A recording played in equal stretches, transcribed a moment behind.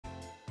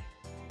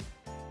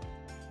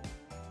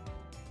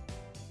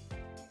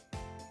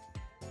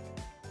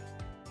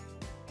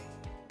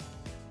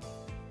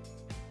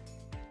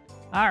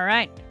All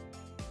right.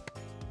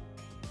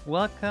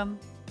 Welcome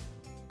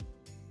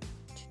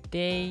to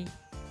day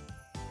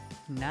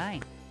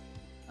 9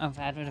 of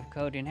Advent of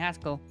Code in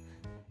Haskell.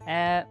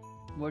 Uh,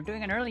 we're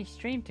doing an early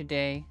stream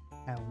today.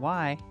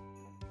 Why?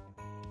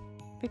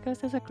 Because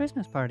there's a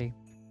Christmas party.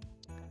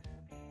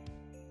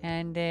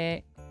 And,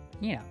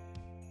 you know,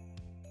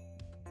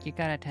 you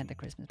gotta attend the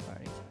Christmas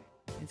party.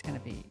 It's gonna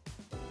be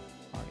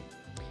a party.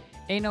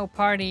 Ain't no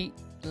party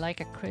like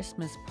a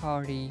Christmas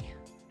party.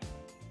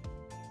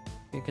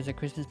 Because a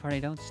Christmas party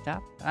don't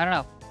stop. I don't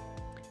know.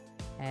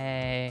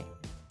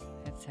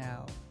 That's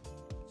how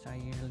I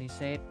usually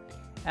say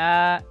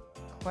it.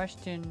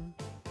 Question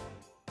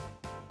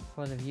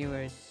for the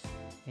viewers.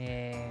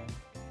 I'm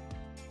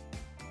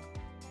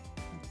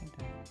going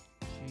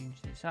to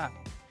change this up.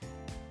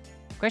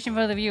 Question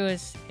for the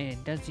viewers: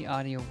 does the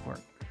audio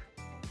work?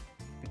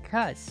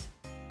 Because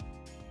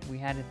we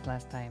had it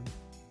last time,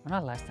 well,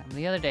 not last time,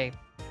 the other day.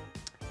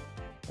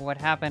 What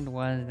happened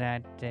was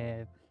that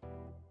the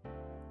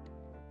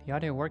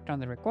audio worked on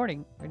the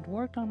recording. It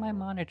worked on my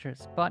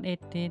monitors, but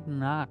it did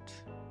not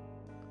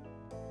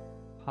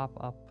pop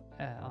up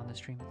on the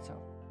stream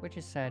itself, which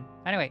is sad.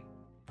 Anyway,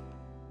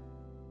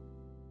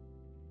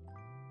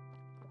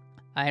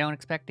 I don't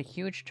expect a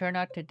huge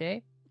turnout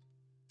today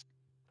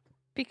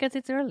because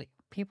it's early.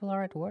 People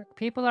are at work.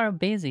 People are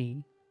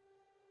busy.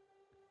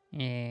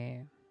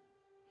 Yeah,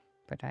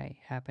 but I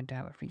happen to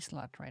have a free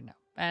slot right now,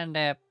 and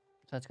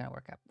so it's gonna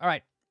work out. All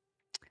right,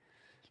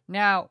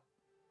 now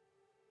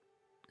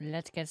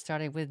let's get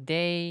started with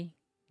day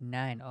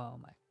 9. Oh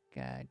my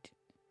god,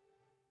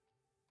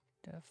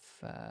 the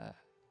fuck.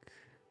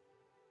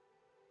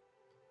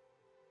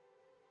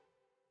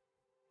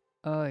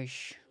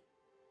 Oish.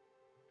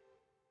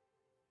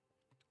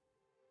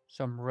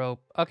 Some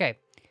rope. Okay.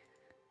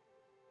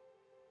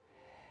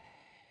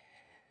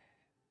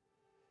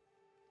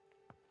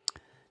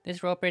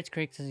 This rope bridge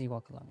creaks as you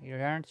walk along. You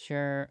aren't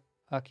sure.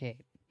 Okay.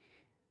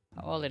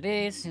 All it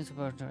is, since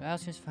the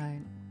else is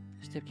fine.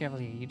 Step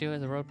carefully. You do as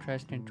the rope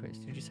tries to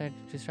twist. You decide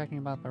to distract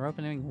about by rope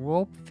and doing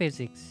rope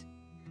physics.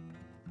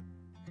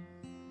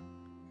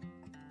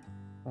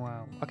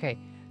 Wow. Okay.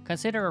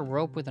 Consider a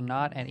rope with a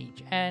knot at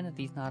each end.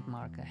 These knots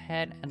mark the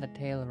head and the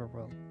tail of a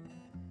rope.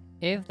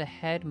 If the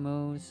head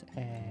moves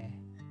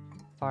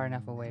far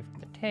enough away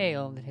from the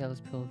tail is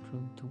pulled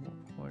through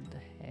toward the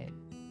head.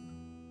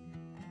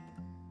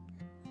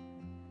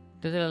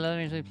 Due to the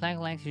elementary plank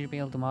length, you should be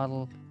able to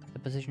model the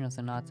position of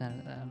the knots on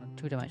a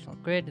two-dimensional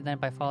grid, and then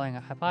by following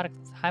a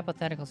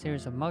hypothetical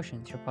series of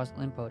motions, your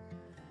possible input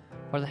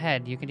for the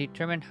head, you can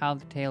determine how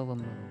the tail will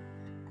move.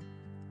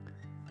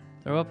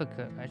 The rope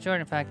could. Sure,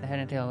 in fact, the head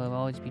and tail will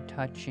always be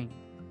touching.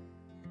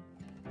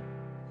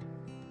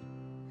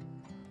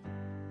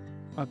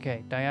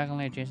 Okay,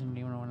 diagonally adjacent,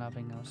 even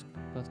overlapping those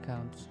both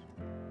counts.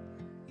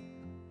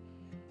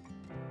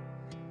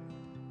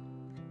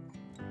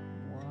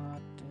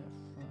 What the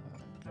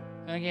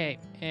fuck? Okay,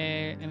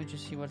 let me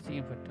just see what's the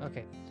input.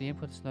 Okay, the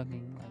input's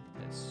looking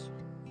like this.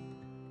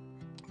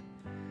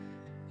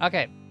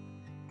 Okay.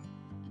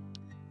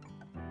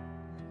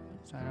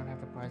 So I don't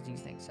have to parse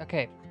these things.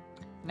 Okay,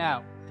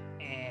 now,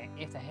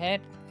 if the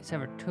head is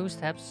ever 2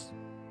 steps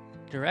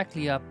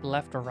directly up,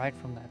 left or right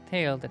from that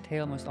tail, the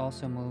tail must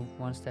also move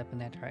 1 step in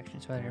that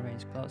direction so that it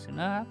remains close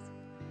enough.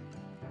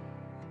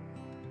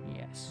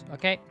 Yes,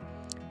 okay.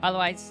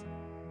 Otherwise,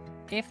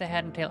 if the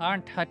head and tail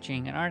aren't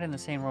touching and aren't in the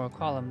same row or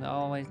column,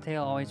 the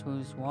tail always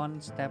moves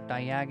 1 step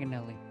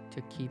diagonally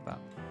to keep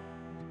up.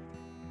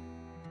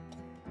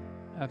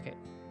 Okay.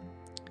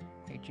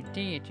 HUT,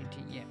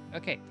 yeah.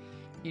 Okay.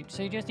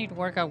 So you just need to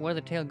work out where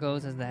the tail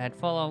goes as the head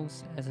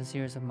follows as a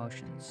series of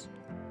motions.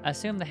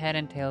 Assume the head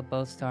and tail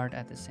both start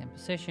at the same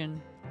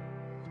position,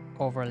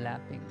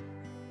 overlapping.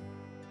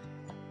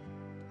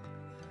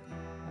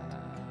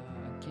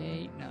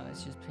 Okay, now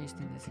let's just paste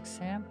in this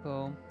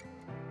example.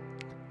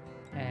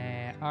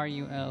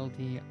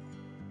 RULD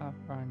up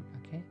run.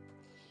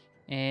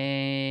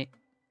 Okay.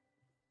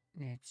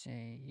 Let's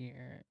say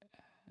here.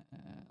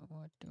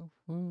 What the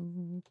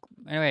fuck?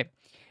 Anyway,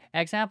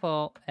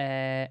 example.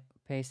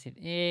 Paste it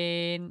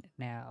in.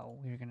 Now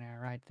we're gonna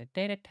write the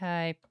data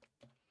type.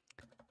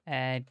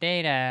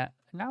 Data.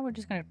 Now we're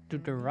just gonna do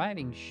the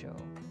writing show.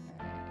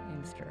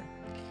 Insert.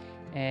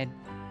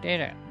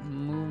 Data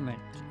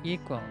movement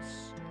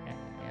equals.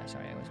 Yeah,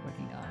 sorry, I was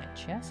working on a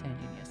chess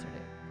engine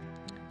yesterday.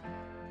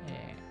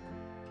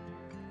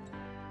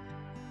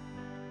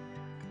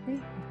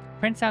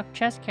 Prints out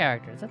chess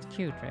characters. That's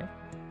cute, right?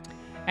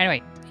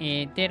 Anyway,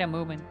 data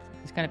movement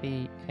is gonna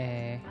be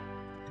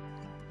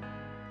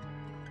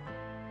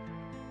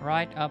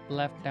right, up,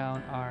 left,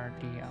 down,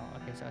 RDL.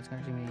 Okay, so it's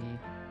gonna be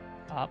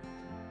up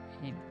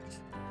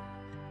int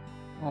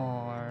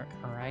or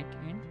right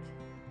int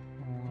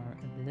or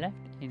left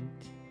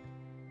int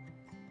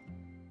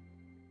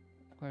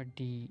or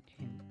D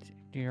int.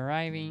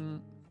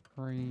 Deriving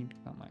read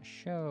comma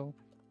show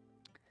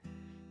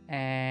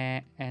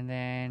and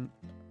then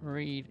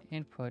read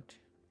input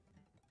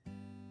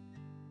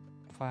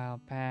file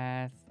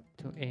path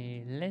to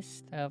a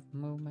list of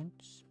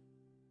movements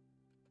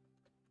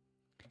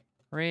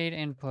read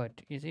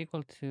input is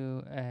equal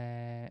to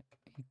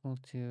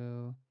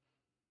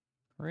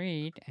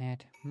read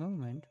at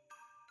movement.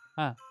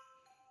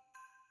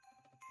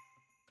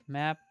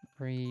 Map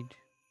read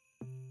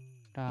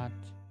dot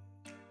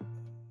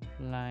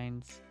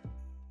lines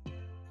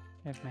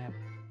fmap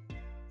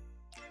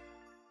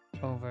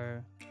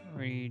over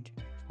read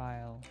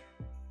file.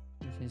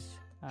 This is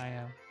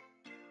IO.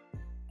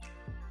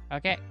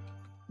 Okay,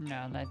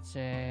 now let's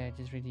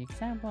just read the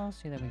example,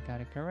 see that we got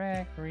it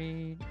correct.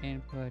 Read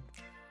input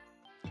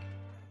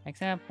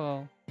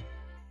example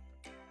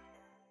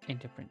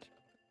into print.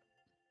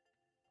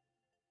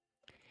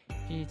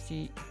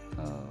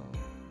 GTO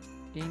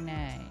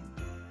D9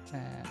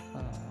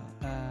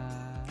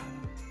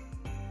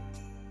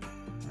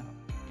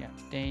 yeah,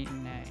 day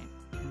 9.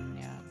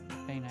 Yeah,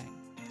 day 9.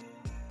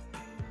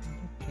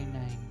 Day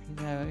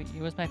 9. He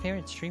was my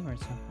favorite streamer at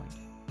some point.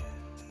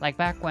 Like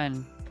back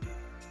when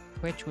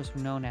Twitch was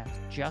known as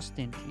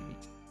Justin TV.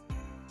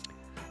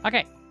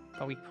 Okay,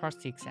 but we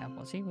parsed the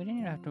example. See, we didn't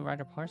even have to write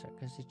a parser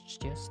because it's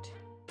just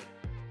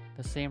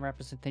the same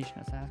representation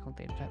as Haskell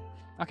data type.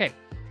 Okay.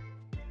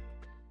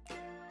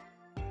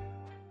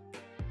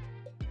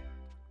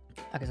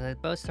 Okay, so they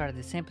both start at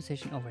the same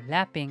position,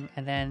 overlapping,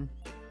 and then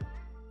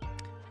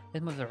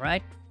let's move the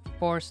right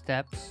 4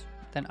 steps,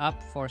 then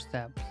up 4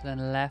 steps,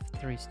 then left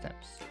 3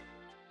 steps,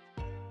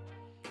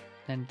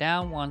 then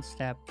down 1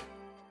 step.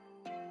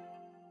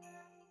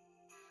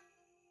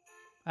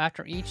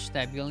 After each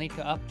step, you'll need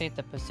to update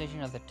the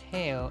position of the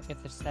tail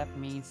if the step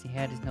means the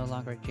head is no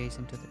longer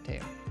adjacent to the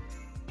tail.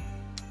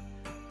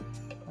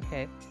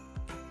 Okay.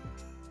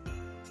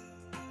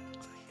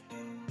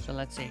 So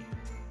let's see.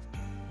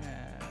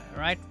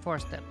 Right 4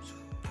 steps.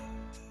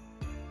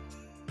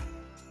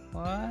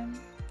 1.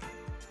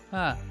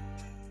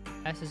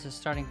 S is the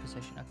starting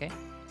position, okay?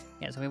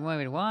 Yeah, so we move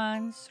it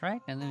once,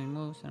 right? And then it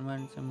moves and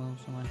moves and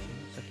moves and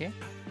moves, okay?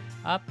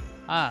 Up,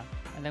 and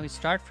then we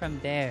start from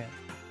there.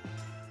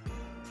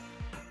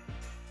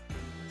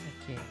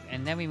 Okay,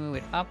 and then we move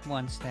it up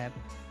 1 step.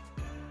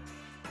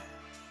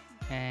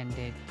 And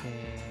it,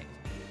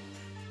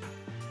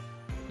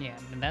 yeah,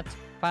 and that's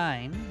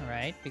fine,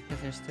 right? Because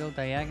they're still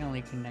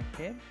diagonally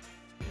connected.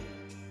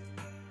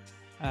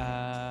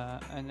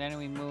 And then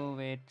we move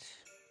it,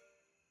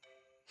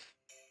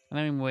 and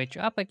then we move it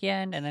up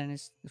again, and then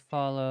it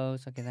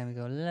follows. Okay, then we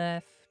go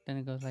left, then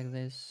it goes like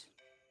this.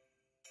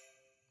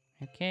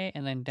 Okay,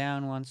 and then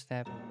down 1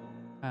 step,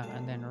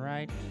 and then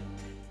right.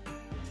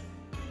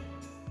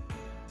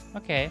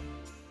 Okay,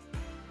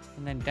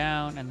 and then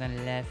down, and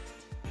then left.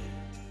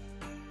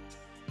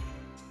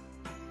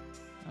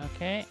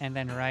 Okay, and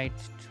then right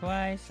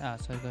twice.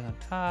 So it goes on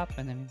top,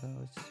 and then it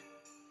goes.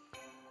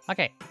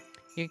 Okay,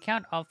 you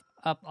count up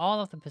all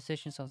of the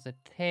positions of the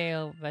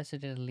tail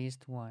visited at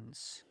least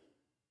once.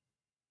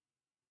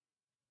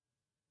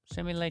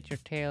 Simulate your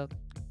tail.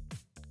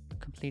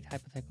 Complete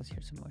hypothetical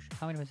series of motion.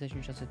 How many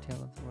positions does the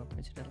tail of the rope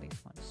visit at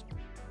least once?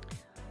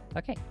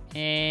 Okay.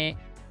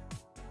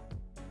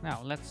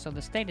 Now so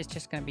the state is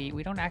just gonna be.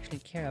 We don't actually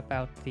care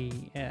about the.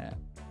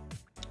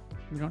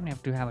 We don't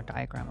have to have a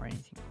diagram or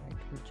anything, right?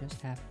 We just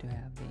have to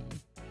have the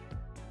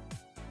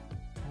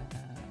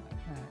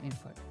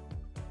input.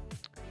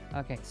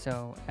 Okay,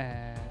 so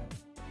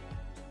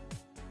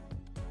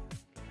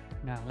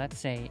now let's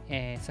say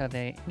so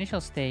the initial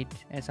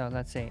state. So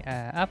let's say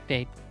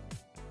update.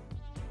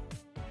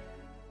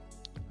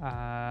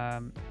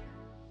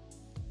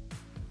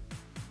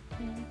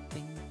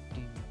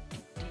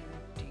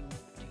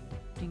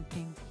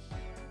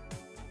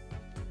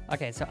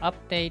 Okay, so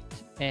update.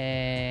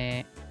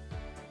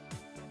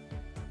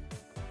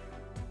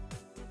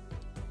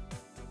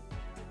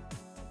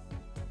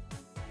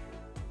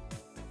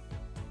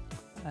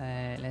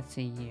 Let's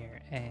see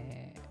here.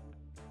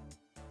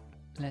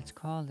 Let's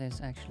call this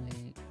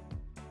actually.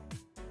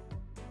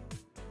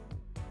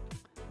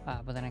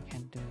 But then I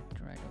can't do it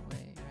right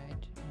away,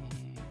 right?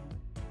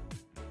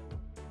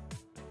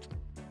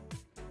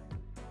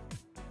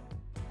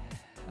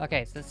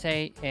 Okay, so let's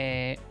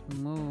say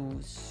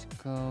moves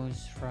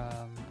goes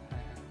from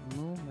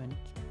movement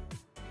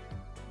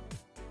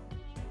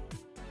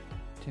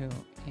to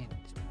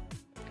int.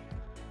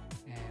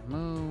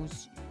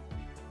 Moves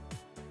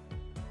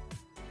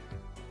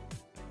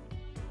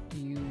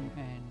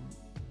UN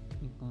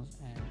equals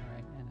N,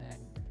 right? And then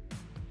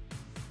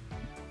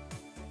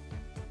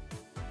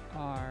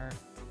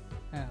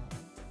RL.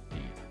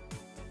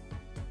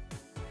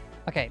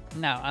 Okay,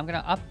 now I'm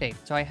gonna update.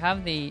 So I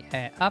have the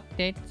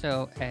update.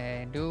 So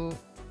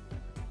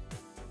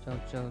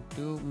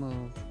do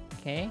move.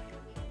 Okay,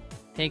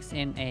 takes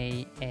in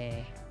a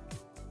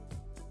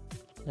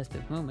list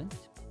of movements.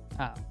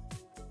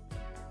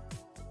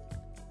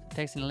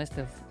 Takes in a list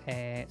of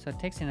so it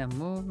takes in a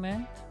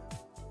movement.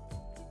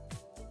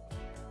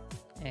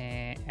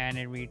 And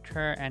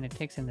it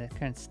takes in the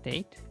current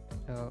state.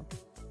 So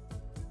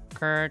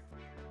current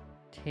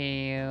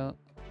tail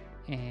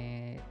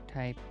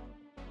type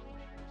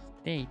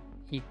state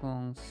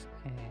equals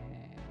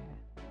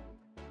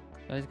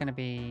so it's gonna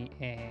be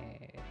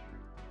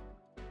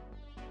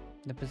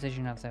the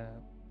position of the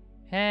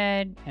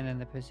head, and then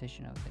the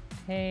position of the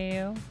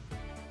tail,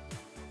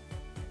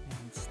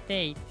 and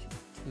state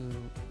to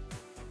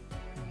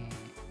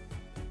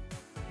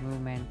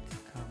movement,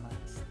 comma,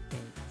 state.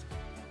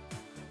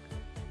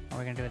 Oh,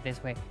 we're gonna do it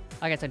this way.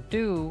 Okay, so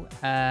do,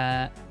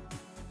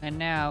 and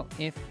now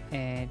if,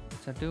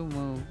 so do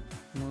move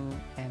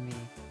and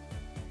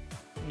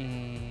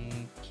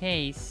the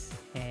case,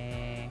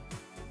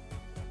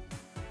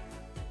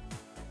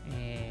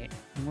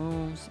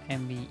 moves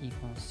MV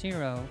equals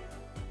 0.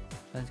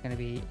 So it's gonna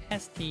be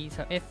ST.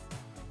 So if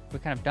we're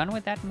kind of done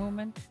with that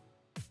movement,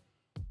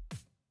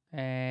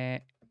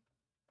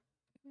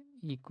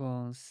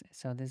 equals,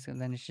 so this,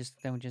 then it's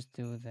just, then we just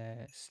do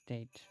the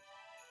state.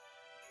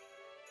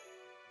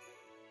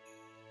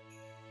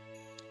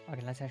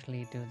 Okay, let's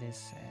actually do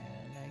this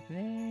like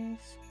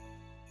this.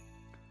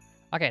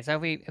 Okay,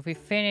 so if we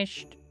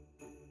finished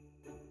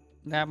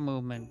that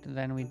movement,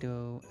 then we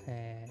do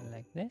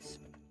like this.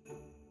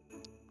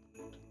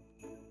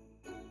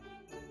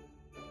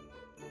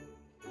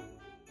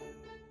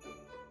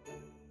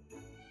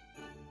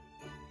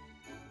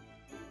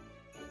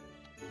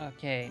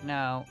 Okay,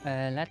 now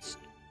let's,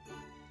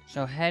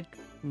 so head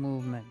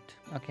movement.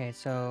 Okay,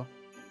 so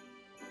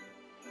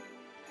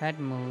head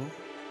move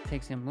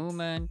takes in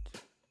movement,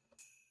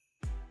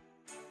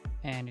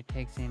 and it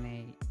takes in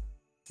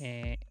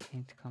a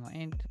int comma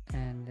int,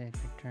 and it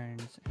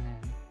returns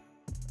an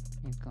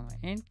int comma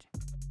int.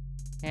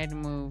 Head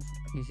move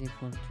is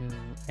equal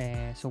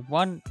to so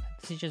one.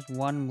 This is just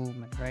one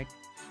movement, right?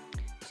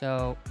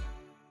 So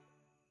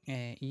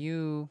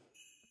u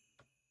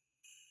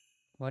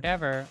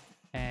whatever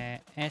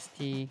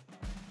st,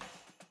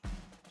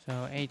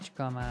 so h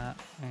comma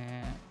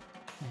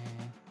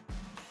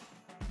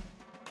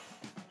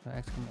so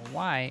x comma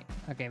y.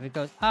 Okay, if it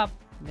goes up,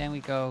 then we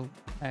go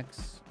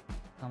x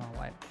comma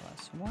y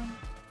plus 1.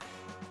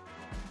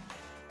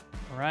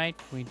 Right,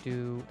 we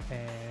do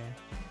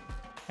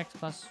x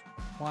plus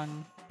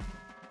 1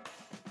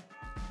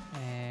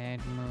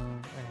 and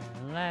move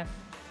left.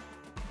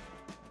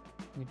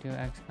 We do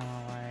x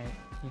comma y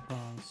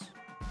equals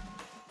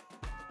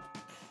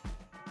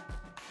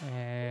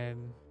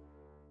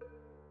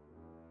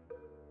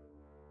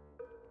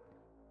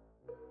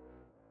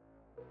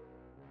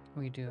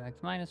we do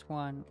x minus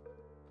 1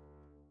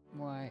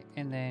 y,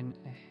 and then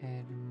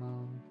head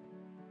move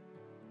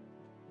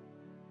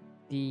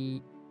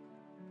the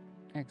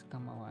x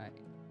comma y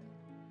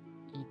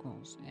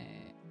equals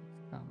x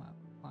comma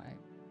y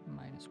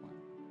minus 1.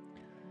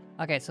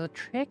 Okay, so the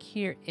trick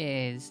here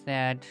is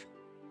that,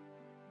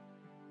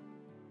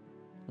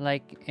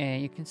 like,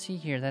 you can see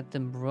here that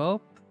the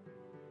rope,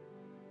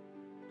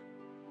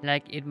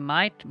 like, it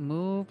might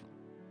move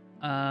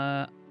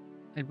on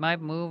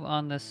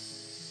the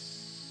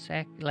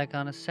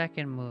on a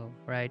second move,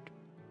 right?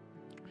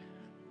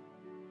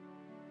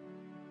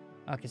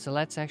 Okay, so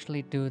let's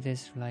actually do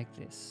this like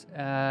this.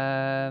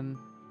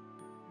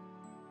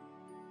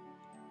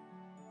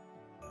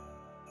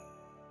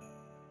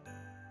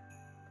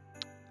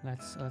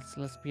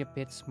 Let's be a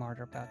bit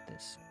smarter about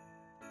this.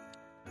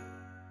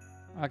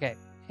 Okay,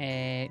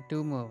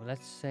 do move.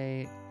 Let's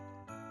say,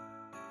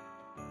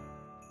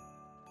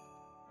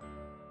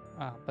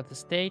 but the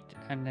state,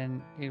 and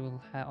then it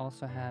will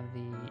also have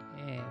the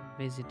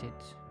visited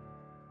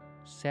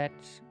set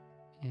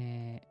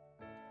int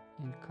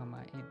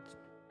comma int.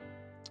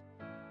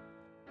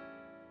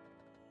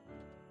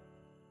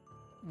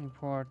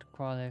 Import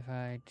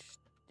qualified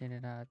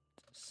data dot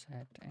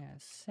set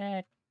as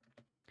set.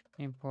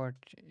 Import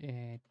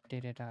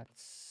data dot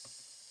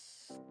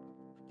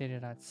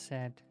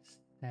set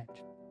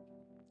set.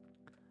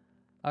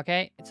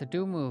 Okay, it's a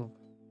do move.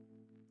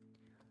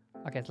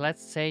 Okay, so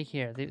let's say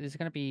here this is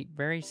gonna be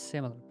very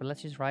similar, but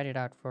let's just write it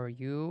out for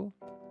u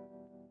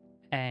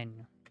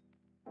n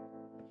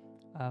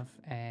of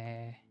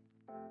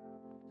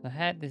the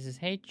head. This is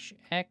h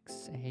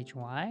x h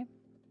y.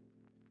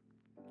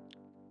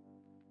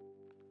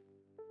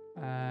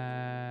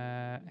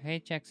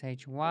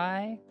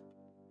 HXHY,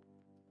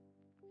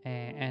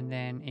 and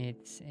then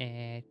it's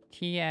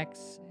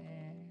TX,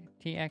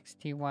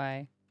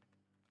 TXTY,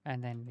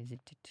 and then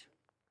visited.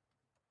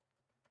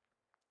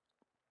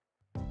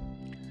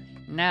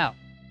 Now,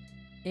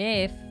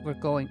 if we're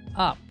going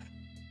up,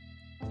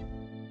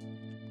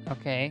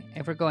 okay,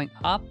 if we're going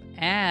up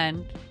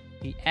and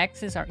the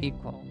x's are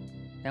equal,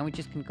 then we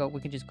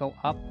can just go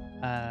up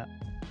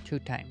 2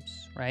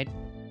 times, right?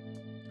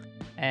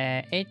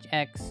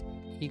 hx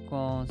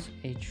equals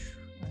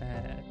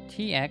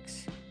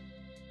tx,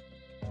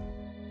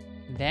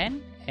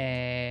 then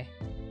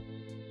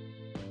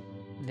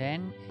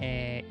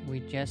we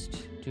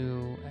just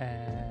do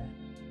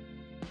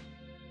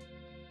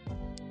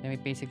then we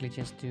basically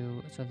just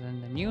do, so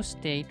then the new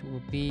state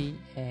will be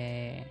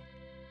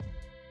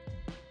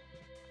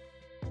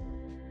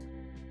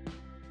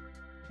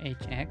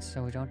hx,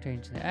 so we don't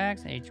change the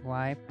x,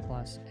 hy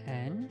plus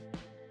n,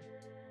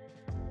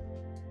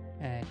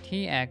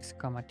 tx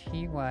comma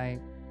ty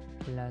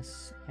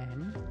plus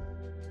n,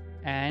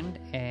 and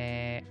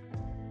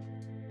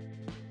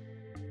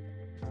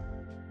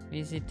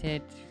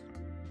visited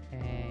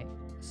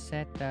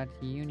set dot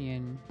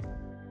union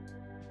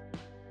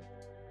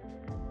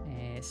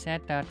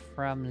set dot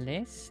from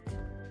list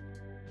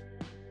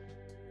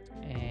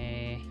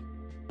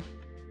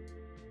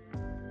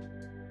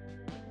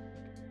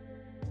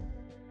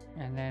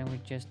and then we're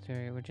just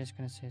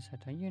gonna say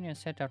set dot union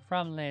set dot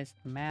from list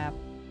map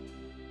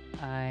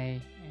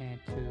I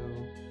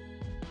to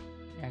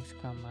x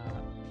comma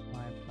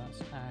y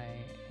plus I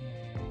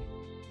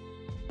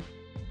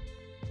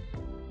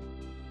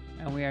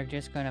and we are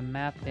just gonna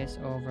map this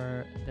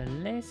over the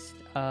list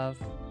of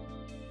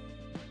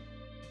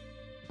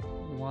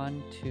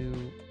 1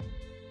 to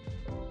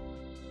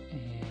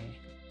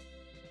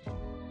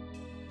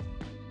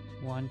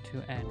 1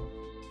 to n.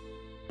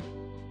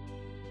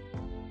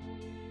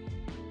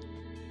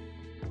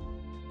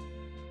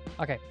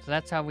 Okay, so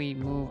that's how we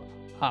move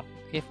up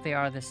if they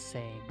are the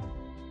same.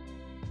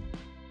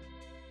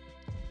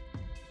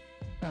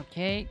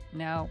 Okay,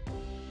 now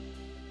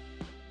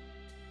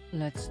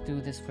let's do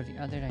this for the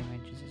other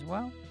dimensions as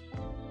well.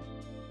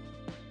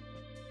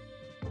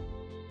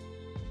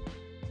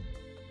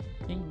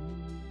 Ding.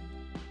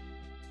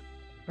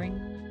 Bring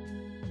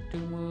to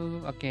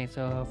move. Okay,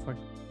 so for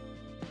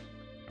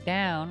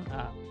down,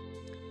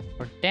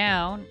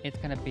 it's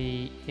gonna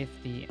be if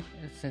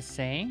it's the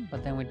same,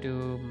 but then we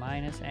do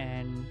minus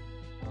n,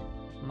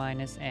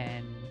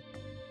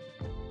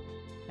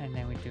 and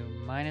then we do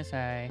minus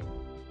I.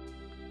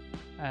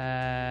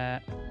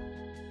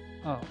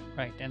 Oh,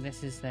 right, and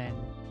this is then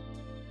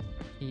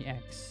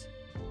tx,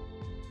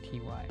 ty,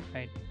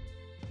 right?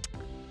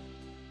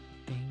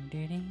 Ding,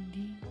 ding, ding,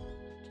 ding.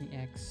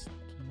 Tx,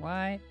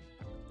 ty.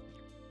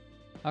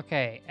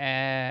 Okay,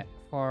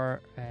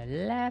 for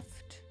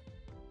left,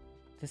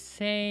 the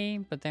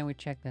same, but then we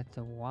check that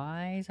the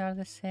y's are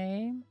the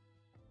same.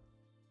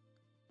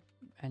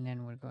 And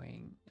then we're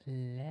going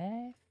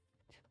left.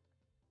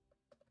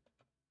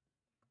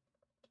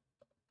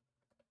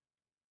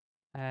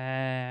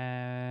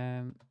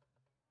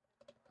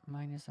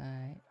 Minus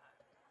I.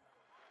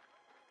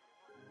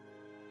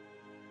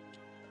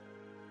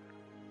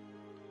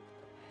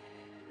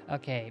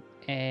 Okay,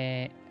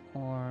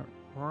 or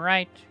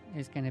right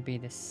is gonna be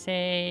the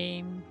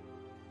same,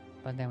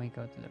 but then we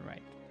go to the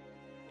right.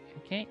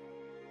 Okay.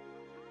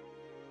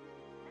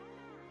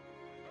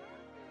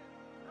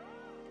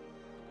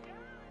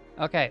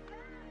 Okay.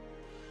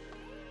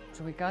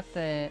 So we got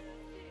the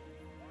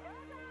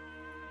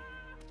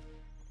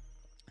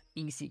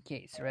easy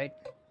case, right?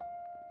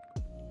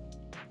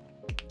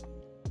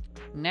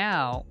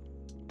 Now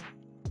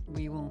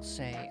we will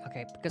say,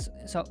 okay, because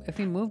so if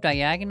we move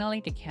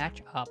diagonally to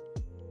catch up,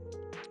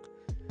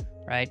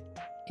 right?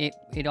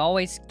 It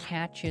always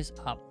catches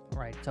up,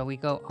 right? So we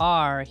go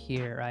R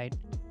here, right?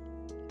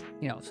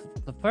 You know, so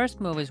the first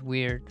move is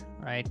weird,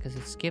 right? Because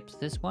it skips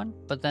this one,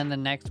 but then the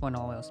next one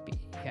always be,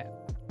 yeah.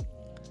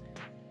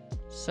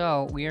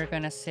 So we are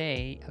gonna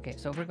say, okay,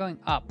 so if we're going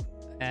up,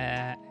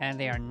 and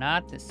they are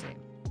not the same.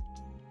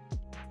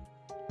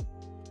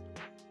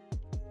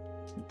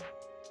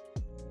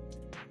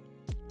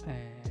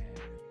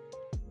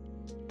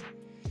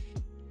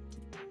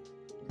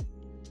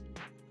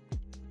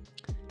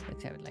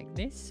 Let's have it like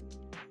this.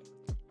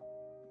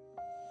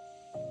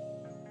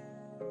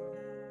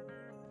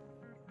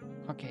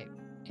 Okay,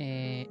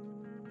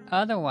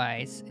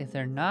 otherwise, if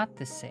they're not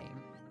the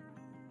same,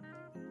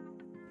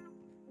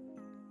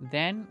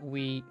 then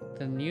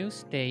the new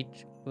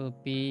state will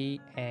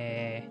be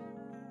a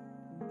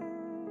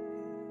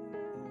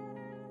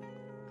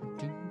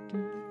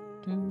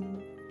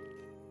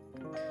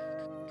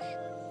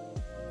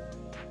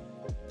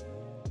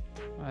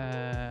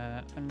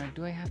and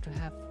do I have to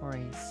have for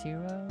a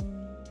 0?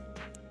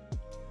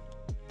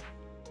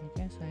 I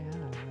guess I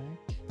have,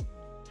 right?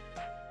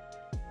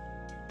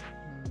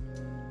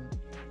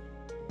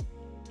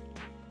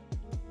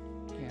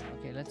 Yeah,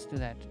 okay, let's do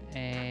that.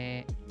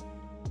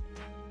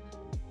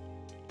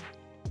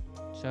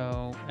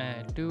 So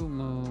do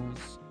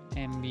moves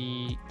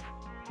mb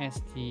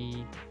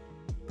st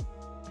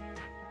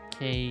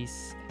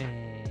case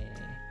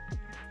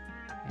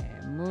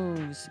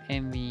moves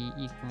mv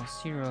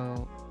equals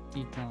 0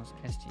 equals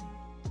st.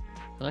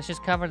 So let's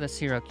just cover the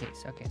 0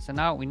 case. Okay, so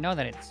now we know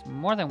that it's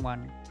more than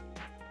 1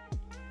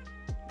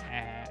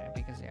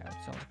 because yeah,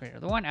 it's always greater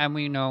than 1, and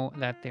we know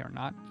that they are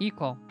not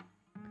equal.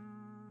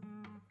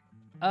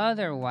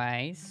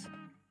 Otherwise,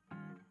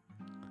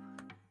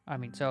 I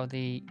mean, so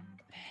the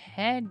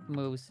head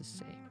moves the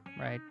same,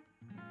 right?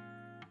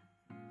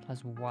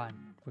 Plus 1.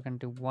 We're gonna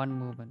do 1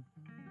 movement.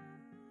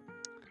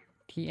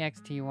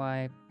 Tx,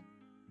 ty.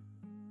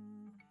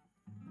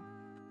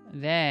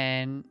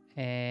 Then,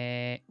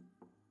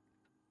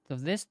 so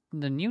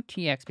the new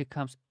tx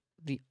becomes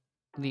the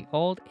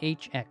old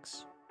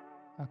hx.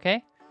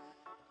 Okay.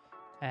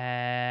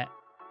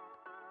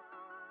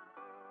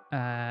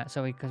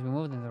 So because we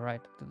moved in the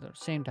right to the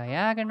same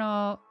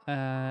diagonal,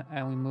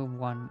 and we move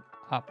 1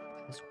 up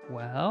as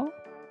well.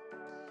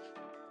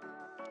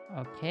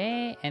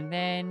 Okay, and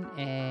then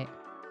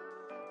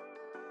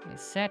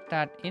set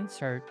dot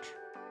insert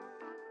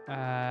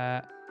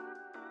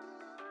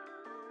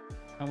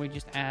And we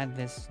just add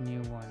this new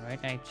one, right?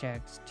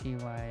 hx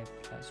ty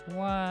plus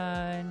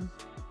 1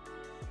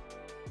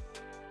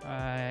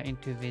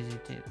 into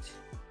visited.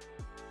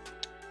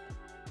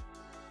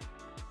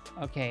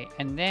 Okay,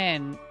 and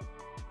then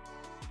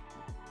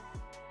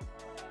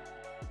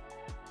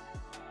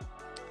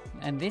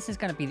this is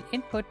gonna be the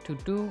input to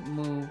do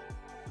move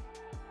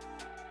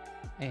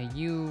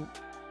u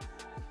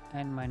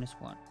n minus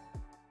 1.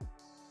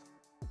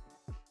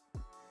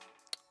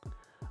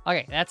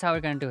 Okay, that's how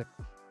we're gonna do it.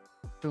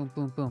 Boom,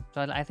 boom, boom.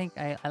 So I think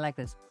I like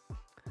this.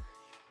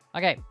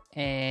 Okay,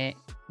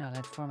 now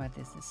let's format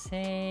this the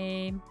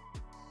same.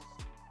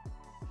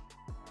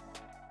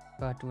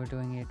 But we're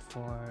doing it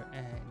for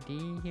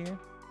D here.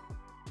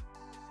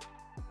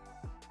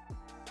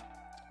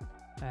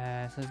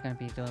 So it's gonna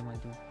be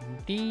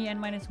D n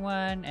minus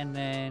 1, and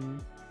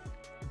then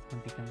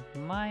it's gonna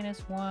become minus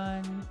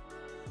 1.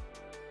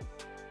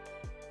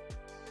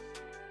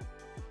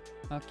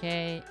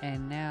 Okay,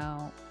 and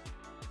now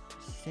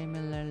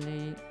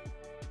similarly,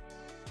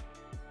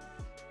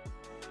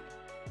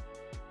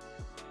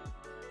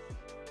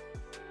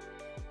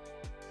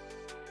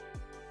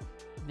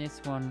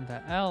 this one,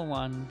 the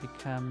L1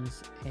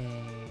 becomes a...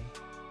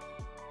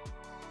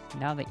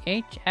 Now the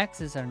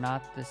HX's are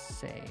not the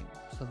same.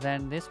 So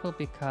then this will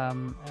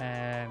become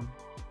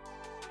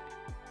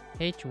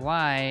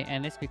HY,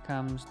 and this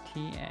becomes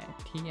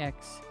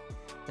TX.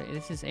 So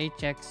this is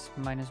HX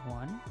minus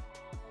 1,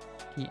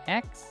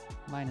 TX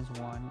minus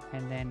 1,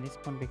 and then this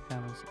one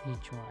becomes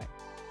HY.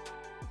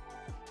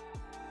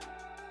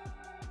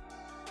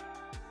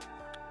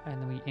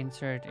 And then we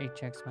insert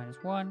HX minus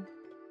 1,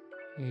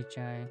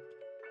 HI.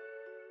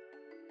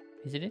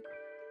 Is it?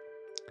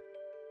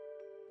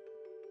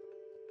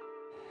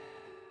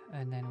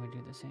 And then we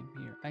do the same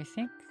here. I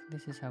think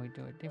this is how we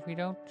do it. If we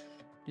don't,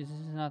 this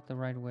is not the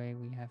right way.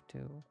 We have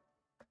to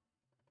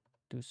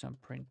do some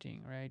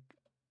printing, right?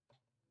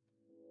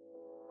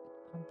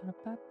 This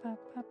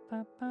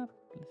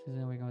is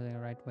how we go the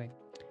right way.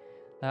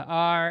 The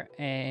R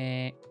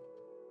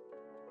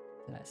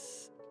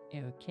plus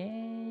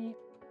okay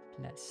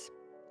plus.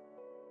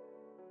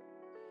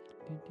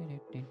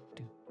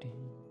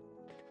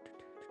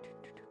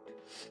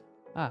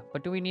 Ah,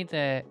 but do we need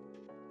the...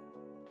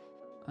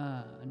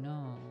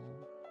 no.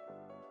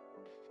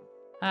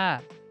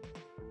 Ah,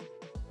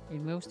 it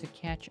moves to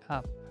catch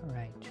up.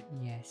 Right,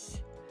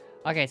 yes.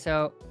 Okay,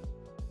 so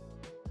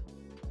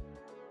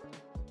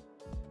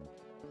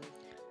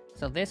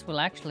this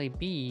will actually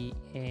be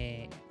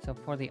a... So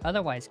for the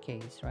otherwise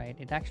case, right,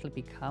 it actually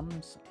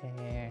becomes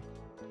a...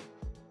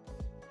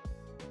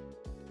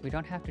 We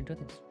don't have to do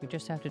this. We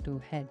just have to do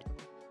head.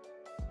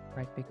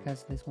 Right,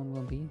 because this one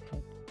will be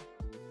head.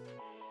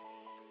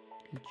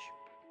 H.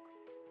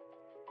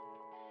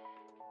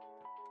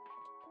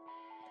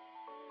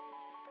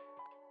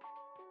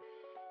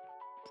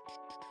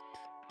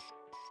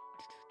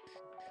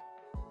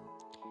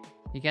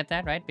 You get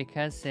that, right?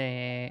 Because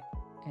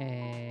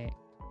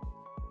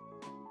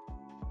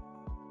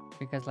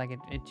like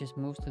it just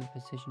moves to the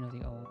position of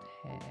the old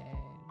head.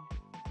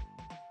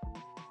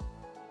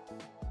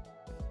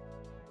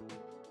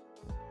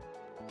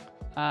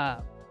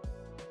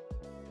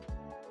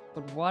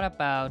 But what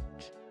about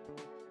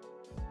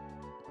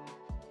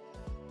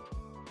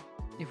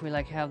if we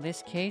like have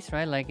this case,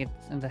 right? Like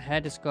it's, and the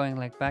head is going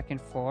like back and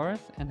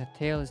forth and the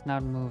tail is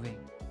not moving.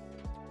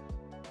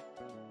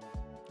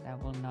 That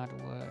will not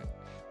work.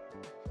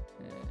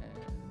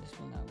 This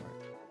will not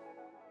work.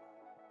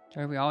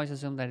 So we always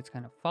assume that it's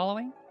kind of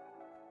following.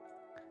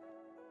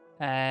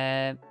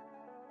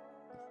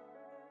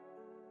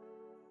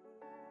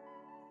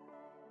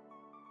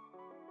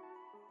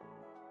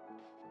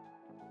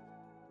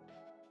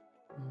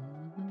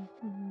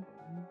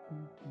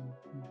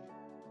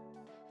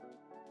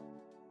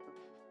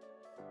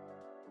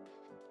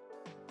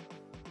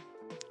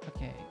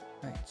 Okay,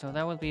 right. So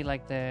that would be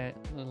like the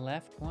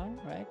left one,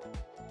 right?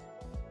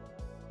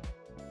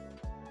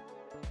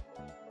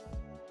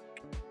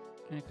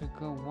 And it could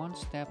go one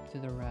step to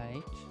the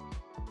right.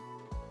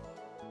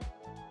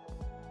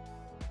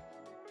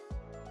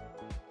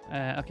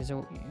 Okay,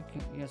 so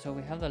yeah, so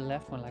we have the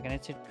left one, like, and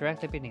it's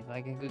directly beneath.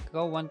 Like it could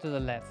go one to the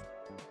left.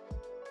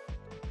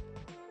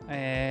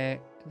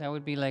 That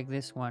would be like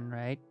this one,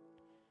 right?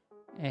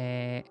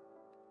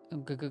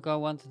 Could go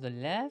one to the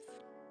left,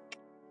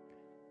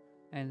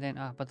 and then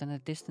but then the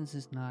distance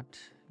is not.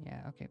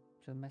 Yeah, okay.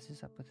 So it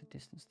messes up with the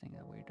distance thing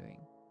that we're doing.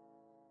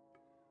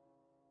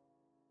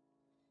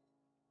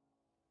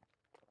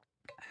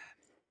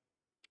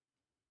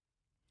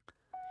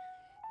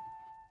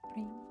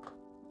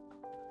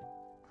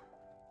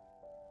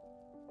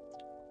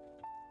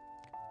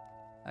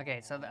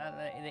 Okay, so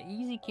the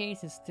easy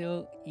case is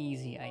still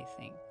easy, I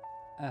think.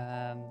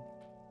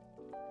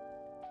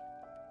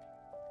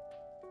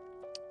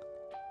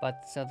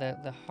 But so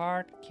the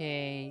hard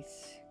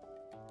case,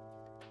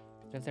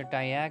 if they're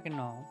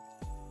diagonal,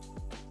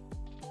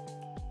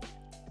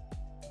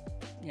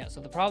 yeah, so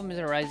the problem is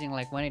arising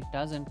like when it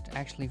doesn't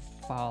actually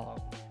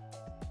follow,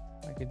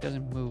 like it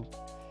doesn't move.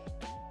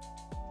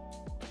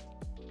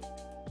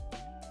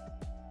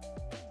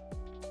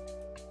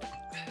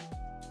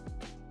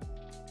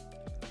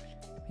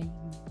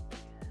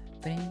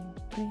 Bring,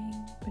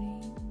 bring,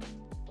 bring.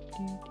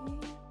 Do, do,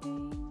 bring,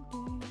 bring,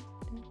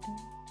 do, do,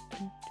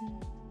 do, do.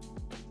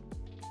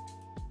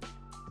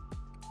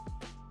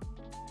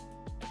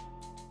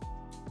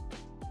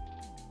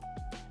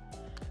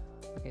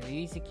 Okay, the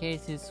easy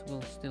cases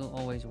will still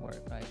always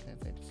work, right? If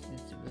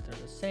they're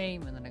the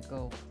same and then I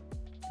go,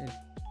 it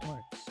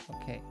works.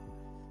 Okay.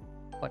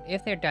 But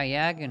if they're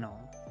diagonal,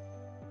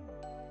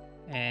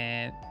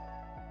 and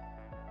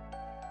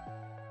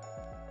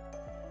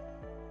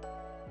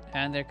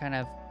they're kind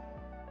of,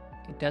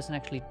 it doesn't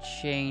actually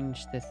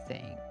change the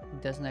thing.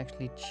 It doesn't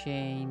actually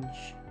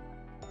change.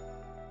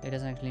 It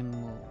doesn't actually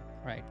move,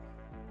 right?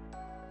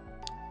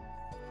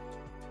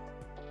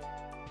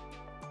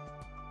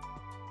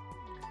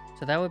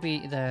 So that would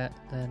be the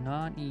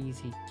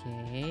non-easy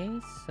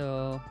case.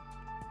 So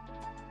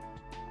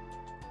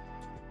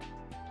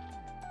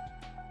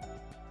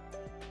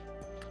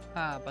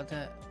but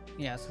the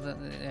yeah. So the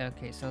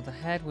okay. So the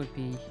head would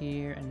be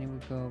here, and it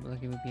would go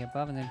like it would be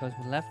above, and then it goes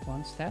left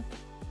one step.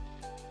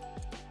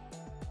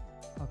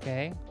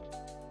 Okay.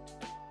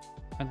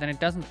 And then it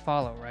doesn't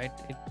follow, right?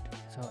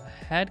 So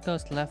head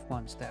goes left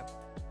one step.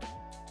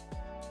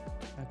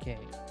 Okay.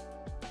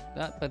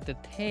 But the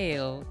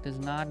tail does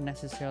not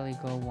necessarily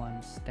go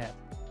one step.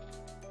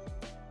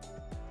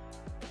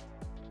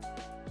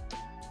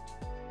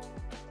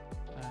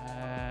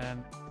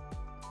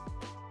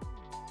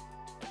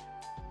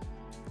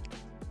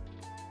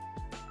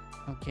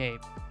 Okay.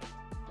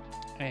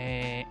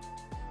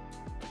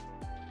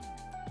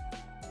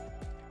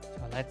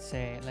 So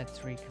let's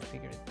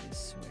reconfigure it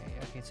this way.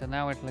 Okay, so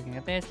now we're looking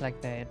at this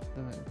like that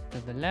to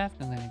the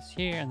left, and then it's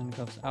here, and then it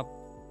goes up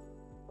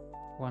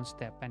one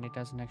step, and it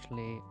doesn't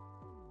actually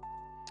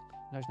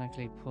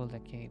pull the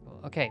cable.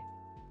 Okay,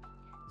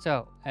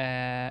 so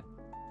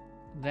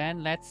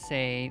then let's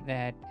say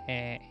that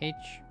h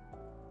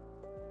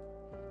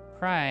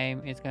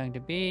prime is going to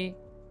be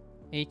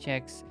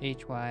hx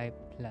hy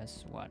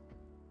plus 1,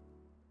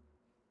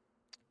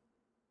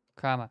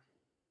 comma.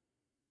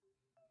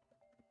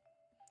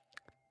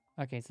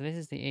 Okay, so this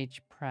is the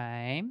h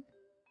prime.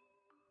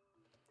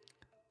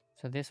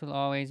 So this will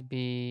always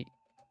be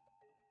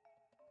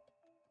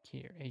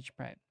here, h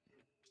prime.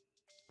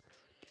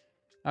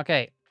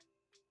 Okay,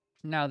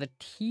 now the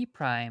t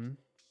prime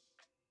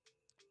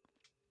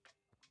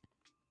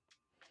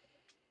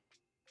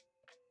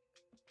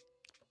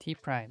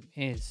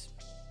is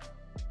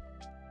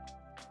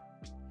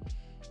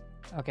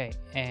okay,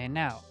 and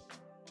now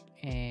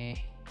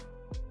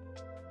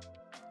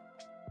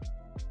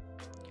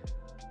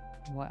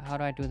how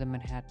do I do the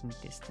Manhattan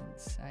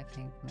distance? I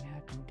think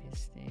Manhattan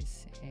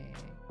distance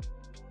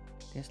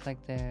is just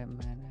like the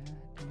Manhattan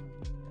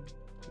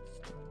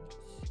distance.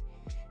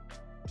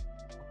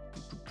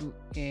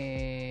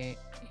 Yeah,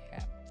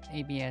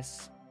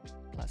 ABS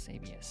plus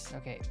ABS.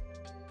 Okay.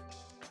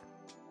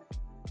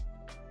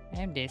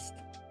 And dist,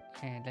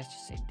 and let's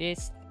just say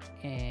dist,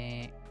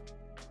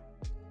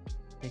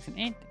 takes an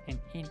int and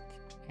int,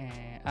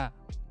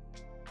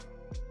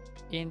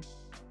 int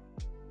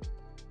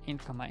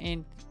comma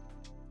int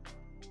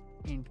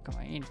to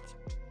int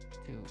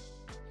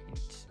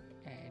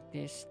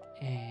dist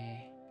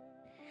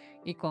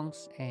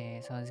equals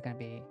so it's gonna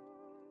be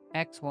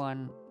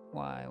x1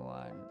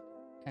 y1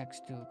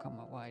 x2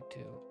 comma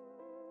y2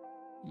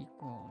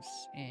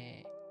 equals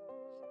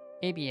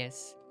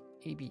ABS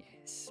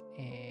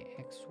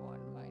x1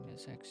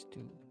 minus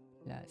x2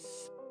 plus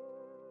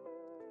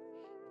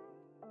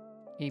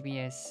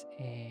ABS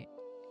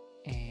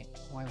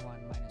y1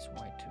 minus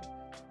y2.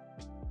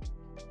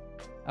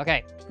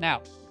 Okay,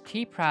 now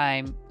t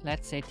prime,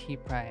 let's say t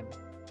prime.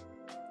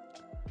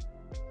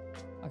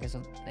 Okay,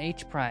 so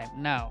h prime.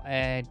 Now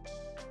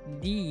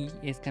d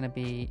is gonna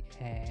be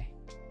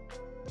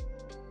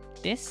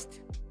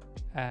dist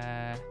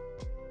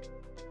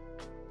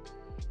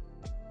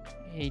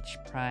h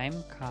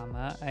prime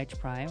comma h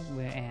prime,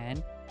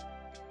 and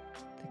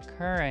the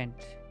current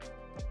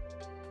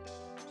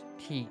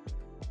t,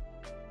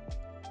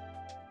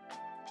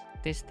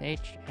 dist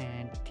h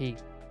and t.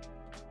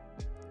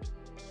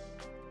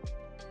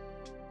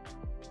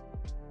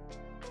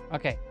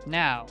 Okay,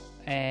 now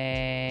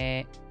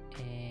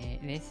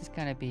this is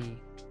gonna be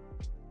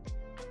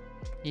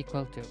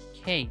equal to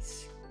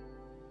case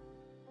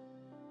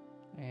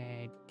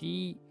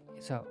d.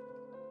 So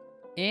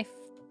if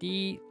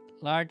d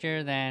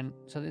larger than,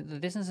 so the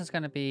distance is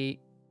gonna be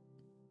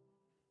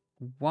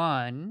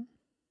 1,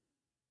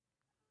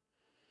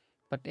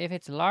 but if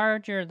it's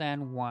larger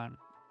than 1,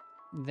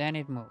 then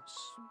it moves.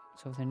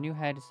 So if the new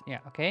head is, yeah,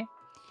 okay.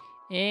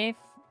 If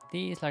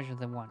d is larger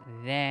than 1,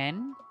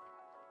 then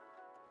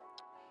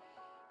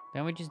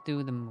we just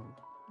do the move,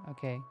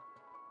 okay?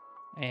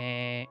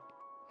 And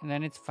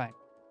then it's fine.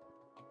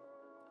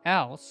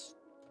 Else,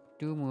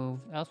 do move.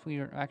 Else we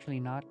are actually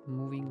not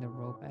moving the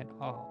rope at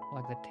all.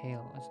 Like the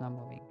tail is not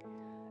moving.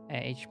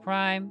 H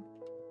prime,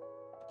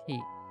 T.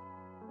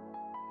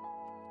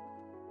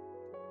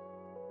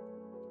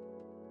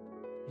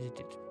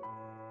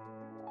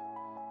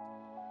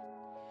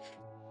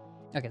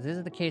 Okay, this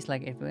is the case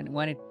like if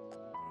when it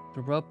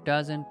The rope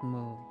doesn't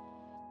move.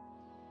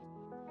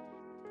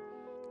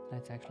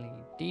 Let's actually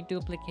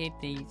deduplicate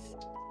these.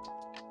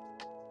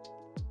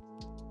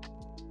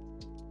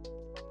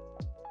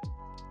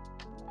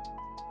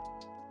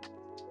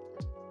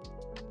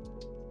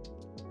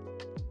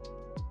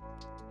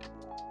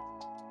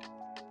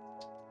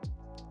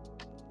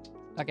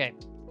 Okay.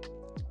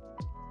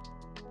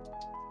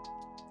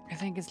 I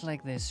think it's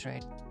like this,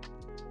 right?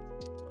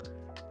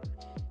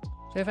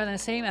 So if on the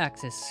same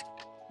axis,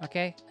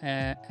 okay,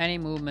 any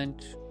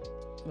movement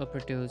will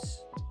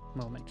produce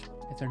moment.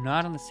 If they're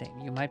not on the same,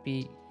 you might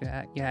be,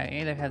 you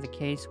either have the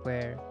case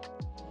where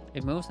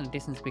it moves and the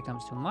distance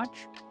becomes too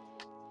much,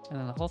 and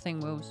then the whole thing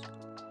moves,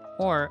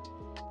 or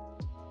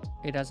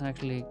it doesn't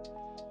actually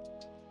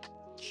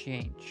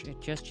change. It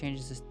just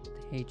changes the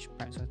stage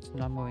part, so it's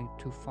not moving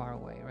too far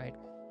away, right?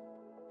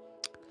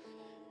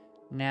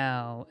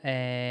 Now,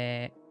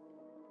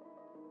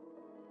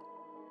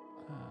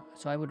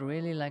 so I would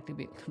really like to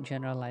be able to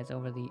generalize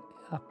over the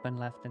up and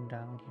left and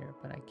down here,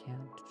 but I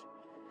can't.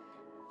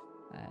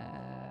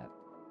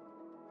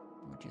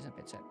 Which is a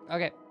bit sad.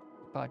 Okay,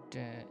 but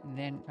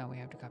then now we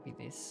have to copy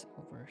this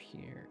over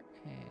here.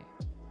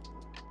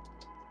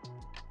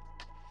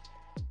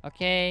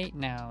 Okay,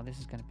 now this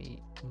is gonna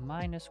be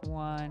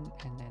 -1,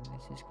 and then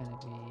this is gonna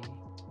be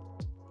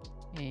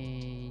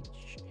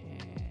H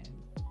and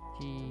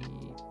T.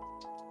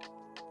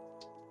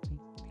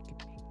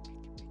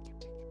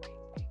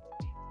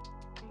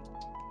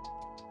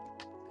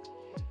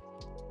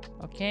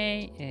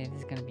 Okay, this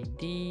is gonna be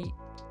D,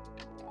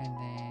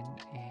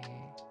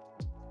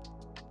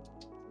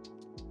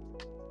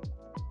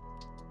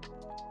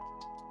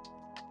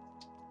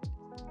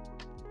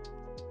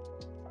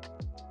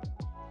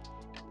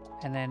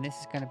 and then this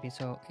is gonna be,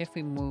 so if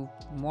we move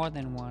more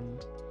than one,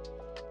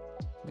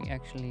 we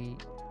actually,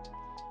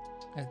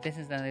 as this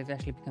is then it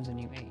actually becomes a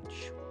new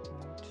H.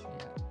 Right?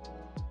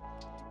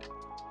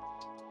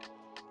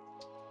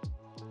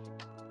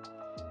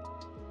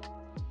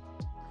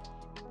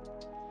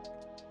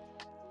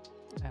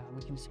 Yeah.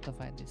 We can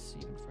simplify this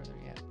even further,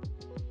 yeah.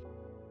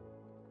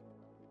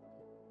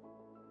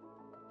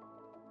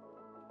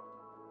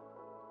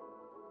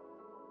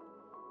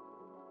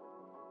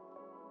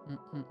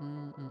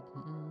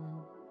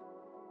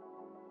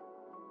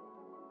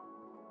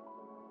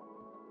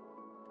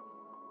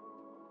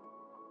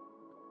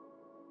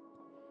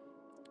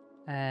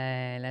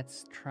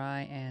 Let's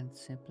try and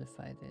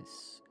simplify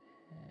this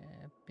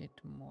a bit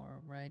more,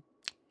 right?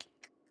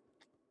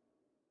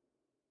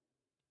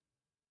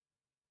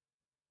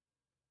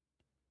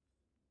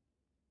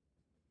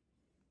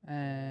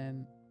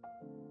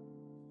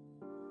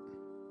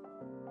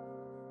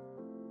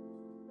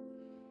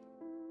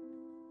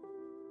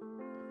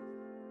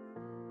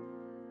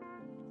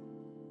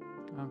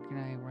 How can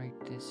I write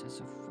this as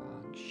a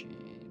function?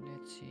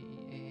 Let's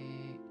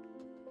see.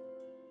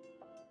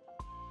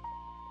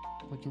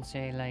 We can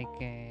say like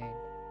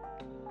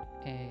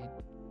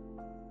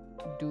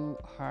do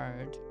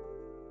hard,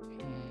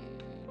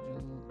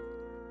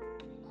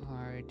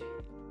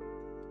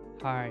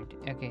 hard.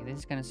 Okay, this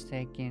is gonna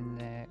stick in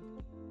the.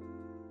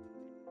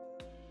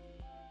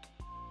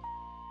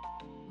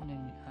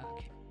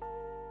 Okay.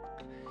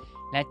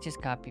 Let's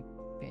just copy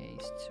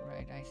paste,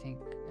 right? I think.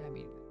 I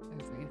mean,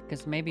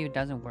 because maybe it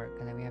doesn't work,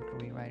 and then we have to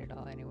rewrite it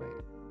all anyway.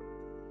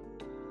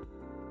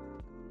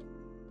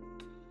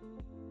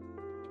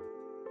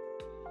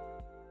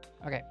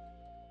 Okay.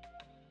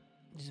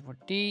 This is for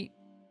D.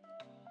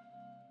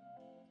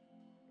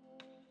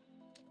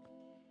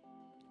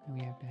 And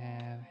we have to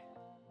have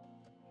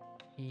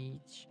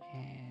H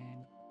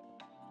and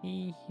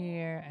E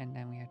here, and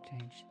then we have to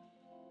change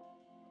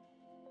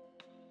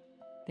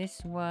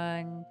this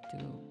one to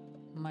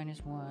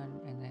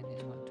 -1, and then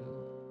this one to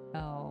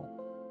L,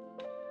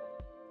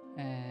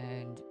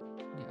 and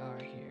the R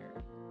here.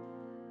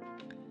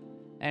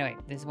 Anyway,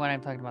 this is what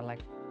I'm talking about,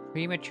 like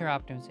premature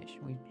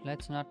optimization.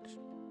 Let's not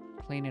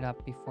clean it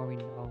up before we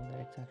know that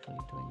it's actually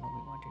doing what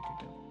we want it to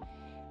do.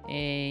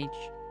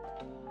 H,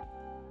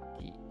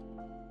 D.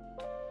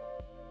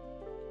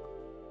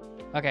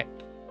 Okay.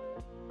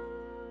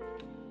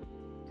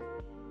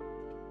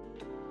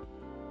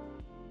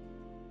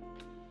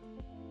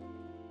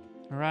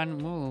 Run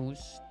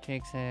moves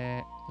takes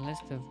a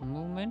list of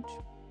movement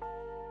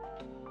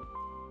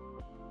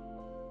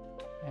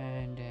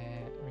and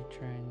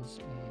returns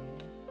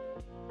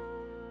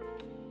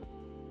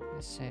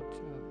a set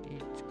of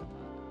each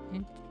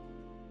int.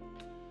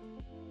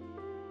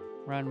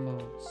 Run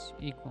moves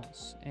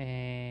equals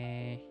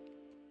a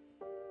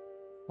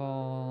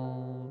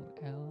fold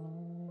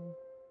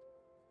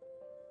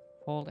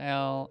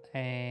L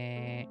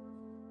a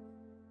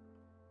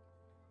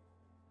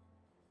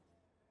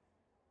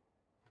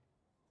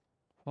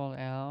fold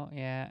L,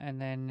 yeah, and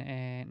then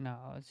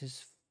no, it's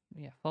just,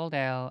 yeah, fold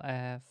L,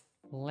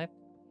 flip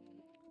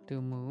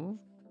to move.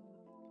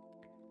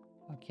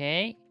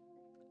 Okay,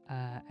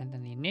 and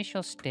then the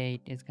initial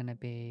state is gonna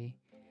be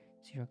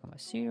 0,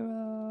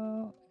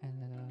 0,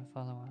 and then the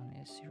follow on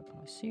is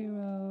 0,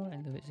 0,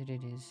 and the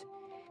visited is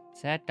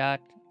set dot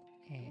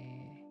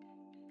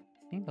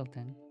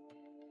singleton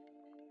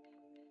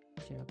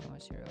 0,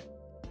 0.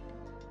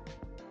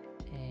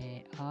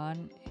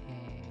 On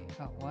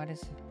oh, what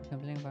is it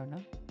complaining about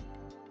now?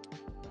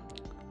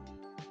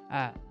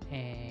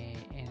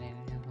 And then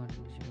this one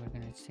we're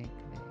gonna take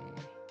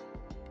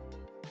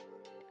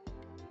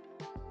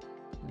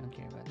we don't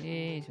care about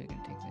this, we're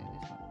gonna take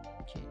this one.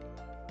 Okay.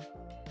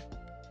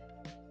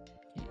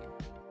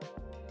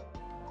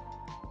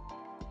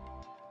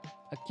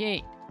 Okay.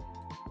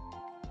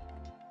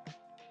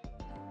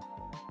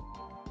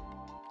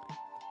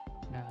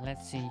 Now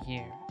let's see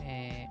here.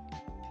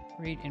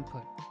 Read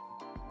input.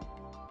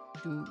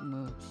 Do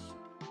moves.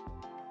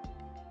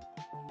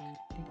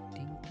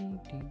 Ding,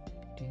 ding,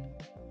 ding.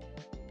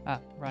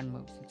 Run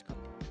moves. Let's go.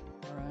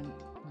 Run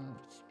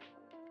moves.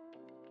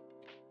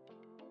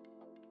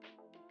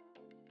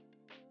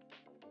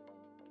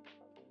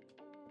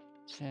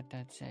 Set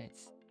that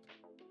says.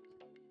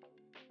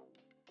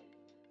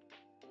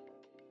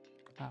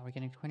 We're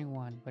getting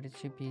 21, but it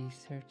should be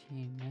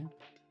 13, no?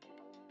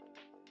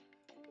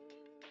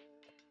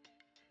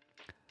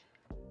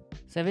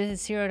 So it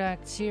visits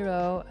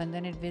 0.0 and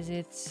then it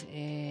visits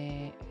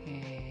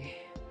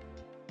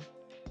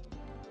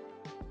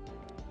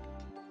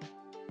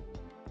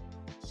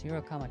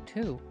 0,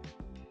 2.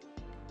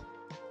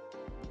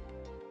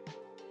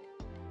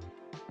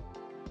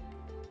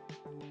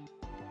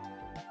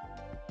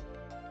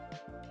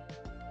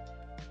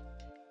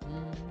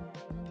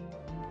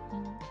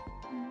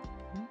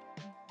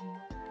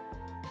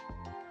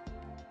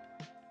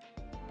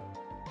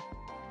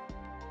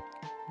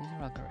 These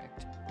are all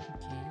correct.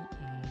 Okay.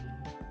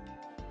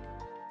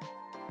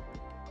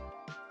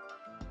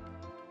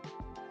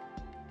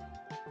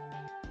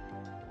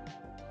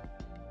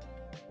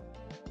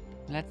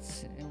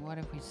 Let's. What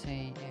if we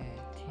say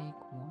take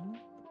 1?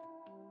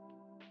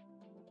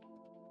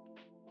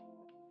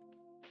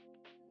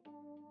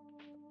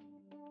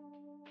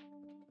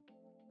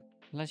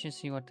 Let's just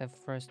see what the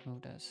first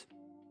move does.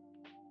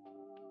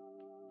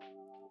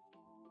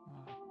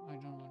 I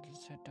don't know what to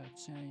set that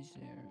size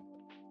there.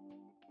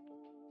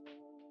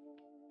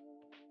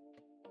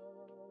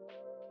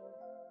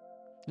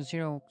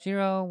 Zero,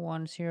 0,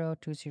 1, 0,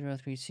 2, 0,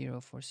 3,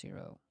 0, 4,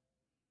 0.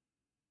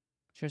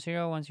 0,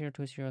 0, 1, 0,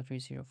 2, 0, 3,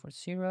 0, 4,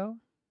 0.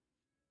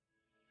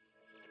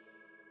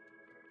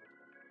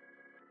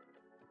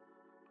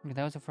 Okay,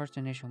 that was the first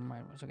initial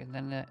mine was okay.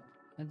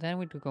 Then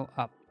we could go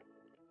up.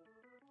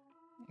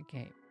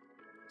 Okay,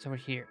 so we're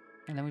here,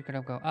 and then we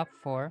could go up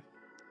 4.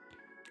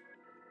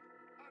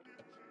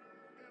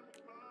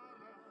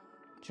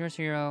 0,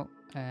 0,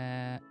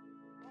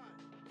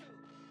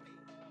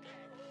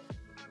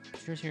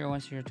 0, 0, 1,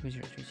 0, 2,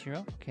 0, 3,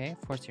 0. Okay,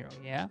 4, 0,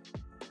 yeah.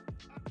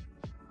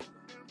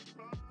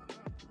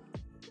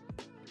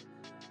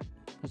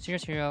 0,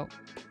 0,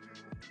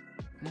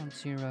 1,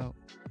 0,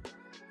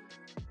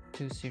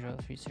 2, 0,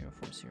 3, 0,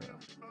 4, 0.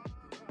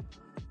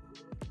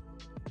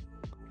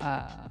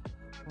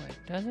 Wait,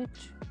 does it?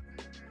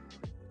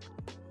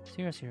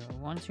 0, 0,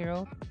 1,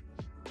 0,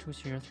 2,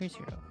 0, 3,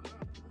 0.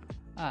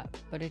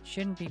 But it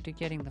shouldn't be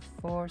getting the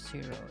 4,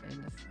 0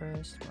 in the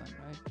first one,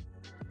 right?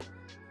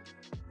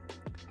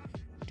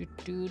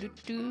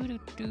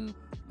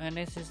 And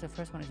this is the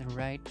first one is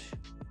right.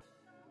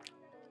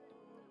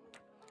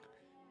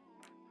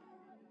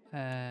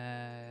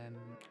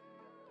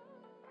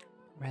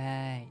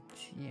 Right,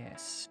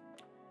 yes.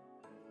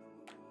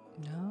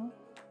 No?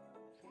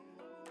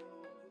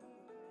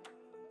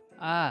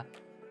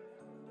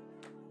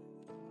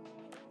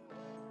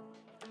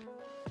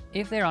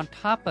 If they're on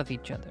top of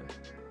each other,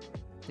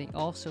 they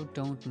also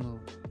don't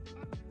move.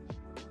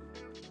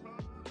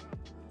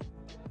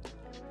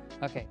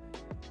 Okay,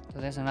 so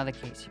there's another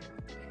case here.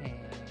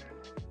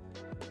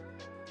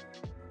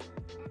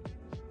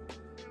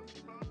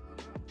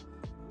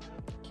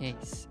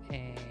 Case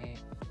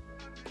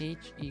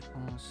H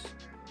equals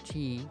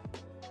T.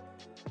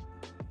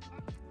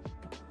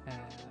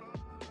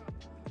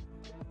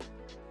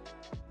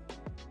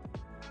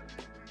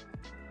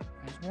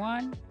 There's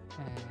 1.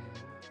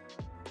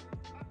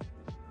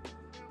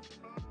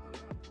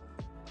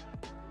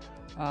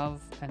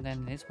 And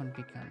then this one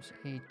becomes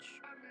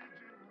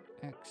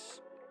hx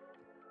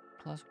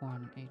plus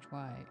 1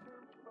 hy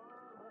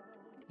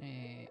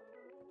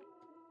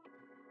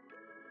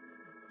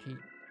t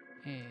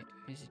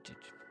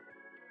visited.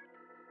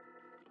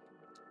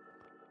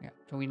 Yeah,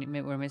 so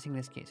we're missing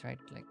this case, right?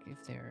 Like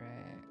if they're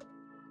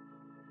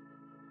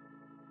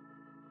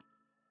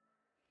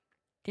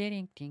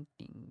ding ding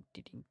ding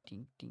ding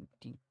ding ding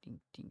ding ding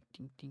ding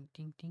ding ding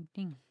ding ding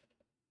ding.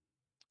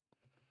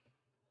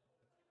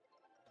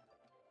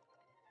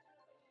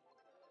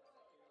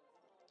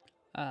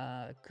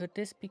 Could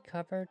this be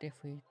covered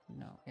if we...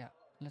 No, yeah.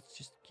 Let's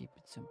just keep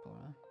it simple,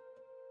 huh?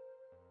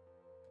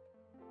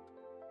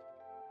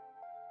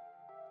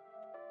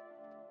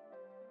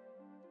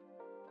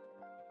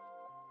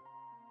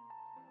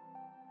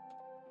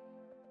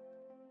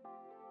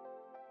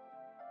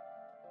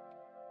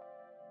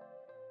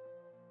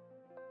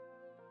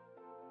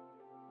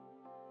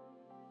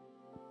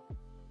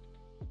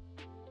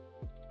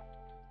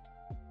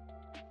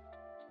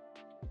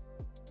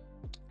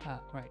 Ah,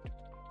 right.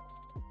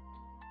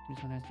 This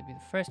one has to be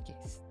the first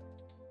case.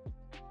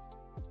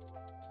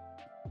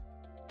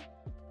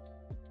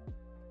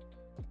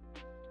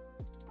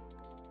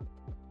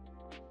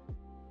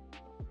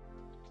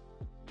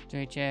 So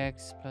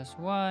hx plus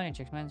 1,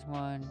 hx minus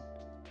 1,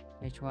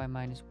 hy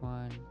minus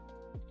 1,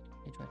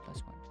 hy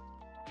plus 1.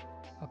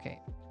 Okay.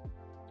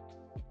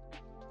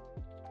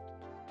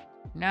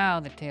 Now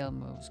the tail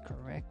moves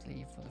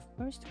correctly for the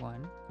first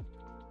one.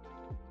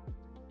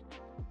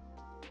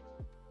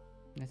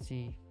 Let's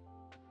see.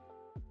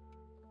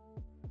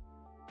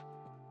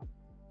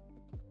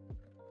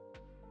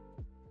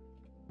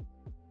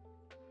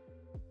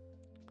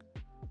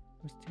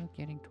 We're still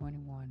getting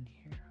 21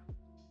 here.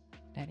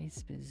 That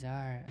is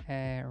bizarre.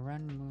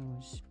 Run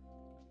moves.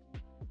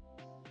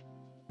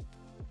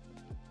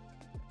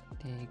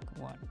 Take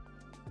 1.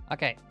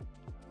 Okay.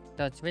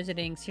 So it's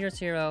visiting 0,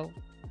 0,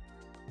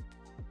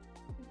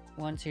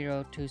 1,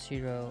 0, 2,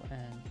 0,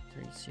 and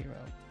 3, 0.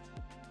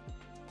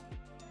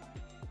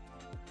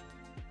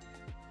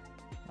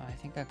 I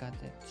think I got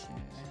that.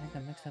 I think I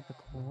mixed up the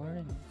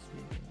coordinates.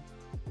 Maybe.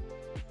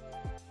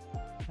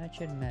 That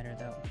shouldn't matter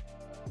though.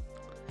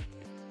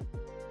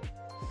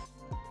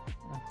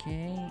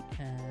 Okay,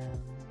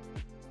 and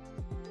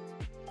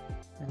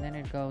then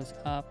it goes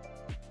up.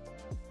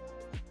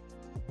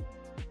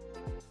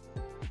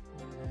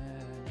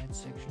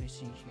 Let's actually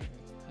see here.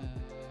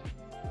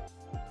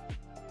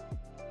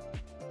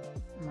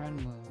 Run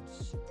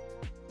moves.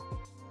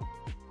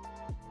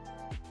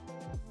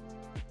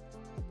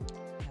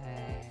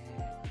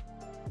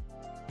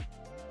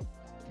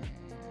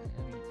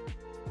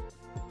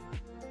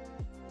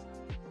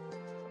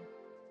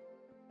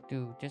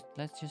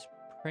 Let's just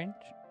print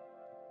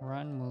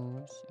run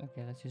moves.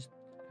 Okay, let's just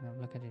kind of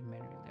look at it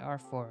manually.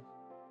 R4.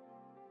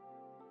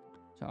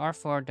 So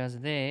R4 does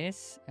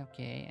this.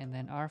 Okay, and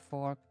then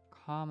R4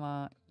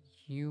 comma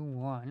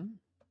U1.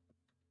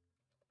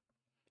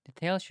 The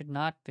tail should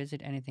not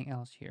visit anything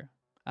else here.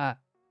 Ah,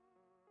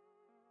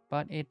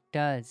 but it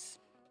does.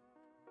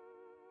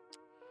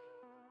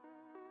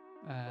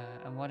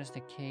 And what is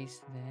the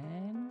case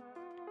then?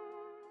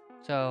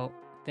 So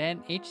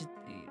then H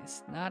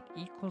is not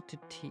equal to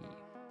T.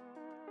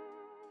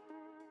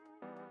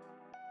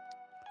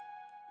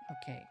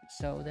 Okay,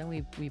 so then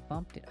we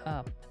bumped it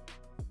up.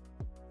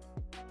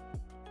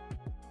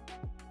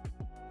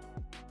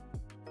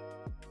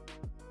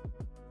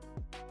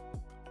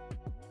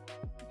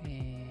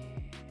 And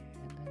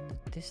then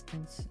the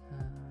distance,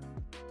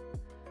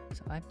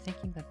 so I'm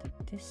thinking that the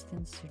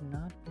distance should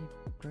not be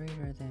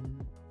greater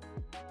than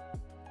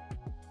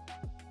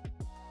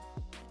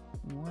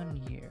 1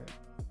 here.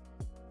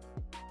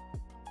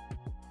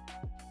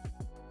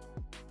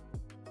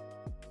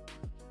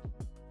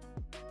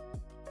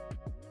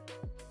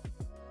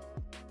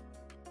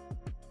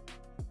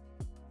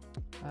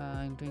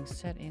 I'm doing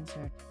set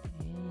insert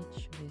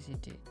H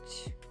visited.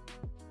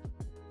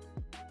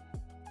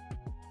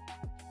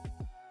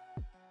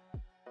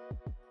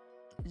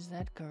 Is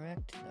that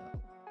correct though?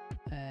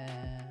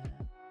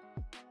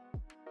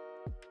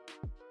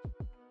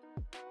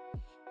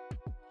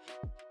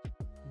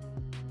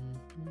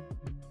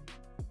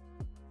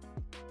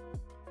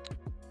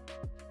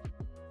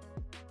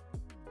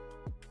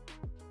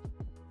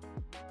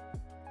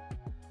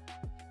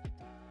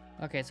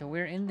 Okay, so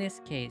we're in this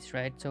case,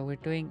 right? So we're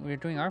doing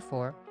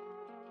R4,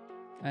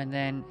 and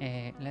then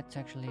let's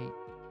actually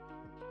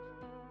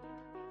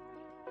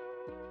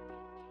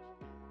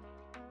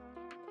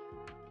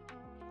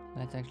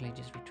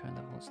just return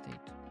the whole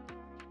state.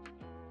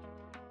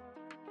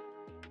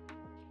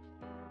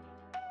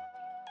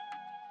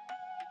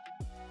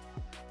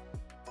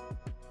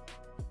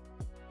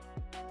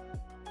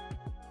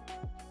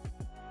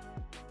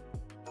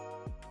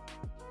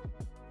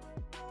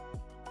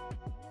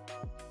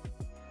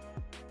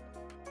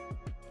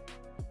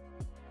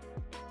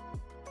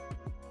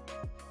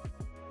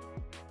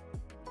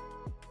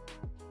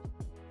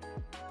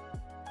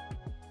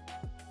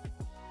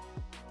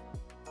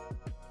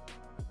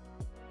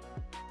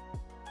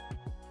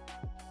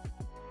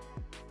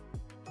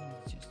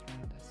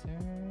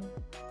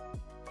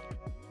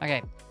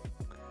 Okay.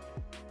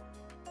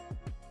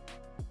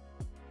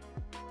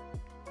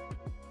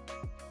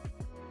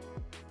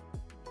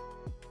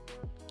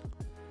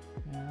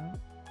 Yeah.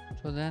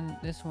 So then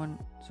this one,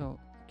 so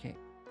okay.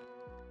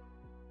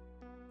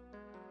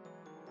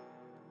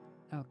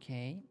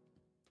 Okay.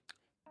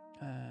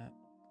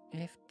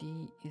 If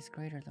D is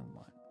greater than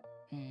 1.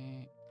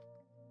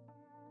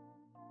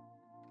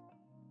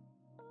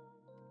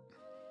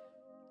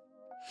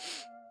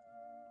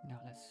 Now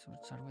let's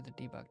start with the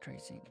debug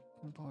tracing.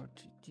 Import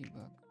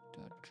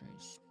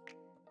debug.trace.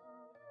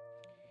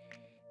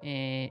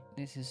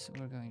 This is,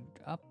 we're going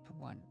up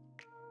 1.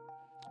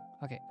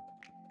 Okay,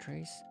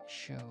 trace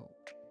show.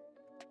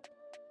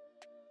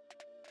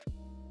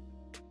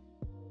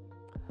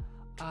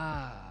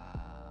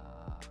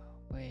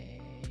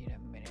 Wait a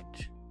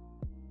minute.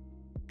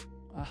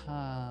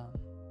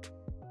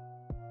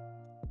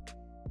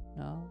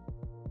 No?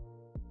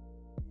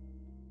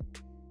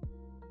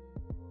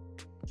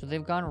 So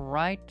they've gone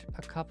right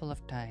a couple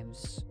of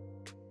times.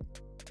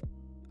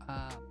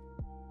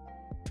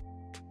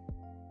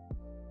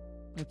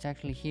 It's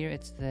actually here.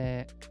 It's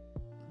the...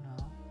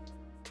 No.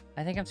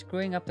 I think I'm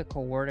screwing up the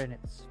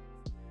coordinates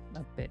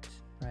a bit,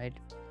 right?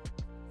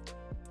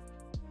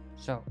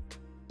 So,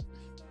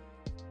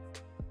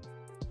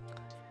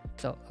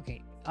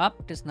 okay.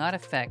 Up does not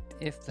affect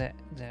if the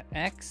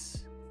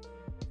x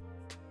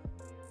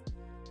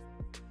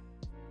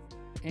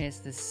is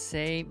the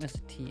same as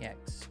the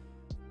tx.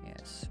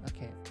 Yes,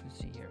 okay, let's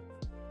see here.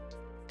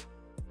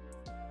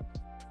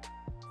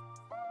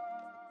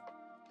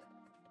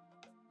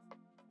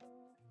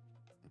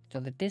 So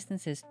the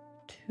distance is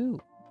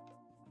 2.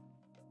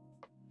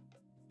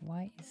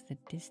 Why is the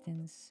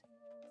distance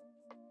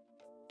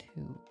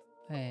 2?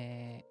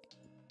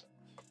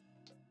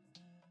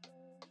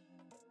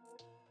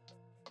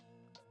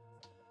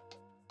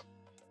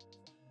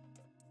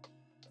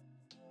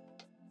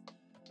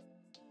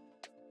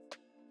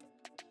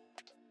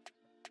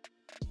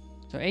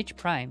 So h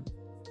prime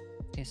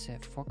is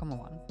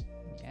 4,1.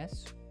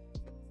 Yes.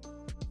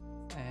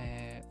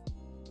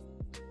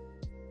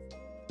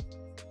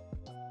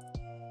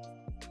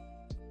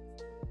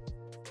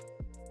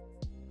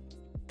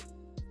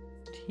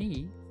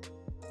 T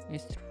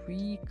is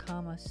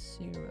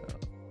 3,0.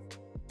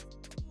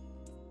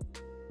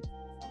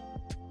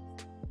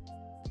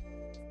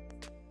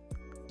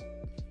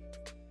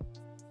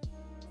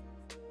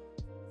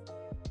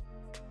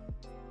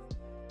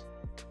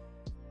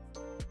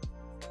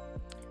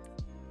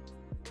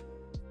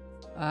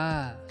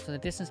 So the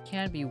distance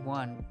can be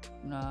 1.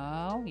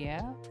 No,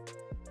 yeah.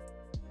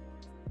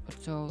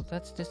 So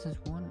that's distance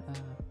 1.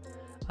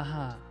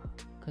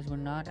 Because we're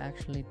not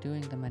actually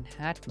doing the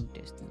Manhattan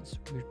distance.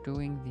 We're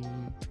doing the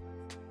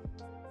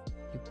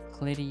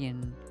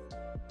Euclidean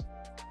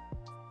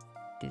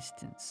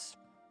distance.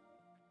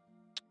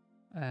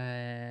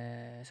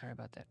 Sorry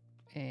about that.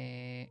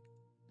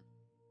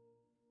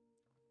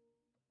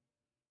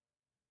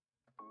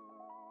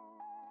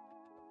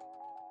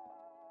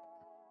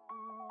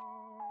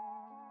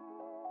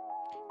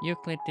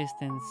 Euclid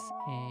distance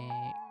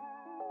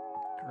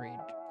grid.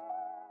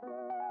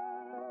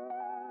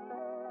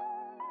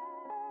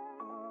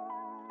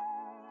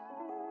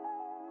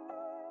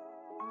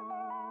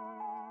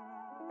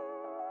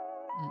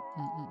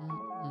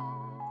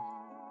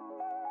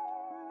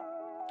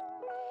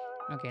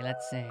 Okay,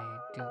 let's do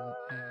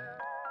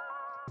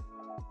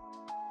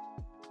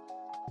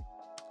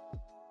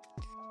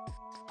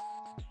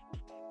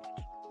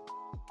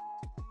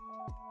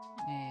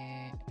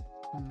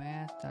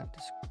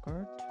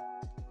math.skirt.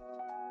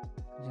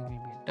 It's going to be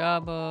a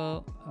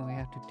double, and we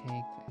have to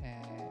take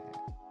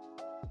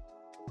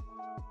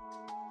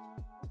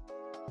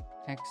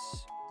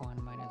x1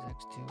 minus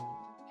x2.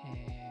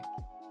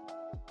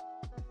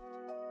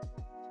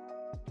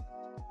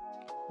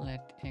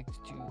 Let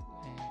x2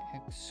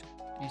 x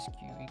sq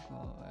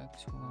equal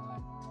x1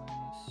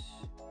 minus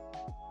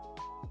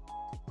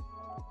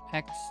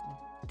x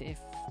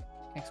diff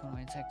x1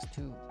 minus x2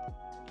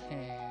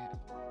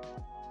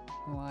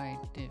 y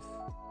diff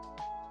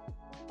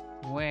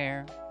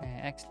where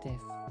x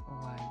diff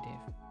y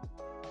diff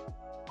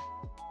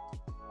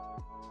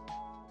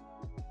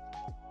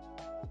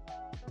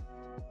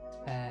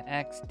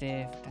x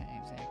diff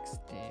times x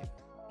diff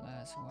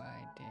plus y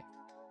diff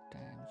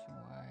times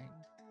y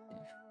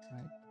diff,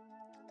 right?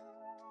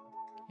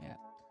 Yeah.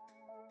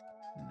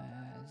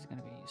 This is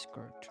gonna be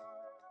skirt.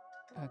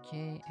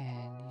 Okay,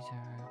 and these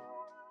are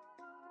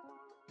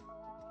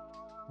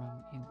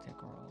from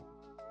integral.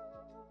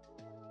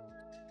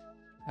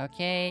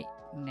 Okay,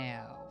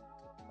 now.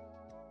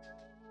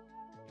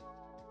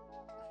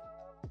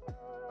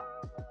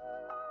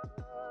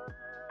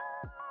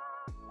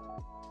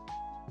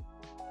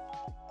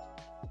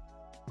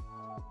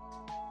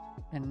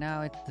 And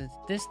now the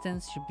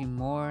distance should be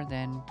more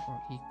than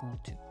or equal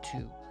to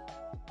 2.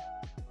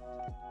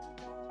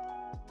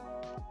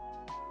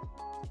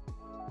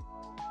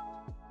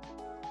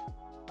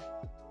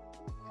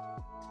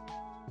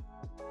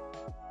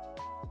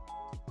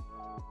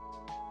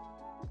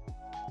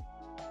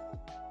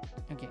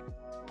 Okay,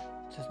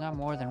 so it's not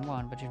more than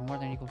 1, but it's more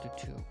than or equal to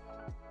 2.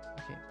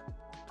 Okay.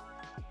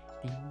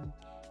 Ding,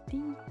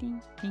 ding,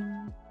 ding,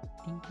 ding,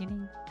 ding,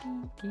 ding,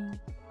 ding, ding.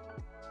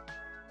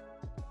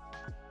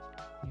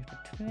 You have to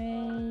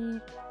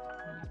trade.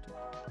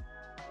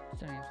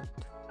 You have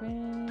to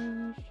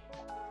trade.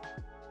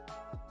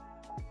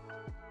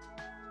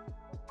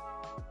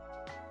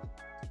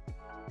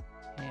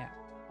 Yeah,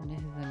 this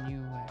is a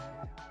new one.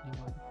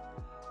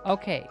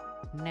 Okay,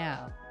 now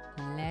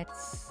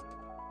let's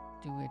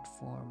do it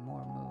for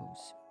more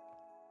moves.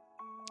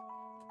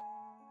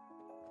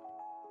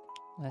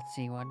 Let's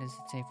see, what does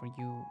it say for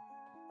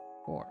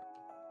U4?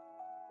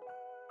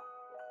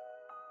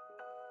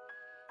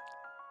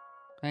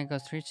 Then it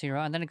goes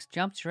 3-0, and then it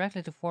jumps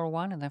directly to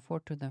 4-1, and then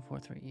 4-2, then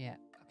 4-3. Yeah.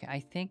 Okay,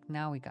 I think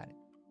now we got it.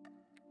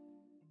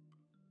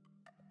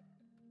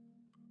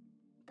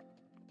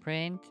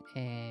 Print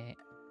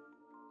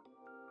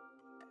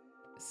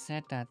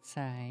set.size.search.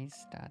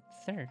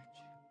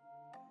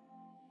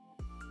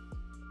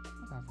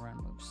 of run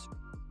moves.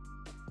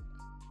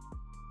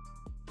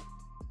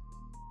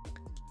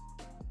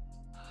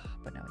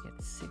 But now we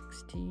get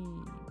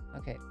 16.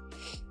 Okay.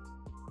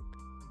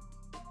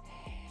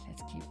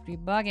 Let's keep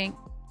debugging.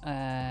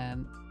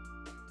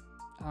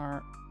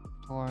 R4,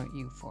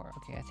 U4.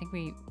 Okay, I think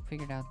we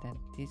figured out that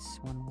this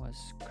one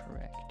was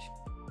correct.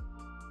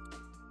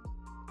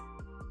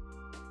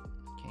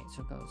 Okay,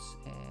 so it goes.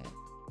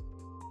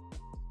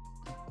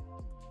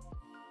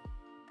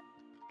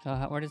 So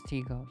where does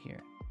T go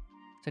here?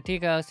 So T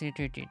goes to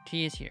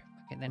T is here.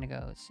 Okay, then it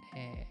goes.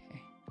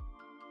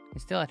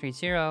 It's still at 3,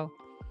 0.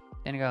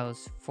 Then it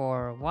goes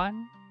 4,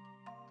 1,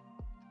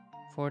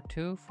 4,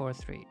 2, 4,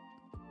 3.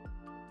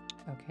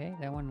 Okay,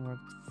 that one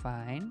worked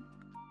fine.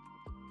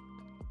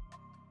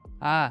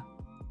 Ah,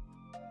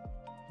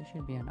 this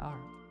should be an R.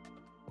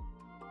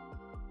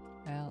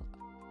 L.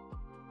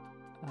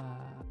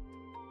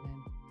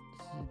 Then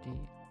this is a D.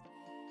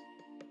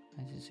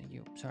 This is a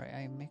U. Sorry,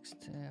 I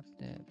mixed up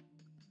the.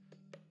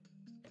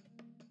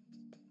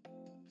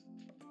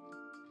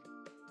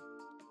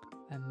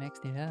 I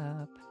mixed it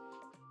up.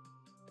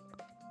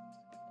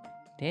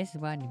 This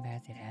one you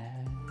messed it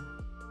up.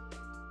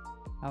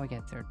 Oh, we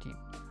get 13.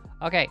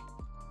 Okay.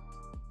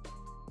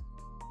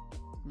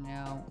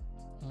 Now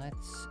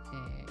let's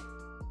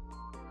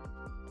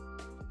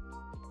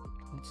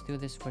do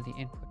this for the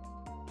input.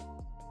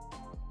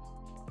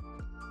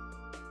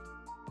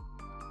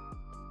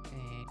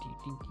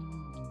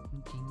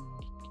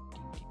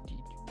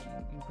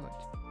 Input.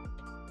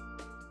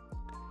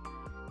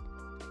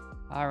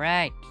 All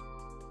right.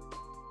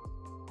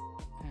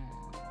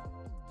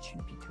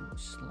 Shouldn't be too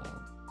slow.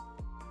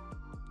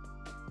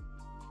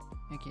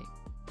 Okay,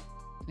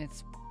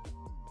 let's.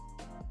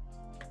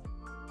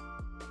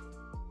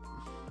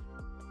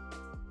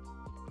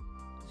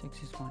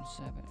 Six is 1,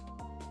 7.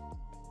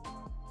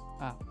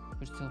 Ah,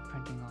 we're still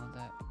printing all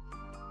that.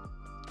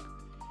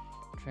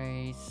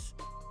 Trace,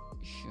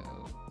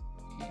 show,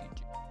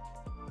 age.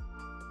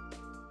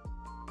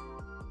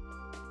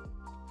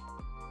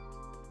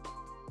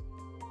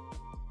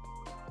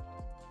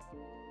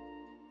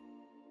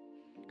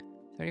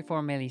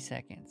 $34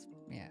 milliseconds.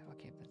 Yeah,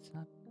 okay, but it's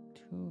not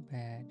too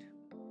bad.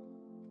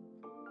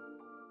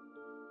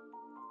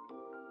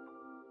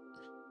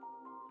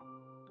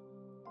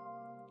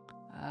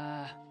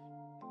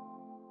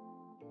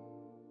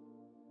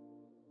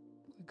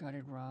 We got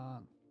it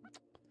wrong.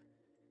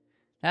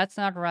 That's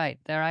not right.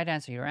 The right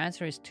answer. Your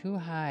answer is too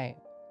high.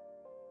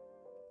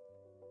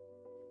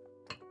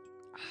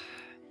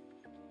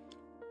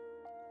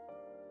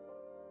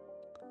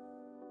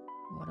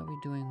 What are we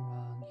doing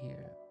wrong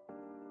here?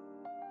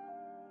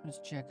 Let's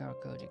check our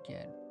code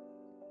again.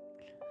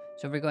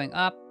 So if we're going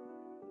up,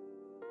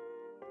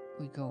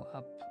 we go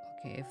up.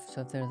 Okay,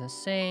 so if they're the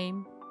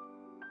same,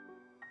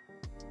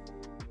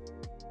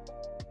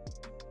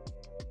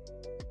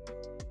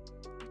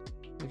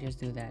 we just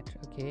do that.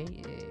 Okay,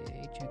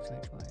 h x y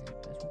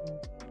plus 1.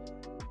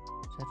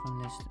 Set from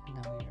list, and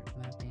now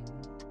we're mapping.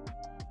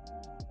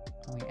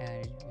 And we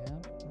added,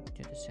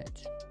 to the set.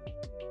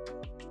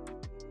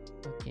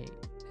 Okay.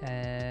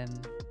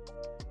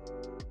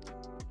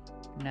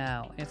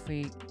 Now, if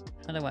we,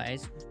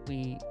 otherwise,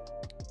 we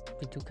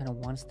do kind of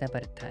one step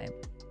at a time.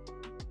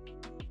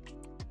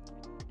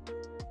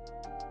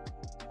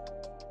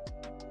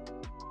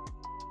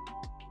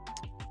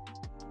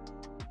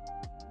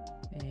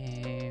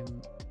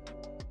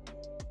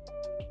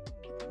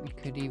 We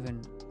could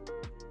even,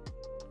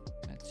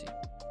 let's see,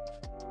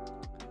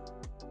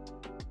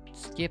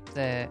 skip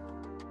the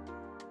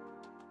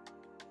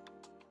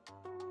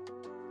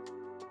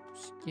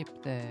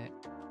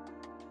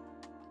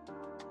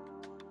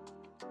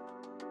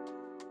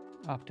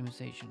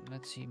optimization.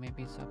 Let's see,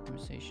 maybe it's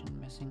optimization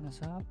messing us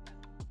up.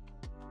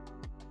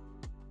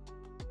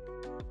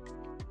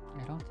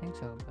 I don't think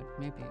so, but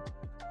maybe.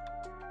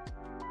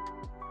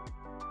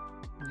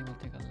 It will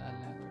take a lot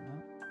longer,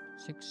 no?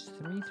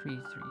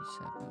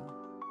 63337.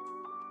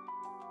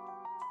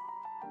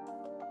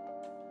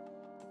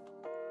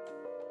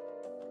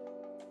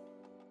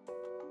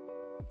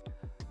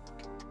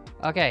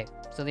 Okay,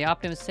 so the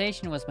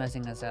optimization was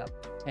messing us up.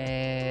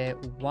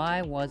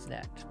 Why was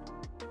that?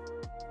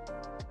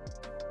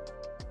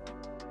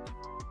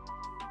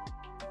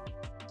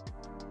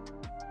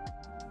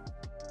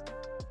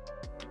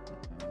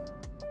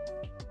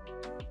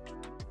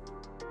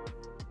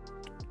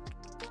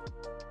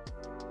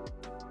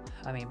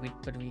 I mean, we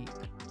took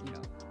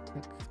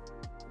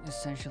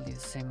essentially the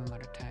same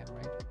amount of time,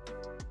 right?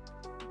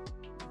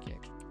 Okay,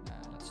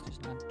 let's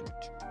just not do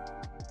it.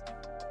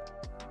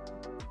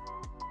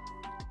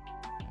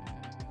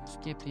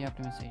 Skip the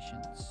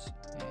optimizations.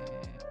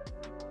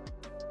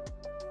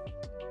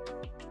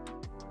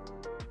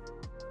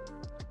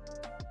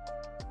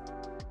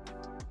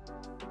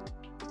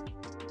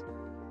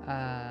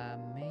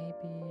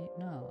 Maybe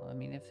no. I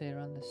mean, if they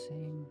run the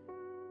same.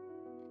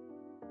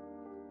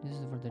 This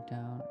is for the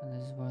down, and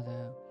this is for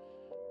the.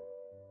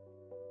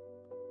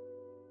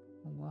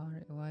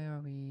 Why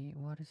are we?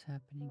 What is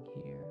happening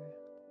here?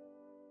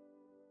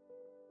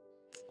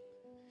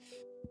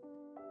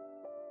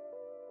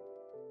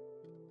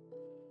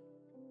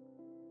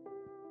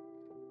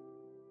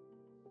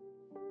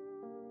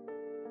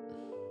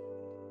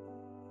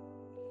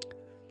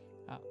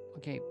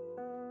 Okay.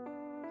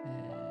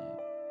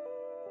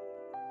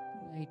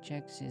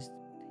 Hx is t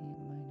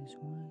minus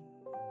 1.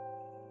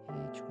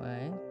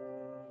 Hy.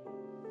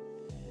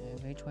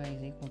 If hy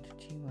is equal to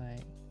ty.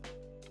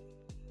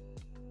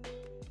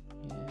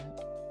 Yeah.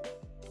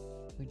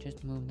 We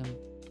just move them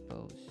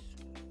both.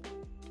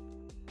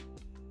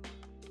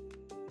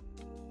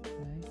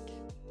 Right.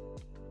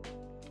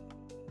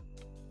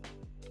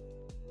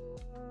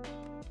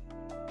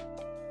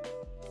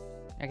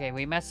 Okay,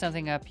 we messed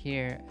something up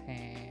here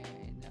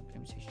in the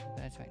optimization, but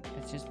that's fine.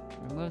 Let's just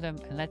remove them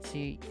and let's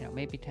see. You know,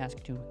 maybe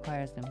task 2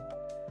 requires them,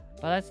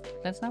 but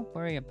let's not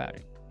worry about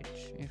it.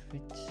 If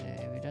it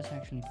doesn't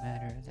actually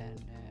matter, then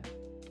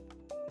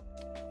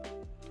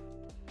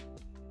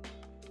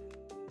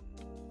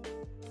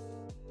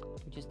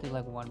we just do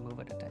like one move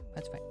at a time.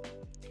 That's fine.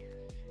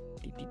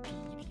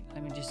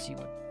 Let me just see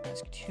what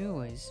task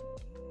 2 is.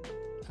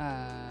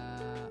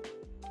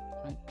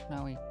 Right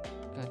now we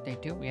got day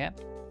 2. Yeah.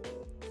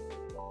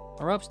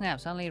 A rope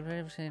snaps. Suddenly,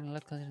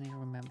 look closer than you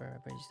remember.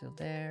 But you're still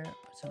there.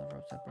 Some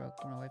ropes are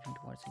broken, waving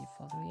towards you. You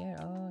fall through the air.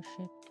 Oh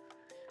shit!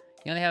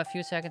 You only have a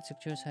few seconds to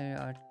choose how you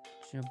are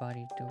your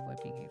body to avoid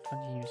being hit.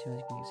 Continue using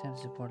this can extend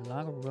to support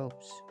longer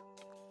ropes.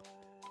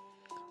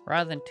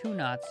 Rather than 2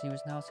 knots, he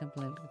was now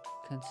simply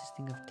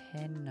consisting of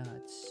 10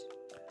 knots.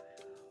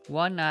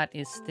 1 knot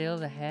is still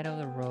the head of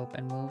the rope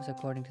and moves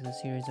according to the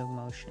series of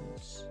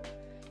motions.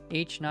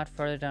 Each knot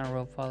further down a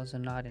rope follows a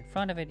knot in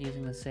front of it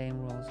using the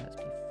same rules as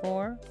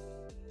before.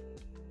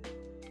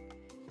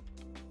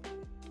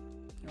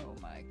 Oh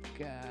my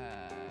god.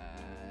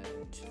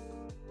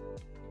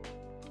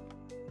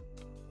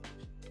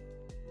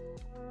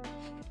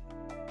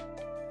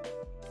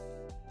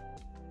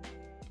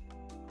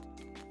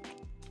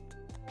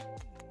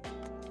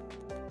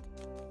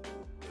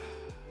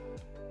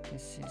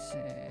 This is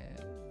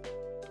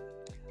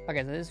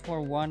okay, so this is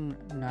for 1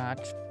 knot.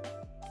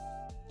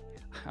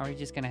 Are we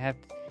just gonna have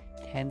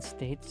 10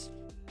 states?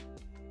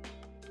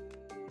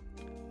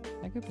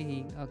 That could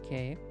be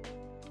okay.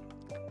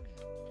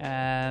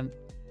 And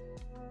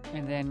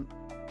then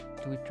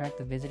do we track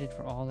the visited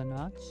for all the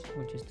knots?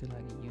 Or just do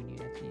like a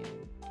union at the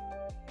end?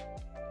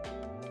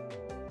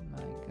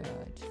 My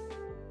god.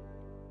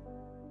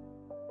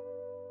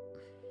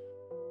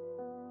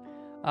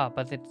 Oh,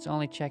 but it's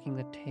only checking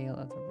the tail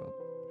of the rope.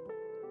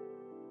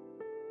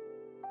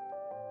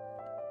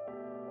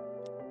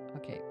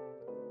 Okay.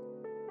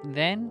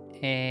 Then,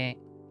 okay,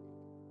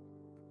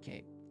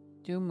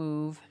 do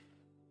move.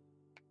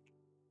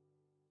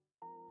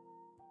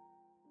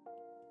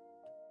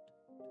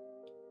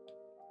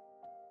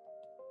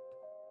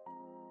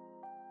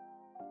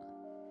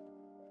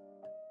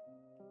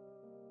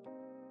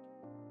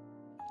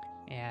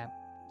 Yeah,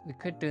 we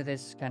could do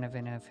this kind of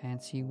in a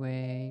fancy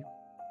way.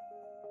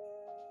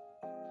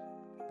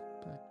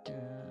 But,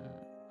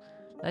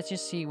 let's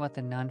just see what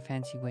the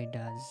non-fancy way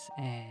does,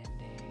 and,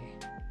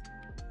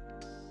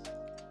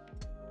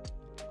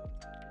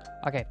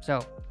 okay,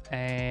 so,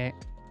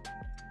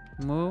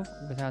 move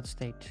without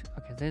state.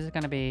 Okay, this is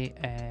gonna be,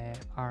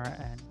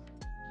 RN.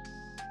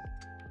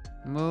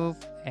 Move,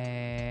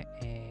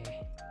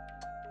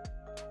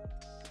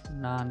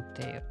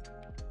 non-tail.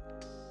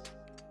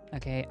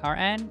 Okay,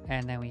 Rn,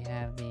 and then we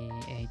have the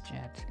H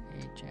at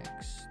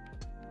Hx,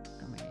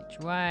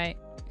 Hy,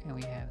 and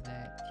we have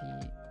the T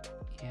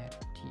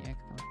at Tx,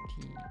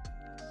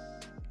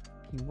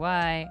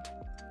 Ty,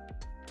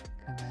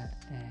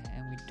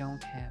 and we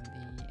don't have the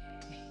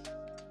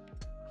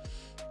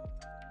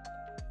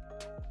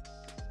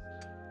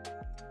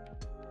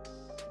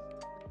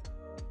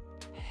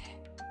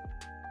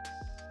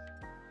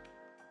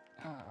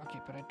okay,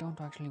 but I don't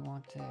actually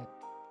want to,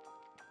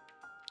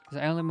 because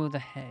I only move the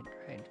head,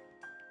 right?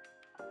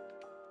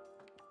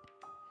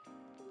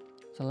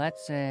 So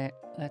let's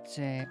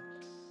actually,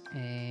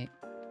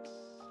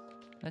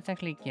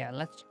 yeah,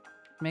 let's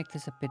make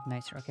this a bit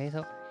nicer. Okay,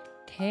 so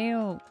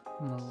tail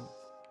move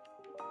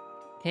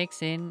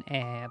takes in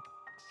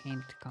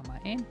int comma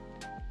int,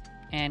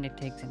 and it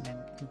takes in an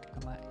int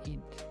comma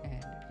int,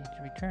 and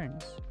it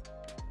returns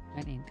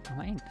an int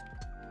comma int.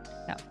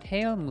 Now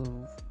tail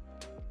move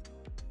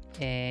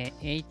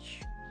ht.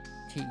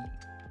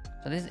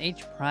 So this is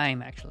h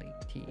prime actually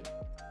t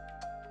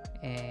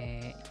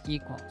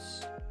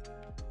equals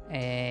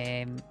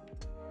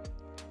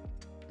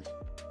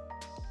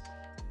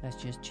let's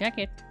just check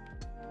it.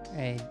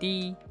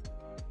 D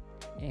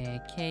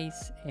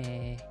case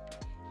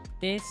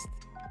this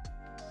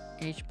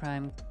h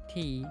prime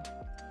t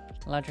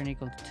larger than or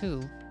equal to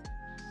 2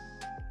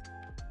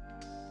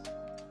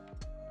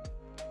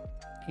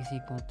 is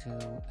equal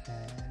to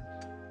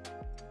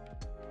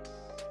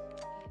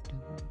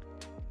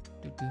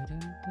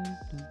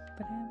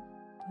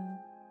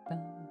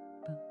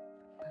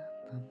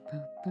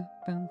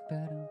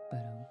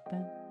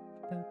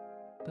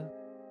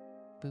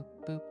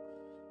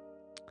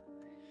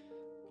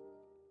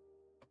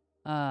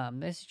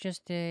this is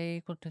just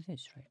equal to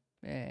this,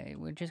 right?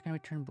 We're just gonna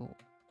return bool.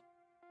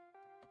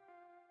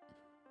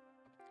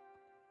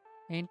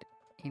 Int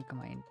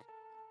comma int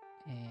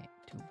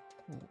to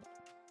bool.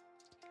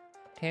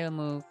 Tail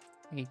move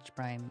H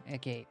prime.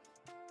 Okay.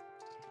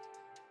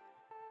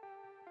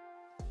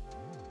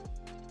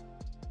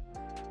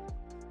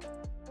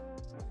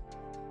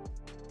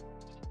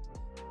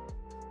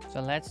 So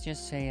let's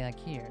just say like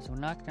here. So we're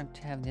not going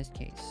to have this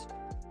case.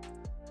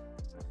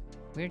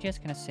 We're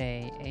just going to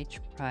say H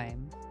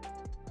prime.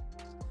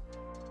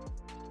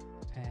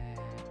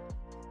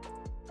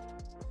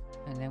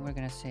 And then we're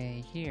going to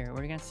say here.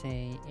 We're going to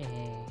say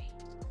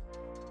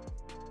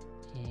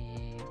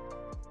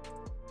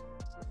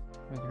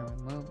we're going to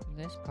remove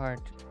this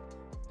part.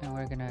 And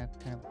we're going to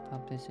kind of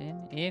pump this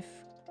in. If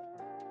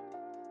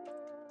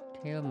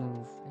tail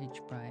move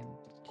H prime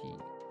T.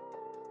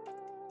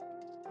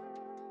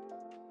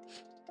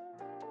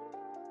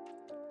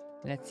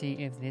 Let's see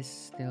if this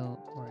still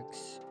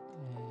works.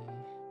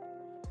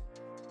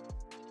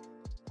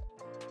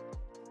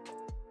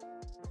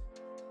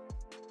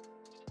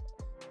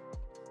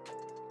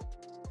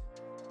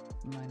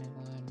 Minus 1.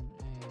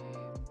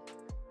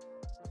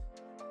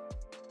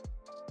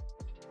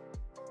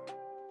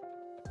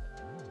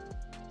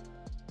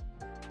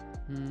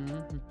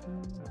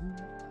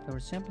 So we're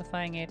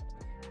simplifying it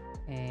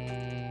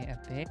a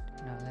bit.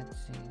 Now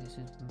let's see. This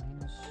is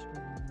minus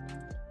 1.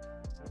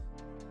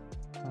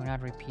 We're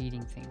not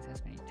repeating things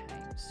as many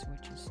times,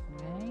 which is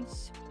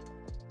nice.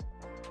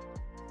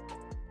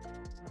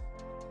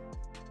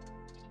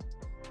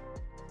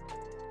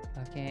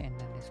 Okay, and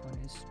then this one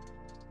is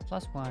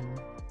plus 1.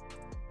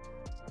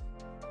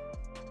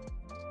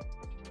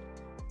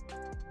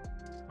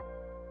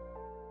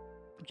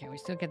 Okay, we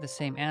still get the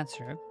same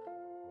answer.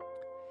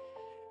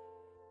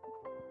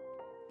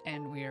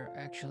 And we're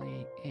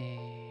actually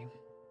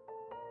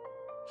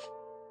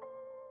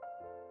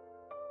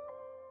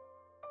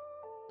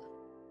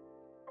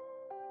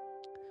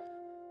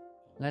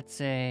let's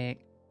say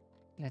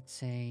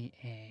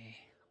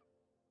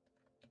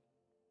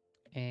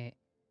a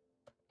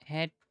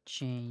head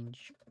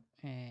change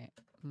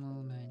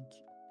movement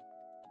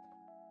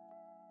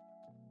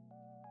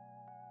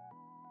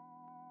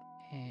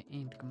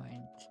int comma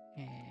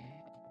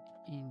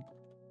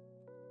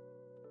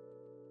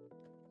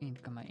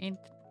int comma int.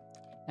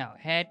 Now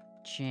head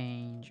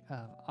change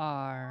of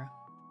r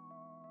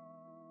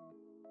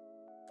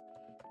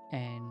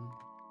and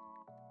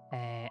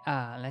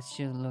let's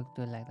just look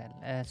to it like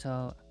that.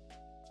 So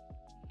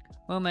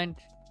movement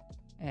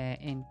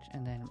int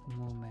and then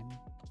movement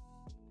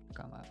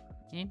comma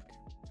int.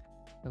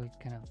 So we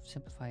kind of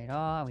simplify it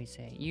all. We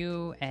say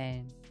u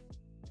and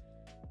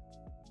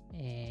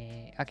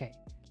okay.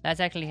 Let's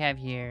actually have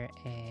here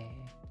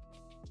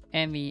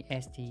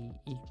mvst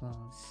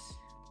equals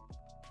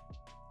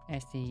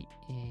st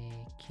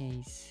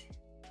case.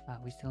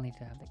 We still need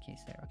to have the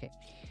case there. Okay.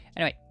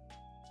 Anyway.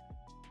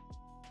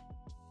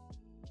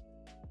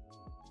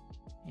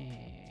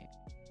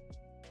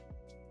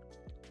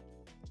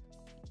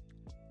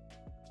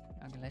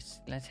 Okay,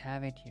 let's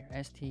have it here.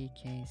 St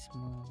case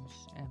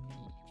moves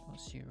mv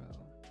equals 0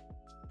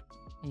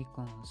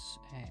 equals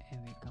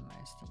mv comma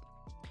st.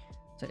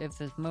 So if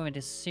the movement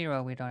is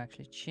 0, we don't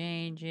actually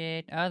change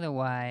it.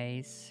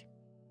 Otherwise,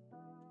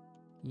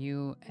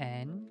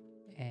 un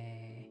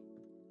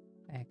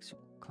x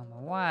comma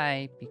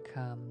y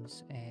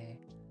becomes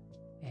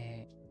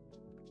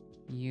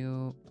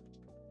u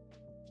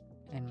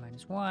n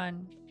minus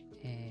 1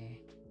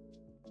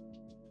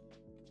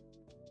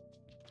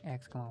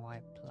 x comma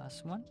y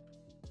plus 1.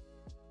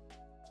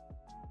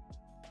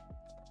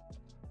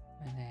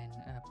 And then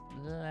up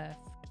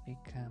left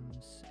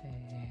becomes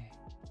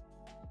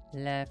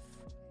left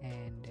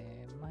and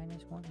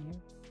minus 1 here.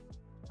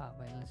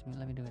 Wait,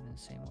 let me do it in the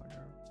same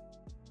order.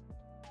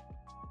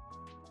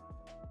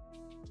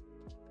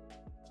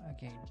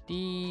 Okay,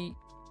 d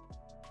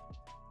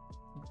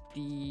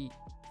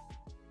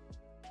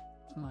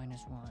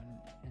minus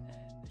 1, and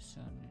then this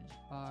one is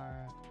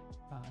r.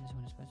 This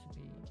one is supposed to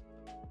be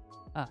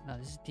no,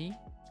 this is d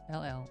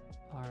ll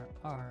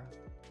r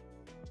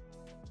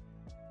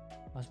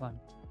plus 1.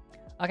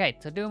 Okay,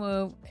 so do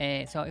move.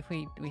 So if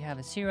we have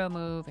a 0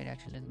 move, it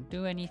actually doesn't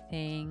do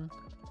anything.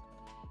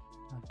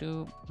 Now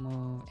do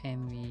move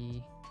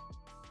mv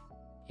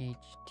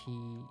ht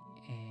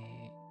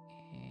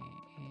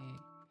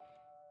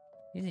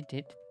isn't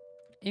it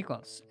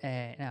equals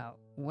now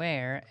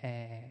where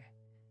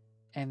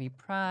mv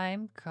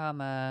prime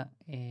comma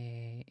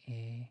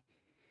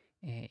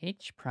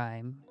h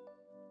prime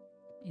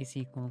is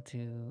equal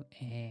to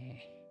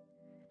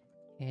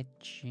head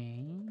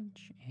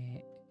change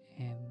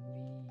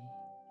mvh.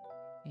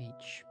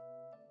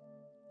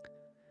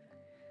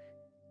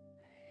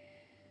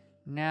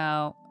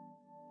 Now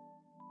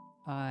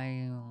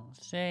I'll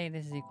say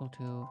this is equal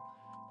to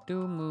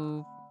do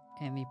move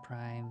mv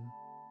prime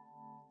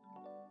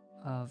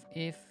of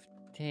if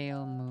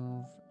tail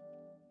move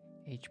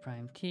h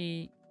prime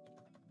t,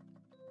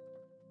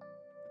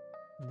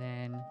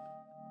 then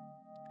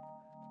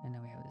and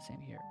then we have the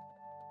same here.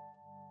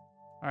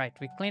 All right,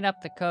 we cleaned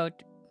up the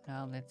code.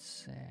 Now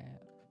let's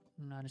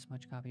not as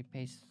much copy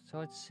paste,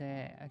 so it's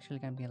actually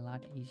gonna be a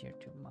lot easier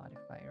to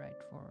modify, right,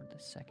 for the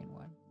second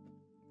one.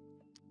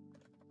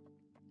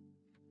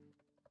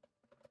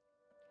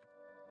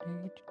 Oh,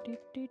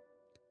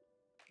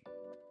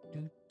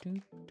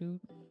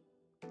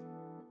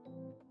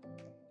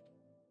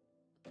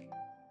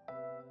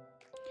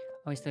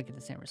 we still get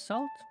the same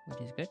result,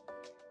 which is good.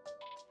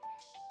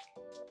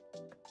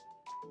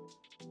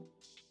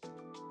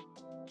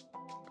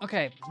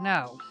 Okay,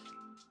 now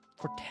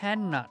for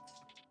 10 nuts.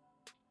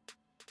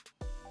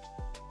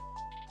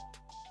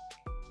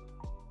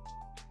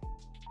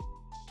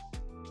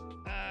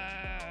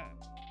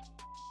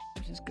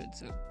 Which is good,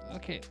 so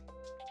okay.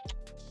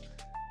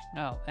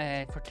 Now,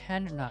 for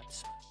 10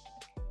 nuts.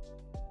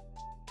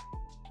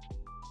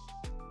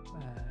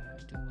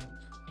 To move.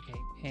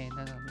 Okay,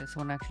 no, this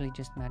one actually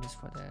just matters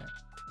for the.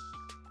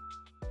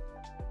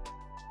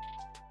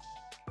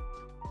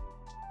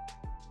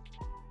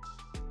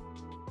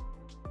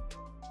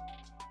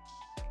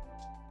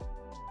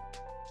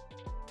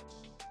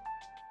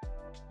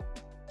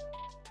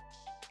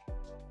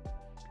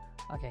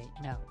 Okay,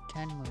 now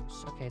 10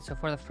 moves. Okay, so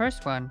for the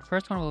first one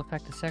will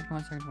affect the second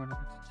one will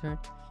affect the third.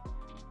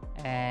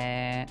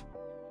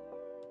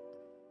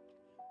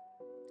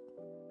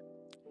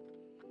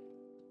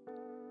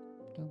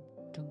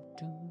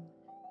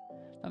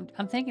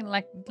 I'm thinking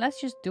like, let's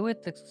just do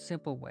it the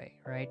simple way,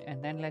 right?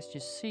 And then let's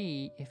just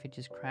see if it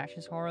just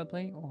crashes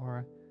horribly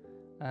or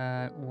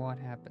what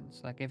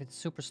happens. Like if it's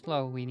super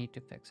slow, we need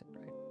to fix it,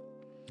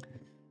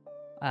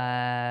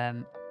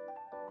 right?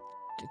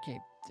 Okay,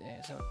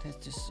 so let's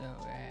just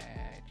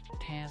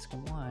task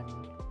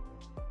 1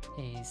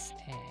 is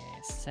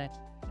set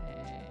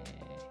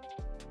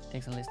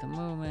takes a list of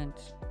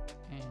movement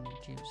and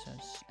gives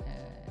us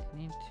an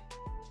int.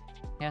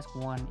 Task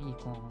 1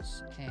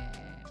 equals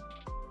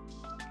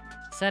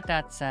set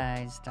dot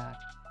size dot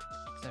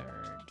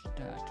third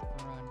dot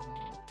run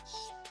moves.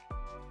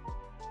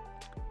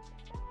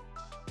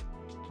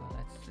 So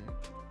that's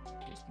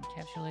just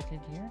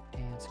encapsulated here.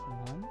 Task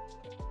 1.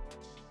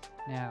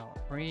 Now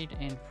read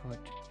input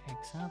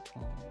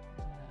example.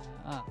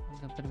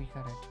 But we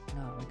got it.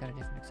 No, we got a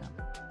different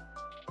example.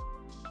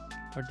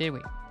 Or did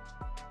we?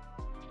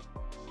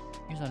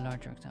 Here's a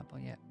larger example.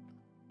 Yeah.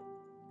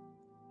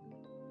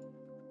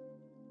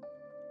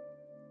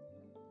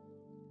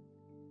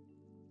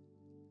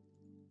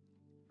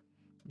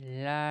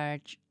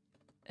 Large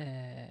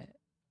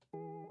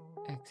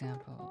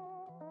example.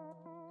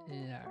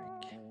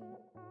 Large.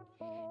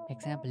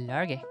 Example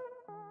large.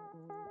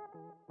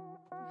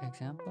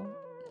 Example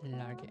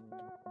large.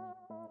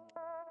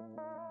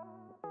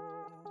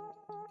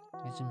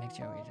 Let's just make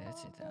sure we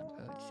that's it down.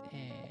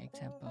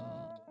 Example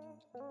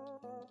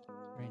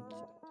print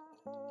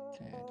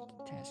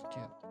task 2.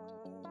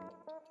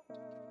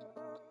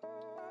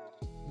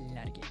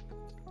 Large.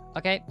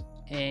 Okay.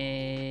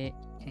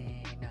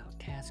 Now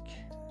task 2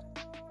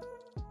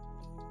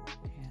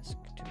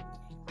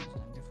 equals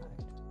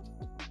undefined.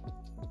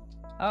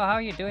 Oh, how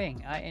are you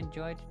doing? I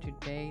enjoyed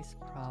today's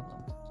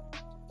problem.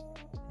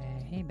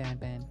 Hey,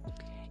 Ben.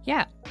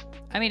 Yeah,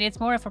 I mean, it's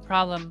more of a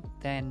problem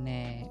than,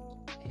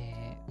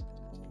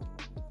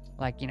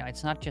 like, you know,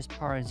 it's not just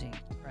parsing,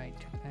 right?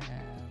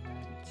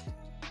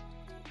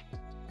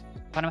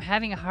 But I'm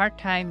having a hard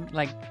time,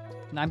 like,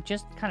 I'm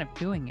just kind of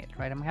doing it,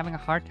 right? I'm having a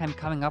hard time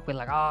coming up with,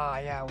 like, oh,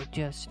 yeah, we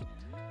just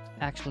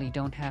actually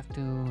don't have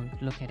to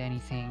look at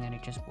anything and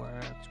it just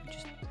works.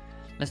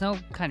 There's no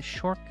kind of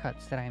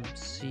shortcuts that I'm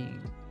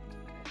seeing,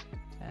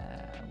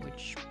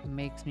 which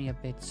makes me a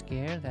bit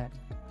scared that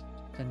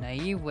the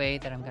naive way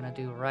that I'm gonna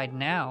do right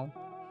now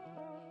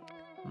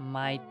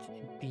might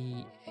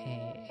be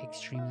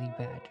extremely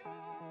bad,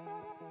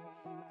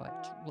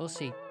 but we'll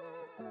see.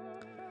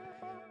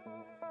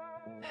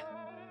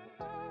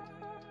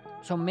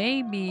 So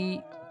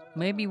maybe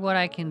what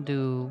I can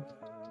do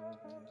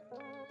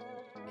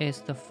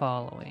is the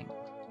following.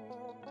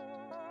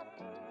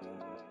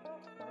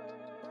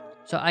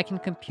 So I can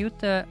compute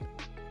the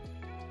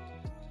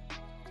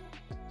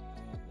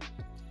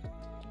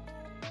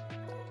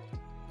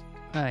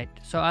right.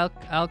 So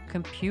I'll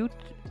compute.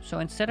 So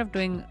instead of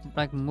doing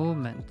like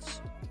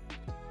movements,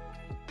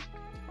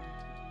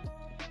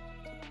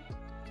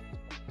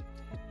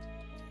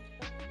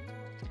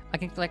 I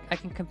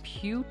can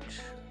compute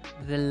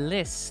the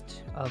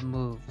list of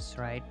moves,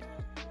 right?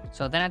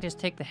 So then I just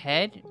take the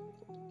head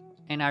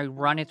and I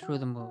run it through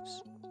the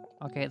moves.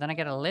 Okay, then I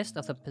get a list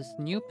of the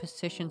new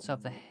positions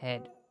of the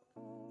head.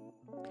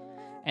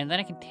 And then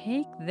I can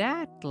take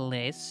that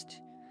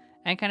list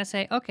and kind of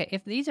say, okay,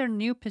 if these are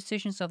new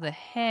positions of the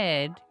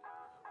head,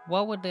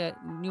 what would the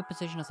new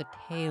position of the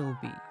tail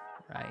be,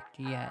 right?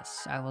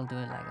 Yes, I will do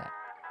it like that.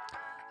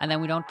 And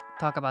then we don't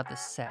talk about the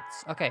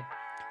sets. Okay,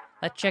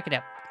 let's check it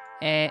out.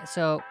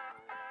 So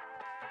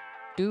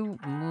do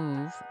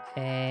move,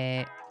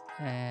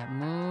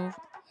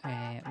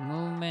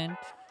 movement.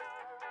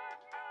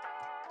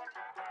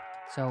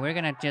 So we're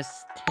gonna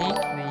just take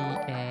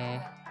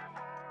the,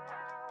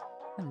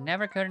 I've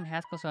never coded in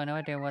Haskell, so I have no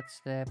idea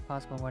what's the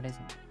possible, what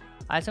isn't.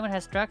 I assume it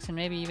has structs and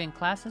maybe even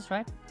classes,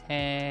 right?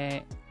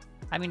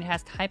 I mean, it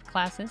has type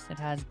classes, it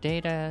has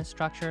data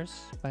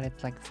structures, but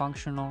it's like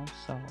functional,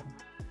 so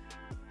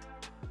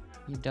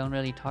you don't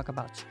really talk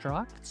about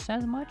structs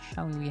as much.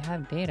 I mean, we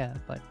have data,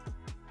 but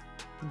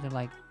these are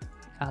like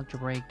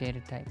algebraic data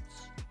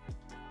types,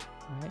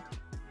 right?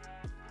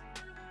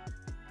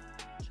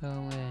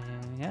 So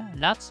yeah,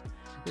 lots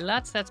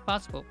that's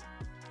possible.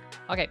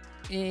 Okay.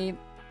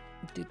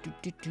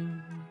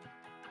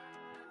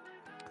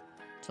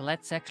 So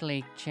let's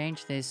actually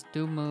change this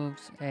do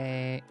moves,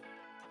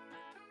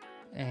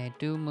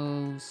 do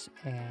moves,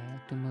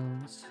 do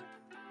moves.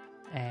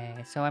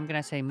 So I'm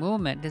gonna say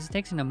movement. This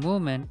takes in a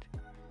movement,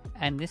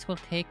 and this will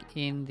take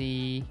in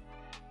the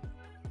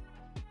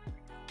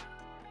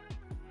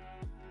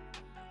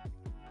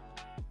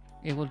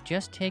it will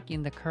just take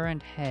in the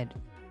current head.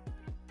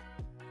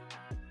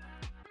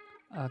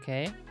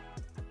 Okay.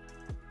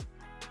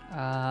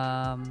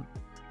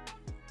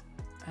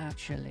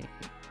 Actually,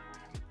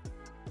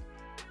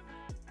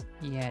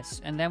 yes,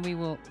 and then we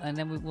will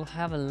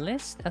have a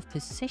list of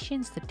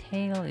positions the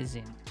tail is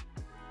in.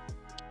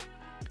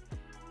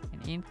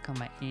 And int,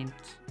 comma int.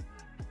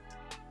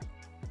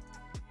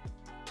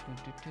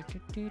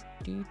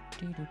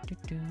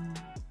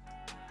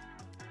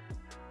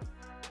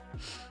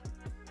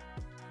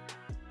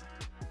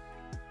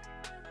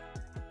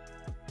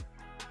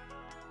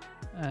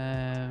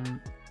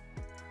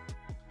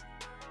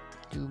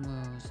 Do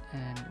moves,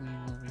 and we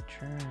will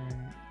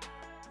return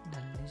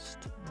the list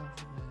of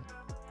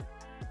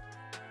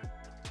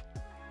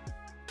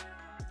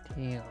the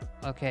tail.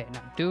 Okay,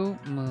 now do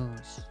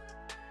moves,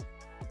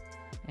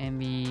 and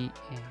we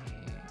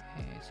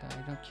so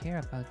I don't care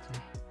about the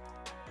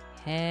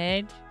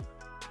head.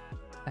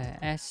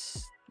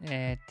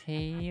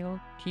 Tail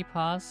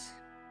tpos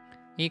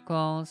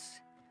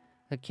equals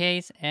the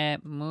case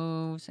at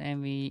moves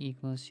mv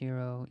equals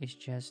 0 is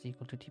just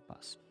equal to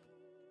tpos.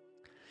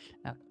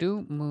 Now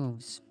do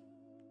moves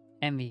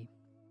mv.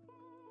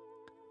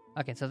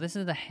 Okay, so this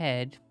is the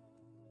head,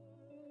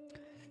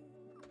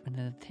 and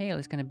then the tail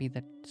is going to be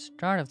the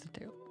start of the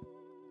tail.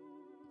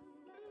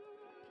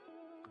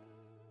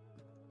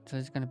 So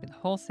it's going to be the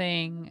whole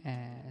thing.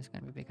 It's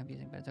going to be a bit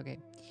confusing, but it's okay.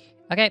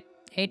 Okay,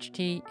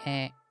 ht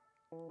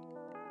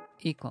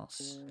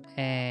equals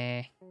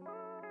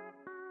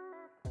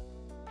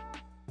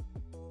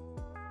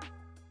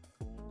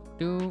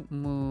do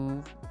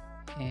move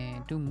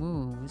do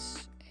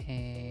moves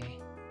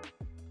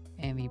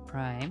mv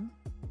prime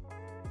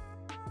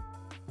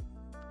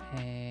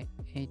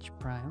h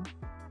prime,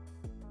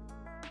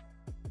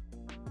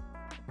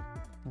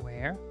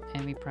 where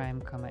mv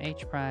prime comma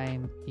h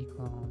prime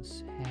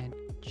equals head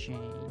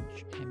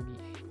change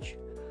mvh.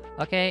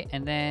 Okay,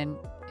 and then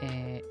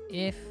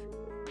if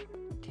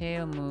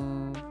tail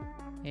move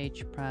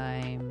h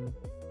prime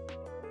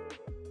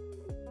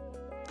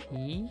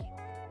t,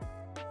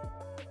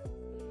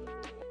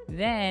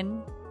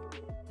 then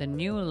the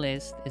new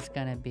list is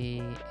gonna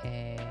be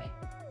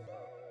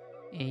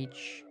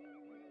h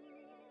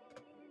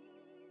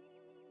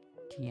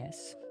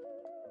ts.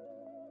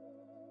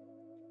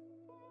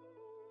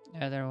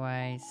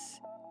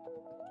 Otherwise,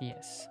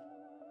 yes.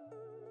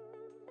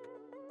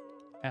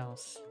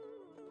 Else.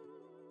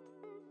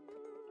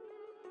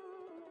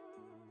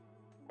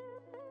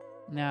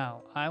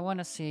 Now, I want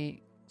to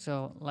see,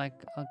 so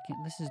like, okay,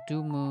 this is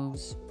do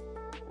moves,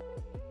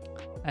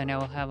 and I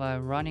will have a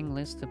running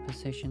list of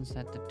positions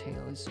that the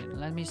tail is in.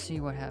 Let me see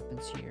what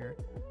happens here.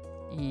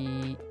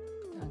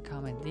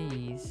 Uncomment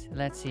these.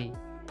 Let's see.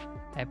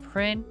 I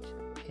print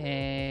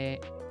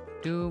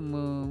do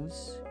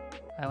moves.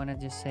 I want to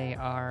just say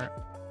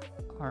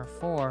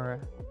R4,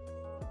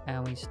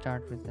 and we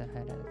start with the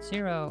head at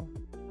 0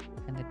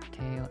 and the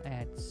tail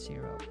at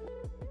 0.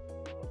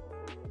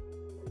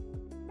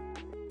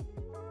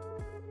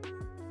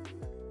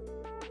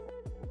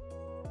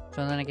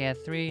 So then I get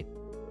 3,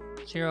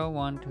 0,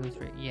 1, 2,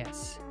 3.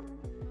 Yes.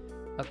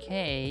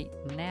 Okay,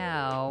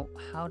 now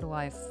how do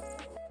I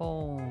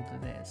fold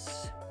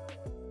this?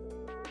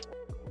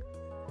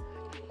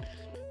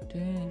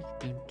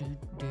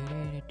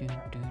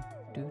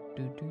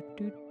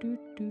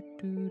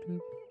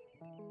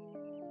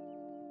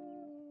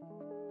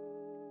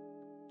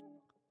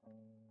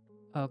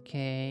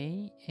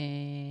 Okay,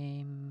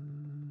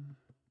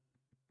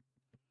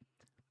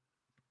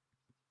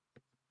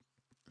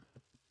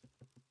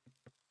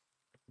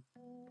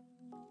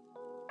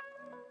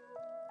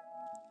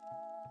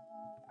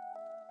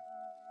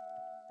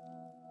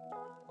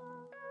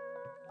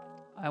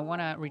 I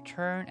want to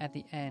return at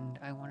the end.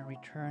 I want to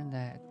return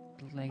the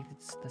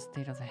latest, the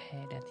state of the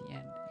head at the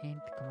end.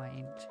 Int,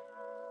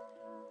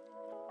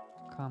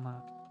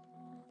 comma,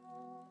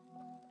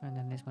 and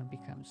then this one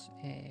becomes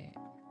a.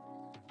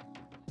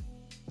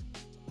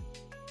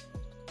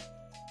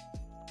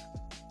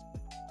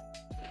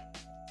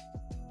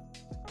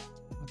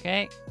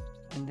 Okay,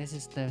 and this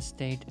is the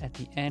state at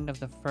the end of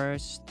the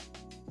first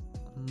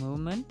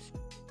movement.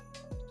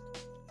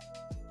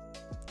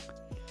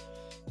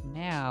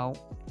 Now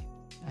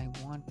I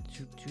want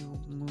to do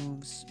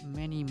moves,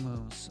 many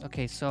moves.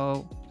 Okay,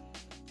 so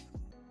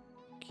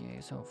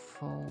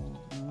fold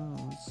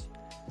moves.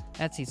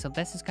 Let's see. So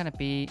this is gonna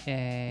be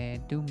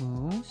do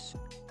moves.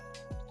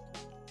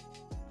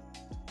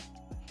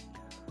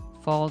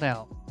 fold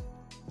L.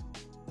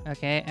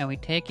 Okay, and we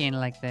take in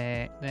like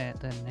the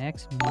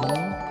next move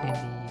in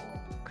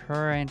the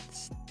current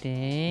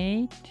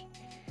state,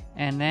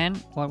 and then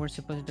what we're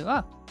supposed to do.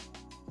 Oh,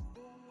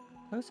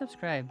 go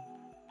subscribe.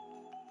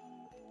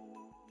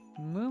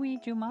 Mumi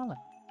Jumala.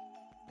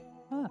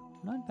 Oh,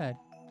 not bad.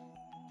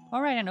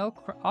 All right, and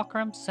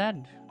Okram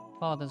said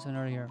followed us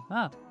earlier.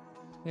 Oh,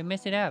 we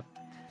missed it out.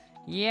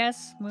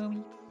 Yes,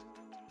 Mumi.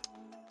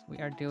 We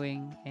are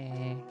doing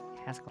a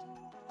Haskell,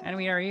 and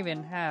we are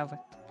even have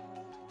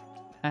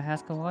a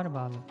Haskell water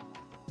bottle.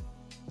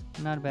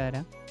 Not bad,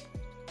 huh?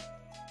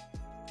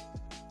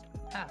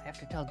 Ah, I have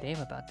to tell Dave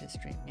about this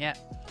stream. Yeah.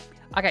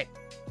 Okay.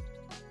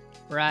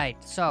 Right.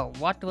 So,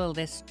 what will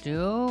this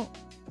do?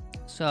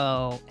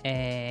 So,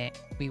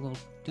 we will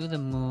do the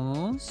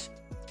moves.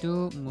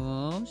 Do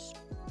moves.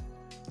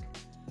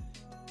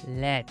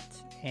 Let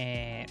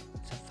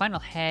so final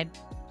head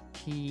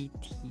T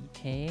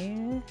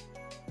tail.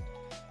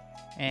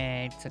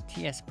 It's a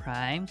TS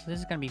prime. So this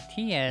is gonna be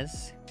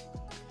TS.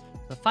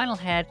 The final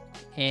head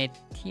at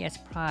TS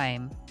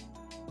prime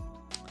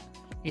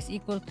is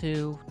equal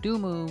to do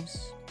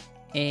moves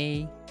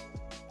A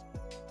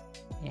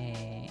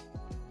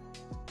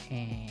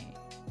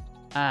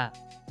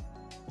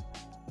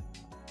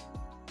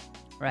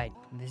right.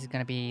 This is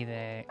gonna be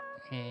the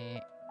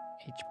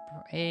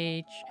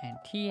H and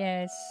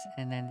TS,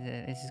 and then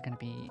this is gonna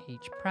be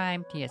H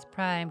prime, TS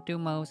prime, do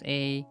moves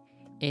A,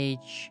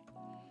 H,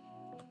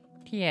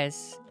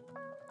 TS.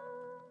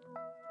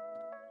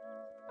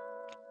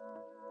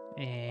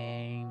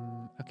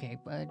 Okay,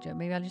 but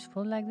maybe I'll just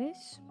fold like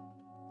this.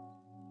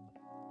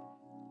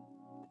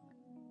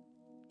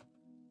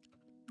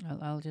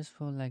 I'll just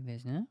fold like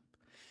this, no?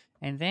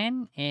 And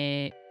then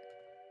the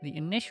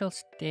initial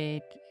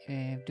state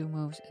do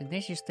moves.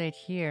 Initial state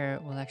here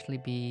will actually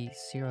be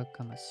 0,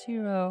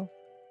 0.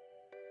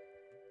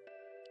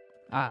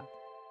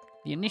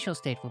 The initial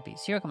state will be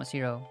 0,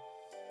 0,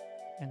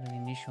 and the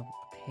initial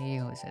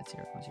tail is at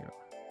 0, 0.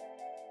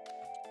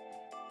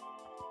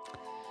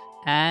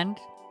 And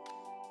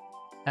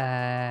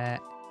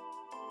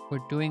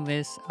we're doing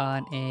this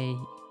on a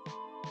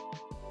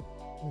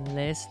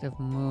list of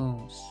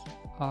moves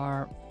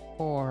R4,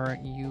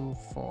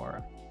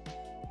 U4,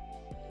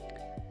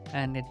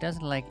 and it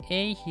doesn't like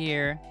A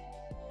here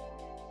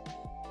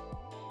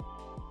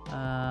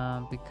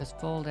because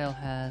fold L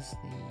has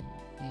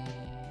the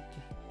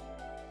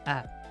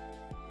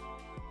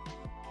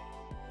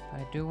but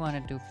I do want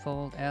to do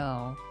fold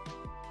L.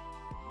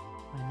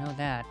 I know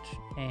that.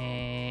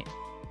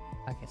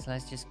 Okay, so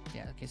let's just,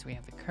 okay, so we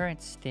have the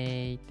current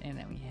state, and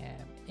then we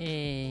have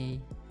A.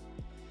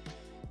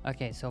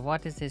 Okay, so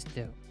what does this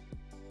do?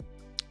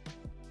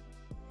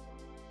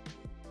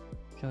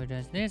 So it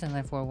does this, and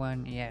then 4,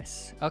 1,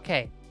 yes.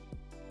 Okay.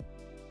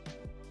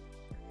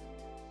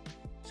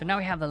 So now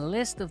we have the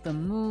list of the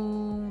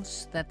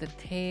moves that the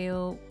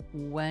tail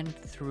went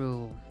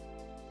through.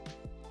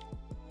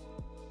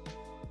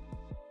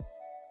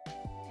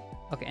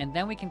 Okay, and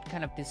then we can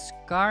kind of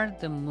discard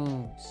the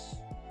moves,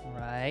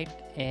 right?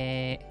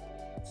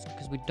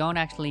 Because we don't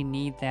actually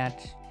need that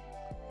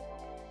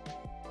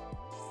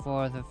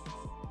for the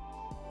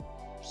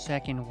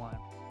second one.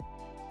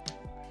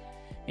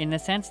 In the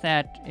sense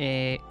that,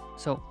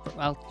 so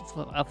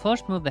I'll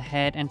first move the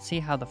head and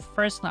see how the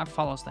first knot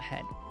follows the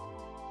head.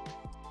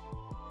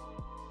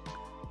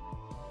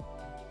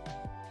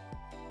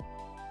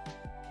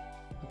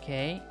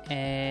 Okay,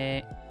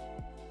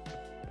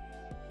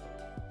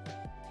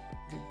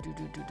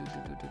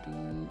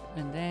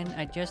 and then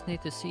I just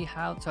need to see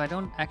how, so I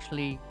don't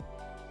actually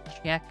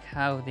check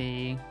how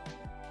the,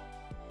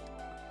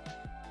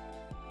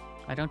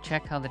 I don't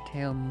check how the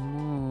tail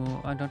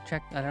move. I don't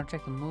check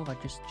the move. I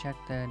just check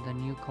the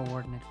new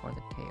coordinate for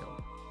the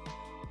tail.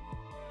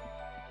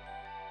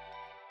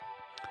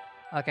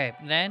 Okay,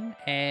 then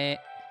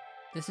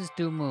this is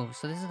do moves.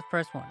 So this is the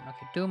first one.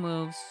 Okay, do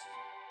moves.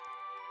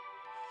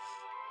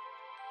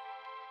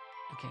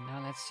 Okay,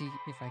 now let's see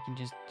if I can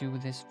just do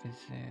this with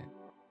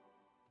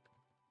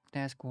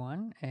task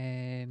 1.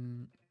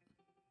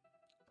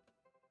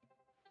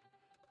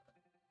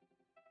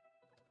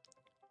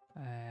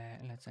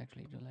 Let's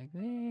actually do like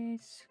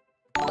this.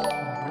 Oh,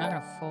 we're not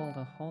gonna fold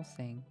the whole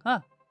thing.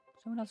 Ah,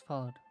 someone else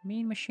followed.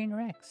 Mean Machine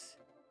Rex.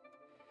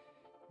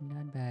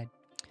 Not bad.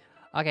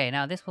 Okay,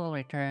 now this will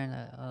return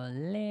a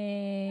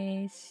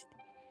list,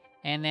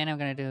 and then I'm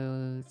gonna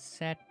do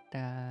set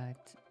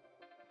dot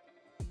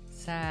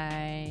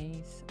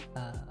size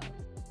up,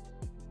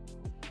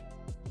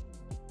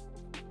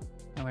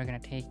 and we're gonna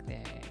take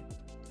the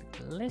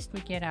list we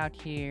get out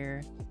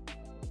here,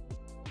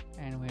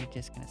 and we're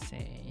just gonna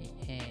say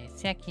a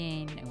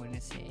second, and we're gonna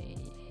say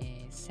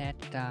a set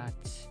dot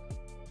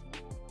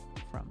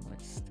from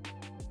list.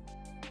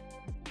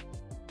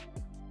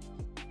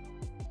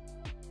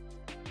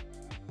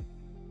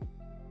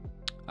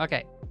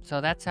 Okay, so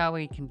that's how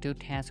we can do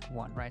task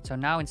 1, right? So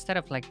now instead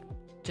of like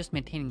just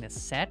maintaining the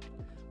set,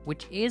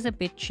 which is a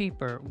bit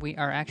cheaper, we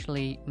are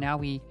actually, now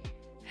we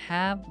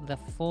have the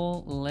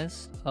full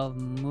list of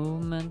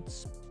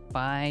movements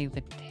by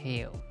the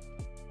tail.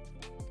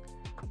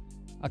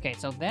 Okay,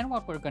 so then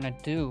what we're gonna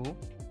do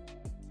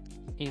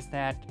is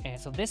that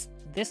so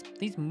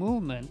these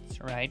movements,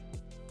 right?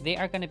 They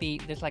are gonna be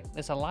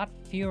there's a lot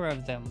fewer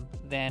of them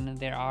than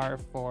there are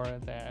for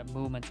the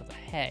movements of the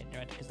head,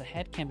 right? Because the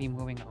head can be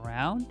moving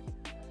around,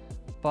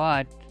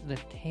 but the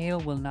tail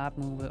will not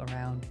move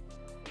around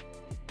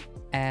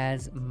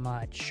as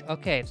much.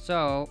 Okay,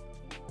 so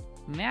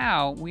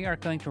now we are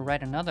going to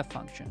write another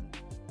function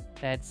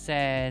that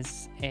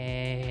says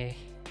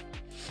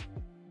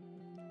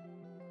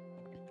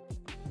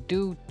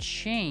do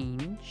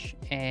change.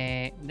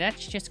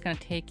 That's just gonna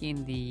take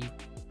in the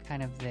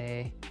kind of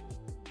the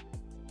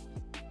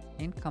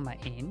int comma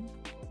int,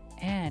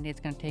 and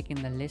it's gonna take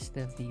in the list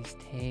of these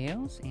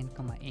tails, int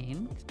comma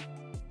int,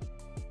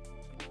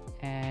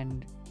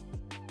 and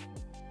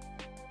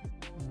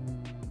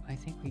I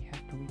think we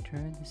have to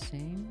return the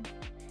same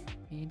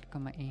int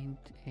comma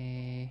int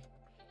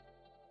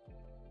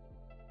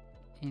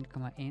int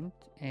comma int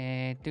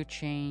do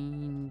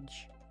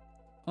change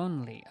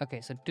only.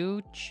 Okay, so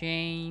do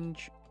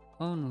change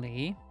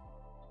only.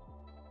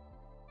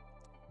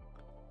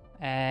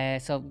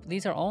 So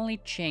these are only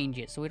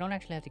changes, so we don't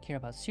actually have to care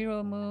about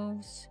zero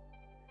moves.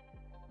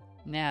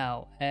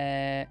 Now,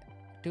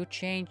 do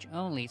change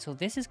only. So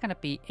this is gonna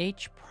be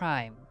h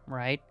prime,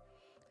 right?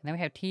 And then we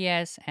have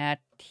ts at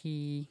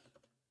t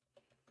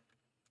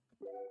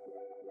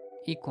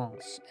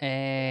equals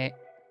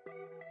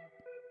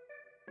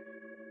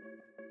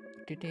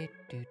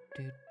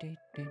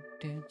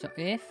so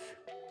if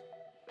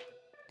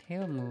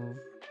tail move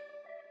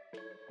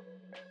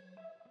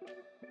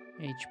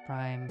h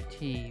prime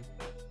t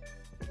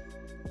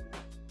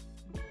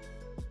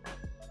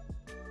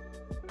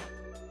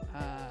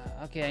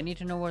okay, I need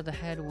to know where the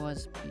head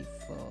was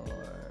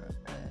before.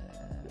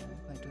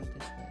 If I do it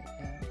this way,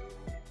 yeah.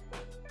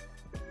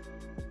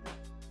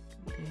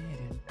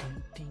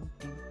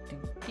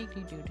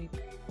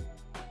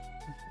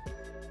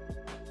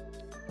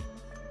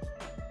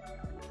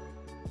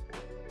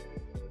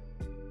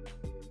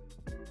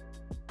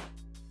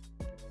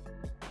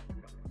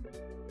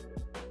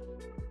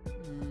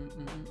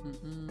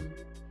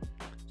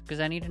 Because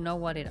I need to know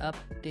what it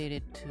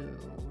updated to,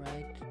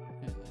 right?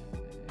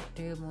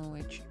 Tail move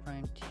h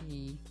prime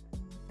t.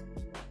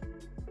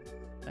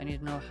 I need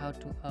to know how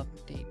to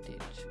update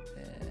it.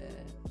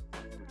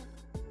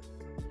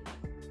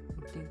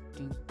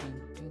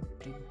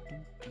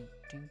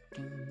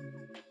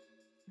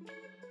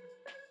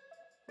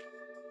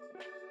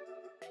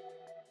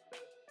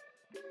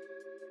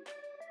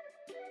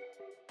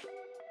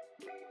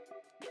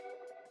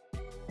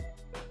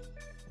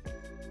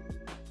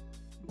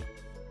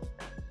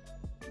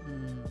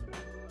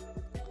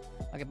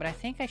 Okay, but I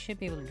think I should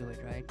be able to do it,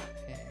 right?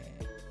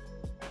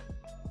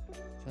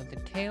 So the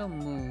tail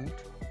moved.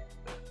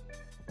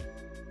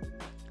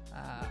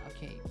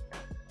 Okay.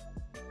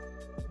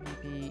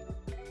 Maybe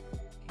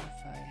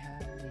if I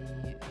have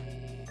the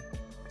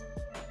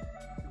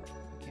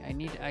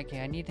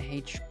okay, I need the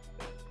h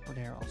for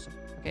there also.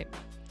 Okay,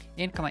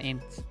 int comma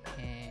int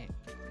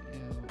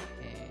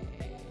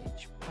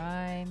h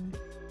prime.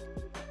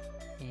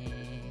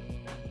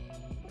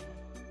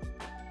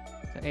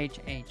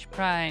 H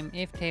prime,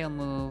 if tail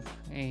move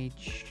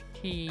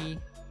ht,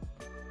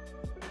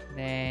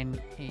 then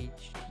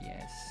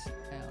hts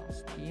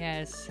else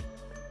ts.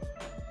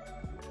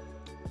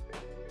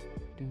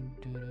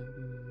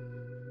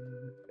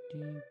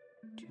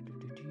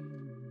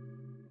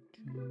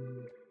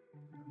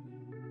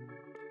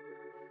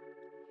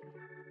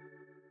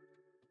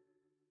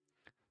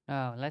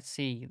 Oh, let's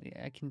see.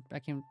 I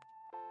can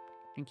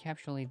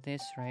encapsulate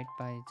this, right,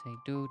 by say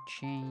do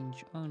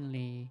change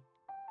only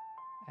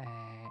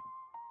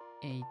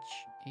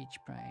h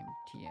prime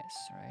ts,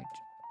 right?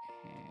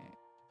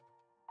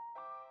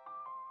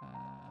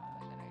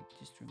 Then I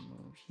just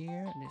remove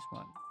here this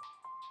one.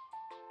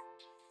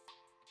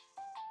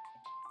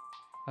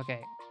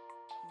 Okay,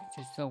 it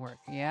should still work.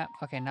 Yeah.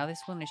 Okay, now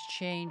this one is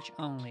change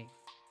only.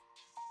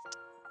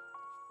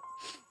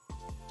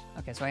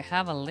 Okay, so I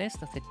have a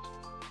list of the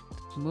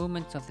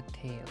movements of the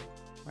tail,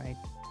 right?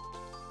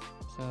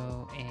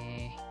 So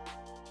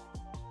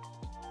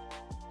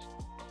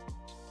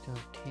so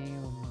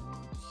tail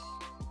moves.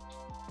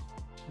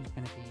 It's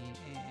gonna be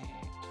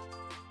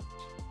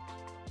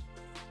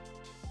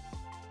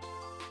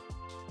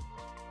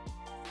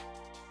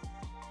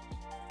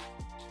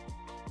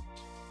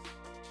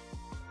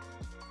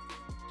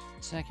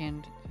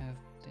second of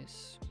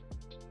this.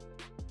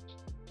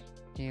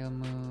 Tail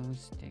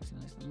moves, takes a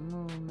list of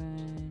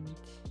movement.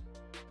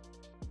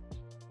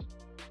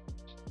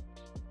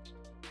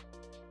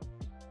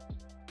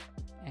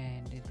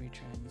 And it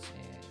returns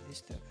this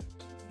stuff.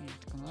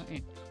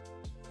 It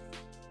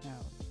now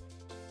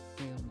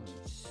tail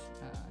moves.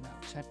 Now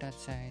set that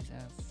size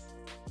of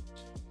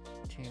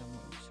tail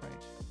moves,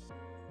 right?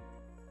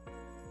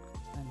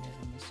 And there's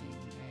a missing.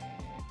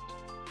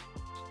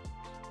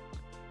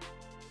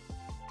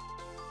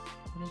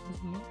 What is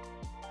missing here?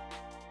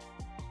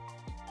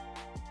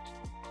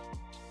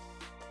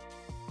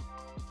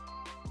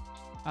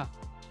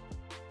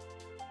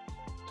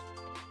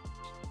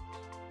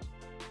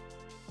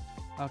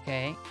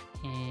 Okay.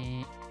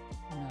 No,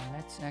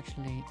 let's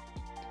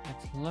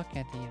look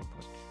at the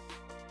input.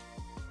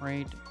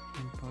 Read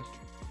input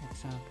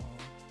example.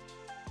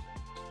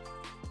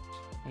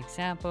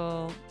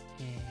 Example.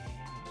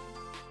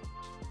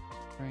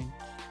 Print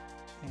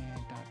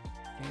dot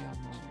tail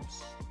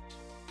moves.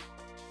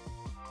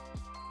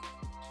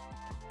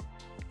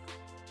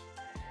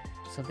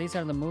 So these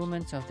are the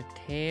movements of the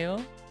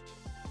tail.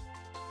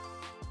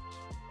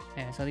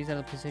 So these are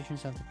the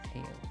positions of the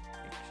tail.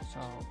 So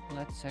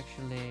let's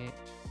actually,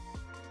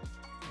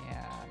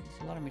 yeah,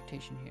 there's a lot of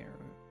mutation here.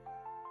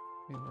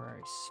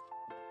 Reverse.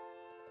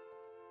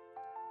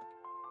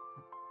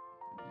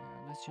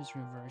 Yeah, let's just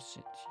reverse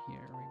it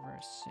here.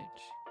 Reverse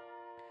it.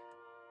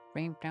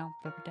 Frame down,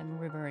 flip it, and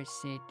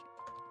reverse it.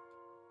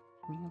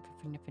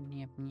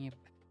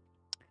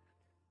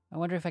 I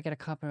wonder if I get a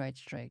copyright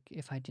strike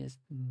if I just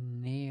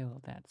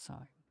nail that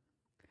song.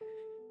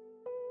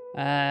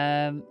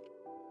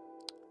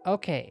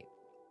 Okay.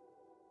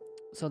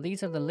 So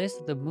these are the list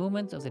of the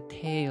movements of the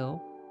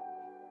tail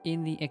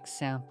in the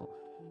example.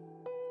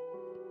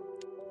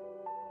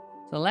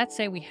 So let's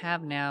say we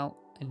have now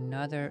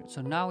another,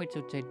 so now we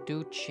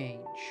do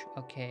change,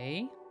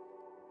 okay?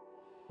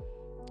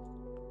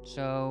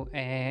 So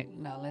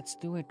now let's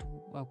do it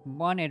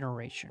one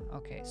iteration.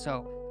 Okay,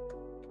 so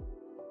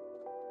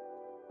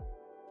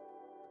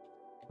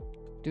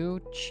do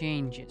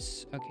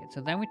changes. Okay,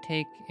 so then we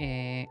take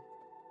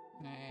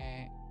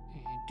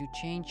do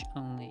change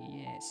only.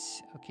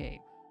 Yes.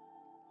 Okay.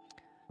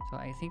 So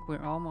I think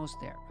we're almost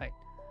there, right?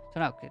 So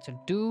now, okay, so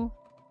do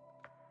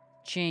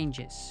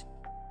changes.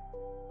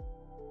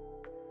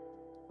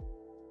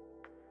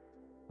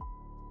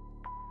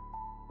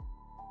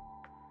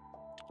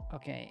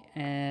 Okay,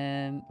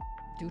 and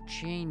do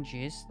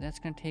changes. That's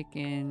gonna take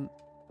in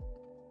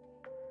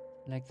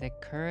like the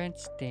current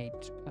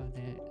state of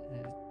the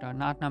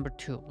not number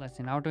 2. Let's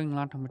say now we're doing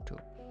not number 2,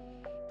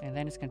 and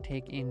then it's gonna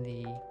take in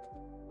the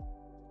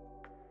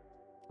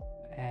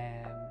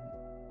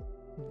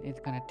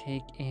it's gonna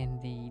take in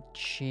the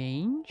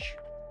change,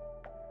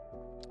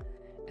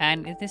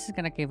 and this is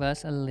gonna give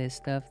us a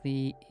list of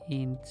the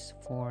ints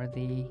for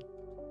the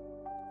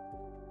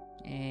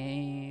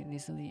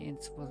these are the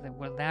ints for the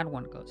where that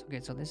one goes. Okay,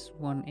 so this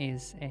one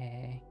is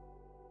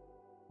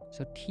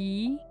so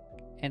T,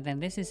 and then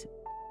this is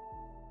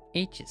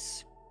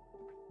H's.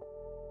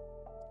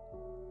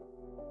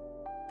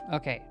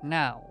 Okay,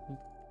 now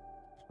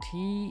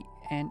T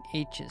and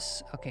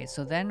H's. Okay,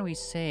 so then we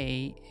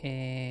say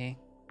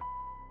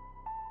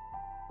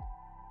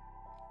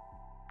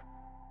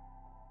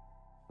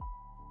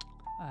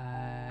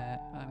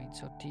I mean,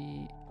 so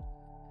T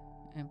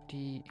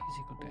empty is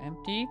equal to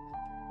empty.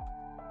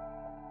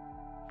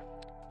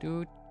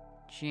 Do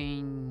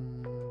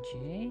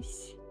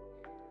changes.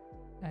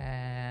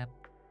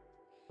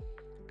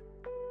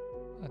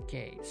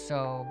 Okay,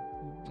 so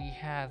we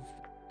have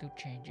do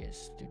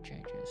changes.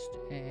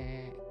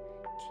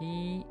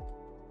 T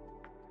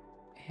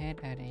head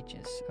at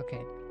H's.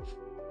 Okay.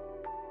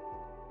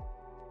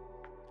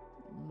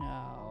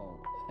 Now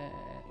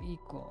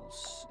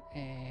equals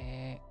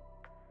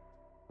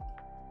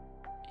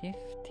if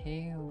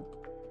tail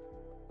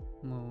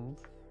move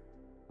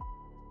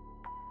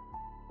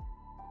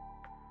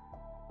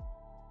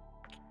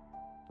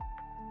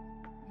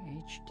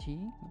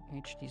HT,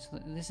 so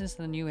this is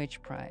the new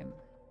H prime.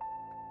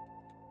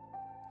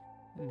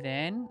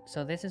 Then,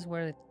 so this is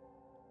where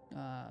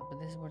but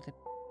this is where the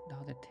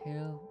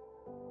tail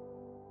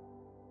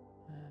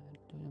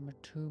number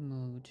 2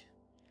 moved.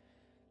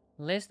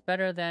 List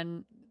better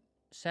than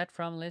set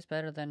from list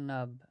better than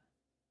nub.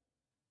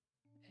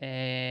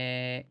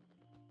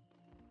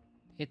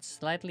 It's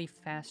slightly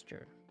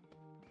faster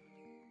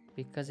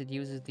because it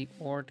uses the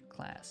ord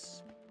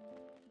class.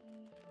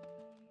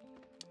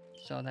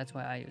 So that's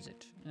why I use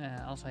it.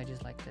 Also, I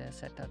just like the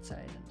set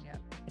outside, and yeah,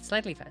 it's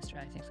slightly faster.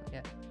 I think so.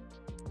 Yeah.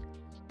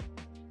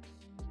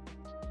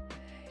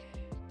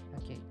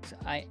 Okay.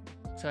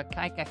 So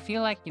I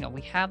feel like, you know,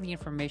 we have the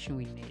information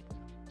we need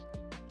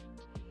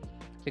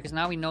because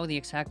now we know the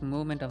exact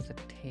movement of the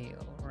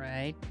tail,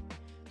 right?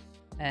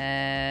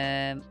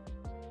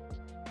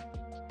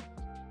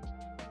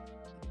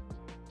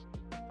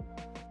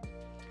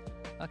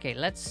 Okay.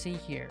 Let's see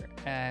here.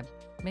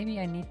 Maybe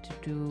I need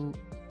to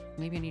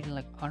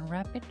like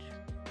unwrap it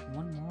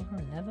one more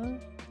level.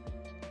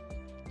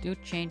 Do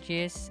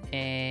changes.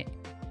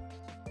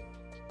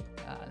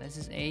 This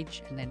is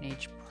H and then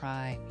H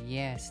prime.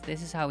 Yes,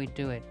 this is how we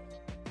do it.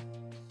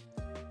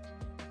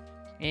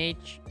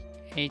 H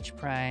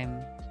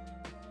prime.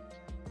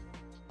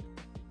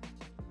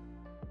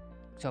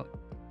 So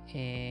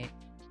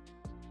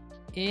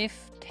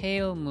if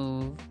tail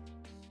move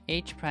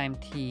H prime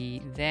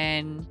T,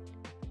 then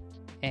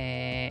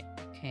it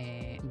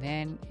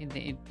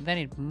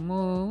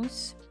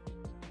moves.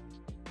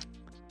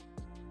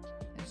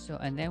 So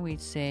and then we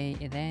say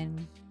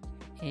then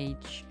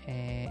H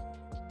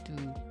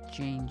do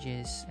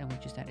changes, and we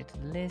just add it to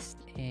the list.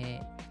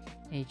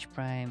 H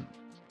prime.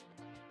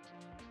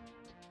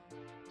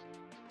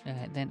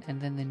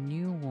 Then the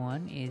new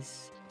one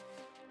is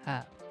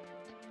Ah,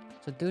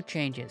 so do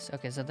changes.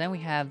 Okay, so then we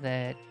have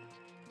the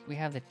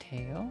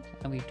tail,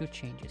 and we do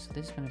changes. So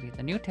this is going to be,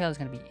 the new tail is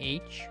going to be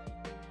H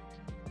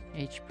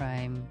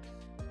prime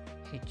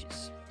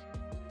H's.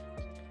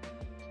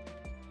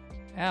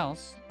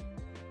 Else,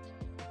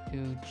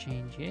 do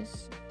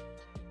changes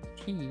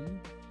T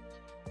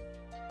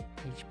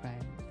H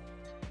prime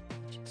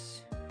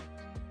H's.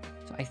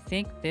 So I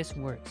think this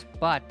works,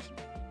 but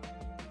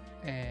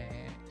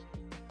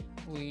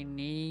we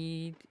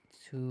need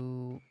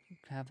to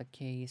have a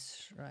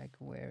case like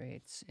where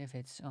it's, if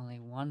it's only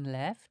one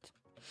left,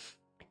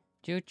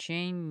 do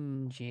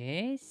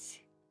changes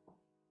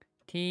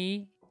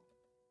T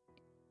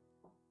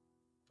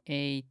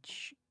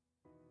H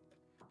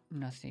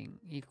nothing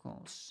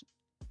equals.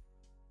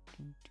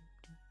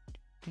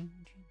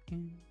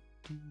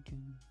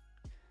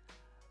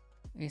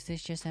 Is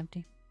this just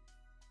empty?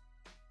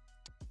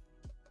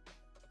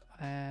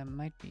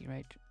 Might be,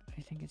 right?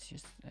 I think it's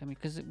just, I mean,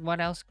 because what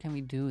else can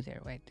we do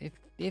there, right?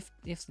 If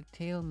the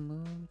tail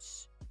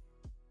moves,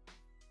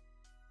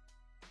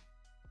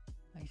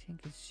 I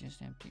think it's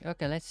just empty.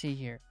 Okay, let's see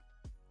here.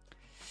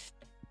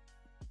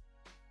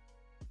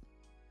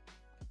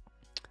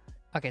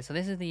 Okay, so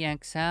this is the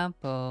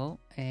example.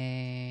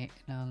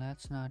 No,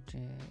 let's not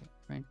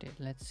print it.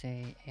 Let's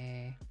say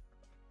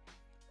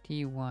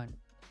T1.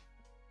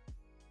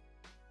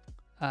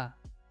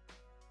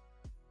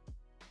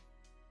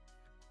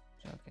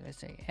 So okay, let's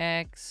say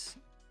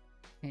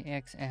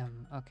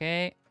XM.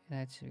 Okay,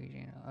 that's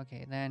regional.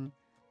 Okay, then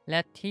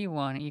let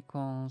T1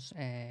 equals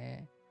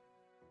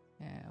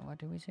what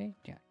do we say?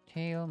 Yeah,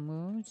 tail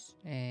moves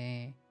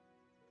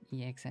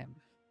EXM.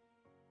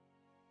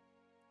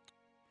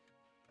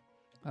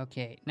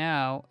 Okay,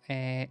 now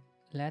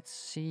let's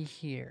see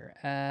here.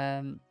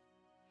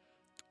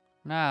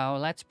 Now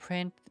let's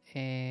print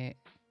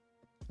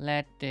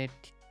let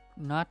it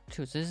not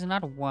 2. So this is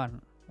not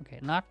 1. Okay,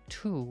 not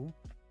 2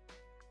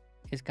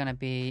 is gonna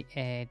be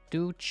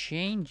do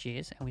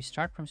changes, and we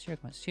start from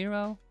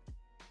 0,0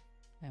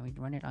 and we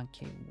run it on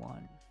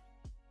K1.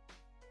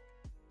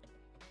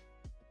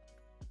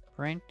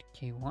 Print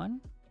K1,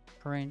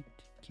 print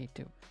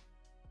K2.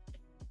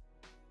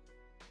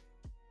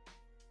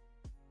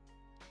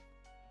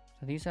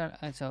 So these are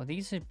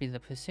these would be the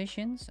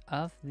positions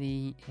of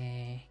the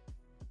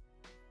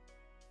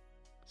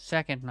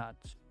second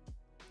nodes.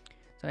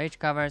 So H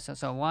covers,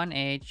 so 1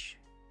 H,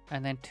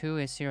 and then 2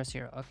 is 0,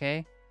 0.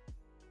 Okay,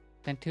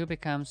 then 2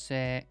 becomes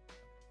 0,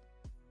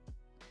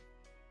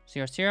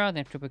 0.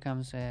 Then 2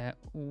 becomes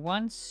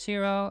 1,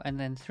 0, and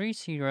then 3,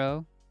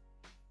 0.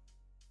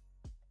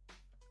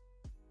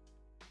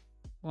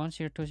 1,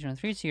 0, 2, 0, and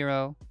 3,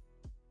 0.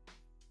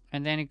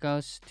 And then it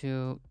goes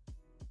to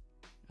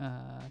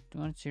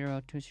 1,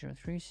 0, 2, 0,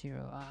 3,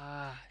 0.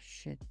 Ah,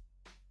 shit.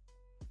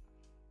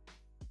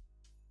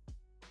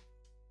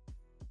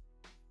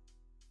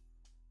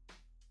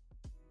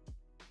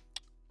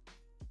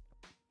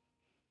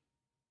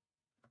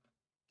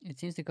 It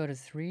seems to go to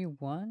 3,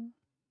 1.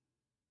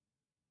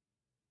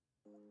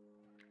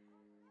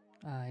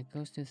 It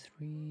goes to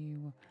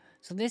 3, 1.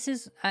 So this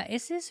is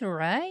this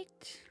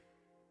right?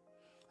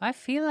 I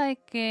feel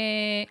like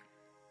H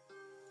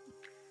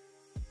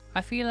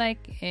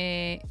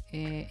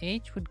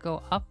would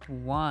go up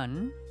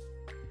 1.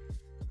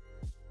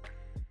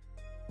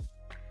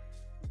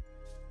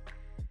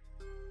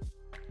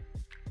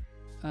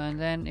 And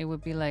then it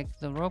would be like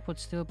the rope would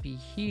still be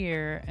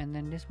here, and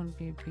then this one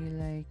would be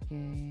like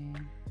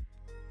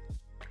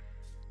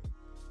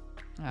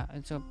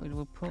and so it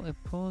will pull, it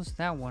pulls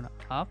that one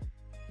up.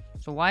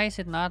 So why is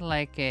it not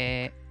like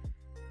a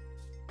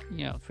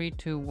 3,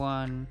 2,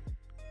 1?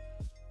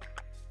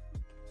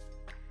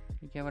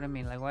 You get what I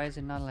mean? Like, why is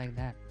it not like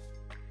that?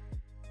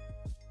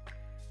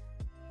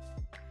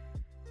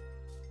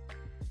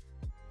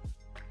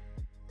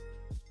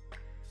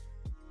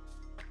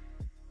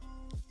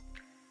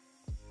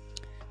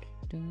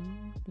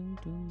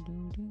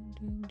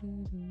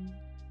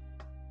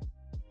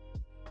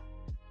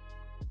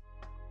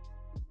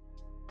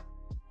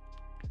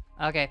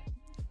 Okay,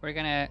 we're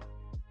gonna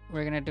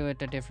do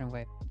it a different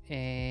way.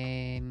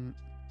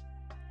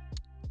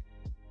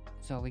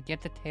 So we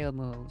get the tail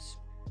moves.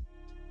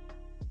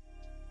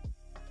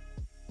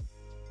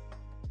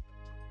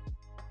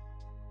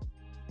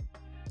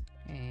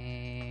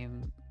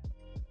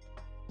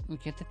 We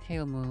get the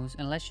tail moves,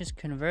 and let's just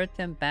convert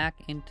them back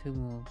into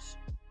moves.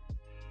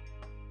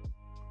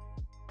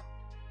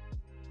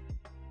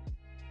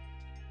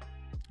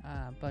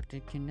 But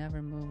it can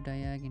never move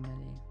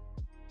diagonally.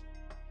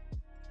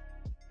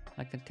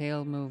 Like the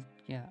tail moved,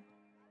 yeah.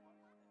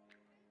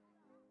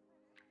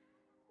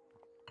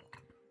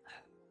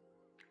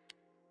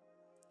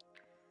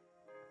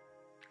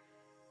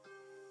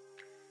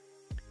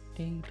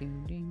 Ding,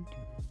 ding, ding,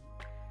 ding.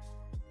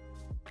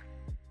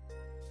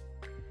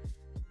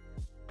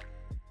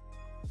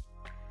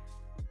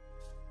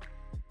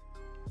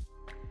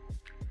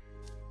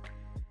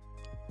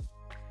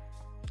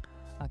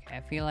 Okay,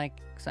 I feel like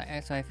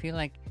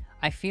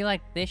I feel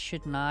like this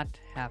should not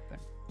happen,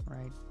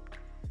 right?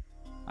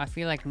 I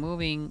feel like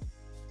moving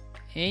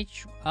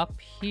H up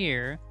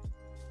here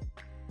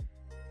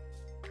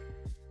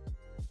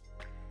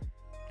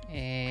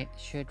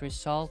should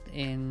result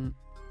in...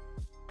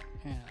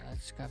 Yeah,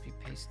 let's copy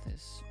paste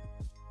this.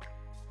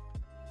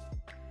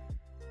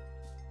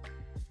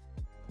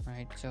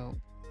 Right, so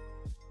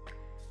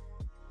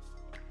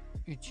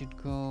it should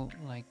go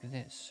like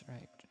this,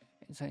 right?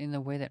 So in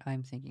the way that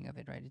I'm thinking of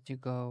it, right? It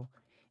should go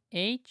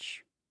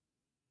H,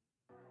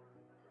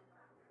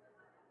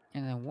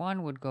 and then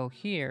 1 would go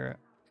here,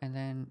 and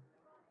then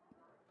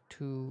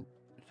 2,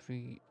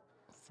 3,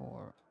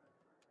 4,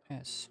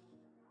 S.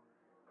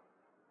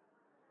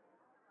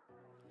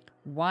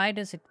 Why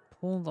does it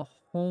pull the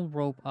whole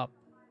rope up?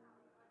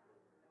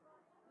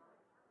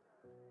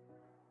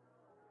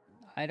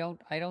 I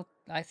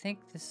think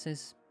this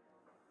is,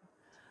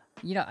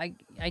 you know,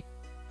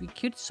 we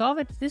could solve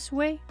it this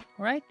way,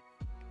 right?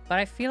 But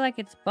I feel like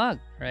it's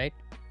bugged, right?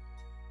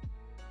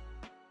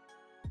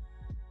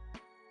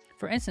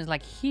 For instance,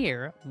 like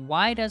here,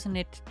 why doesn't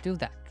it do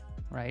that,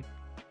 right?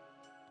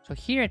 So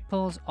here it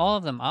pulls all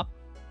of them up.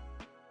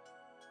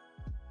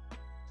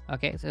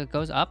 Okay, so it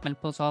goes up and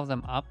pulls all of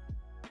them up.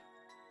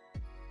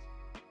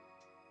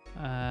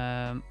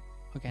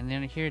 Okay, and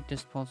then here it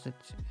just pulls it.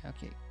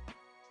 Okay.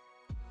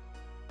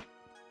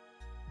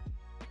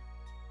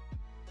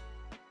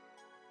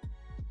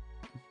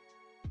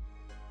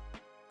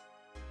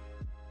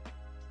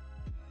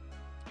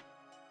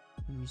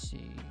 Let me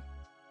see.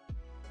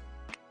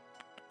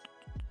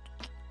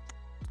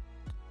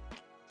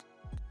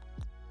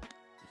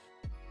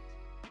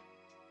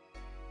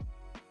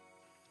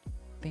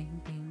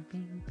 Bing, bing,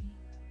 bing, bing.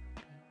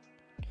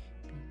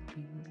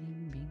 Bing,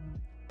 bing, bing,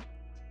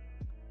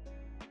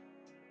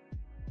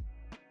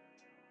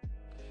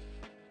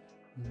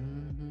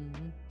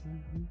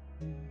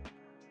 bing.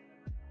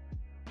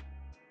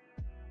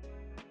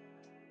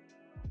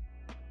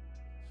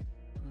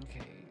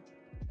 Okay.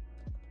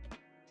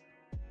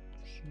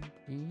 Should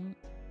be.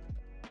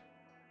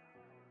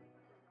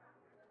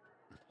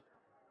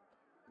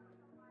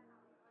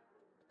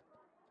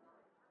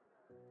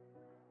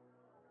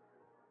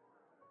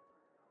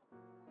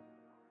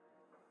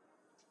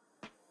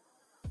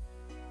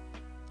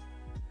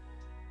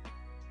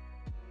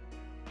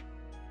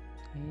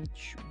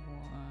 H1.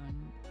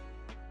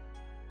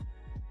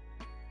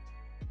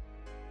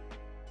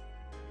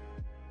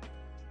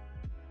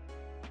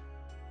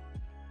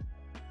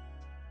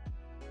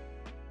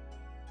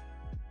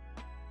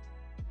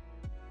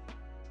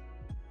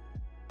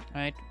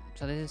 Right,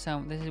 so this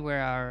is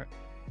where our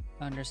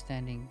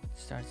understanding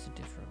starts to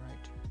differ,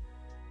 right?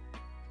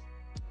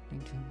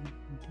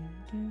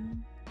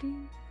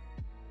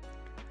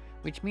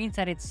 Which means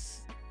that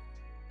it's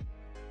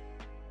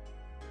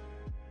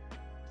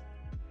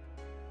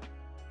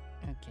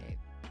okay.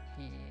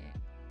 Yeah.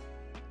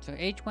 So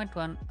H went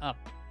one up,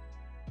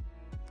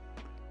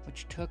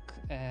 which took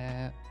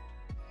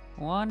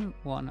one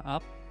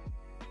up.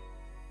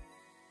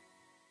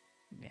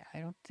 Yeah,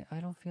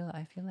 I feel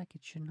like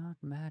it should not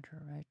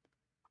matter, right?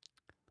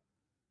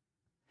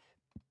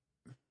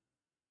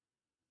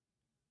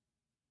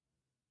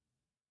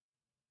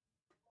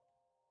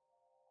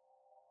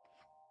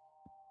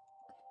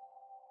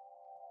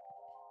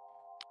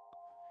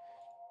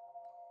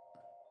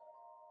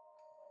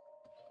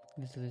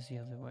 Let's do this the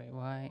other way.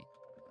 Why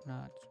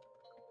not?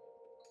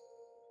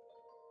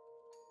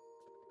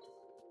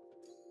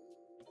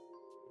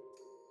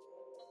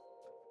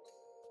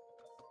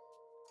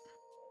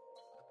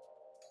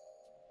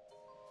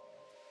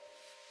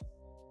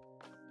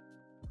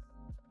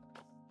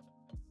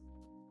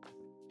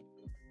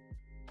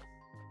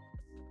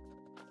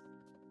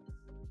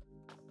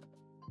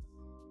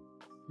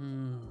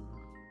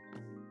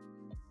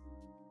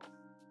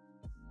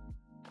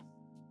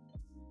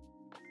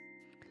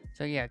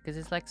 So yeah, because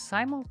it's like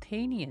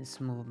simultaneous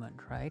movement,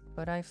 right?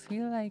 But I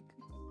feel like,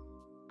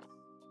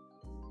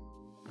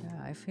 yeah,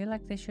 I feel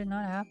like this should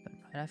not happen.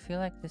 I feel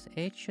like this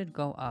H should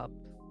go up,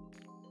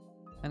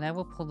 and that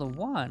will pull the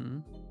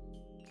 1.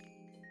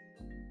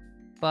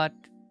 But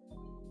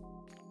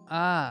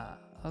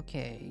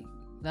okay,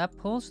 that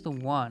pulls the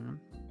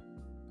 1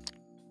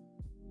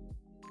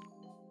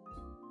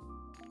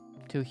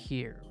 to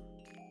here.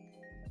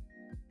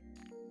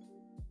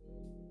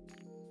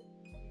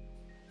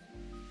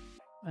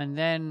 And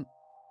then,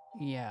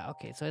 yeah,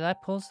 okay, so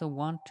that pulls the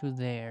 1 to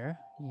there,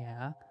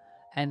 yeah.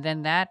 And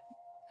then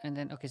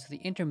okay, so the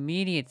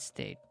intermediate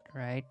state,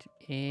 right,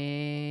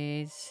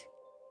 is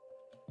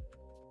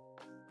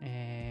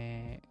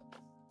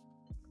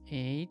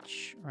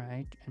H,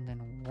 right, and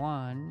then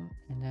 1,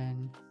 and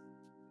then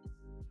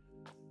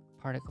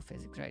particle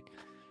physics, right?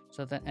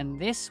 So that, and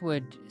this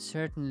would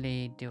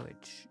certainly do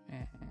it.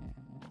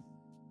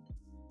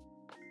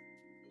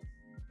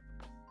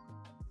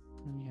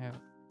 We have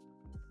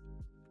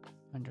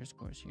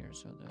underscores here,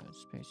 so the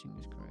spacing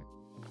is correct.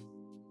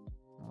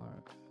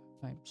 Or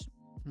pipes.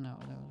 No,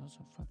 that was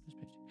also fuck the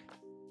spacing.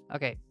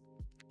 Okay,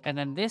 and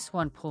then this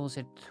one pulls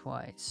it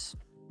twice.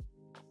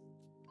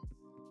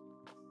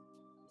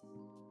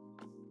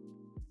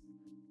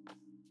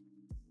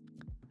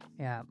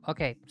 Yeah,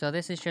 okay, so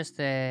this is just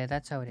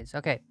that's how it is.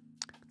 Okay.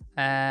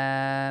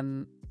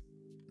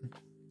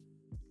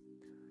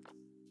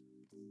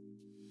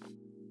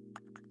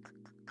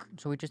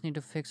 So we just need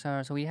to fix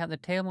our, so we have the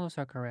tail moves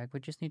are correct. We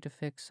just need to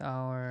fix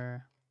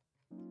our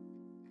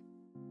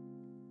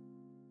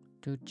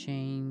to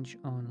change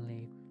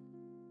only.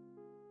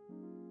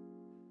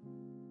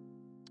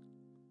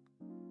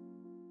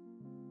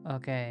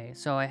 Okay,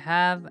 so I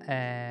have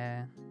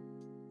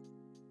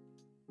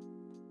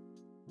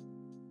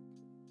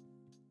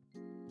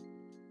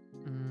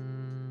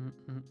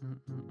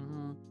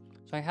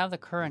so I have the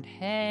current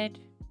head.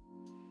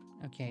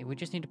 Okay, we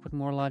just need to put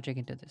more logic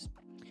into this.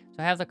 So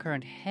I have the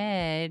current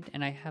head,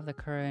 and I have the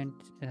current,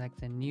 like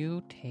the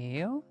new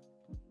tail.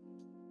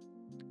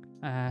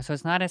 So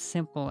it's not as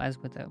simple as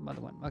with the other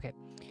one. Okay,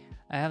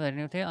 I have the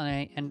new tail,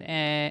 and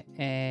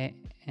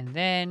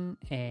then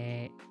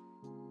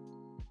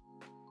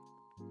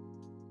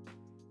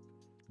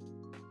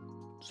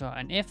so,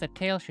 and if the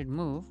tail should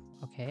move,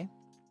 okay,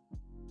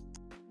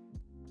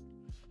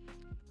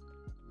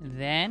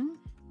 then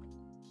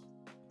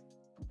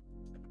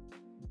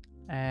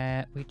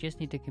we just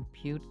need to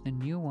compute the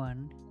new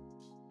one.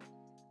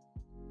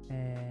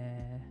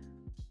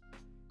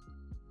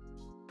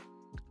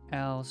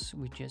 Else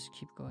we just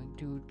keep going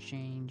to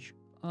change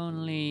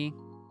only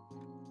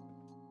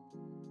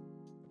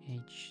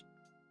h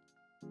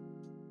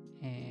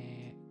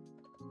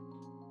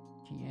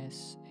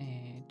ts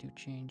to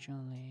change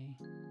only.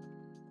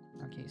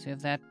 Okay, so if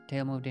that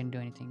tail move didn't do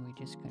anything, we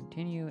just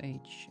continue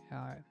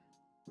hr.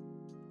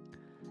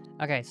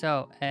 Okay,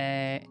 so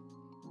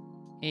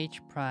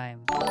h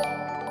prime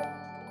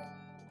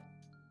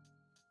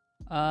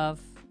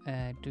of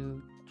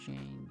do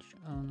change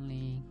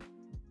only.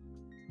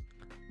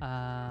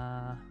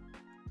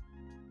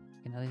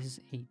 You know, this is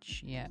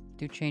h. Yeah,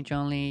 do change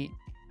only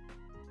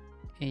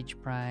h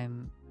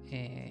prime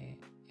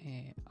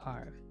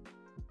r.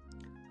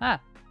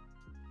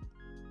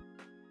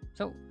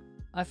 So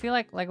I feel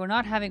like we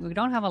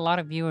don't have a lot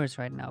of viewers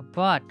right now,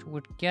 but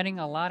we're getting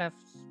a lot of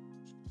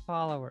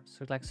followers,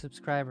 so like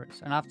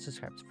subscribers, or not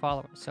subscribers,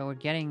 followers. So we're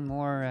getting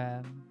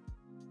more.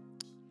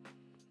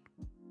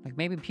 Like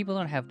maybe people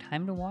don't have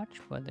time to watch,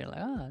 but they're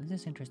like, oh,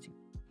 this is interesting.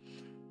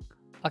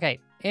 Okay,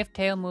 if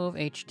tail move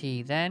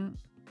ht, then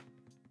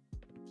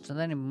so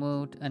then it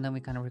moved, and then we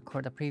kind of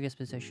record the previous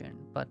position.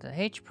 But the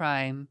h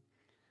prime,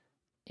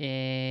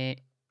 let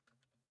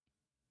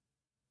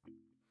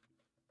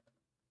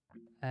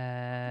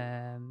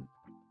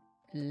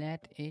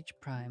h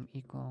prime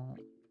equal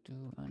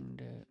to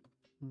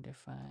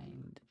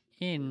undefined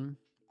in.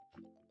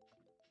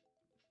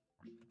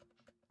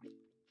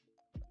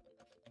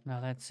 Now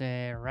let's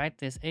write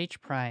this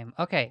h prime.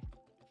 Okay.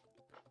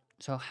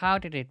 So how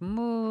did it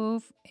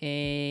move?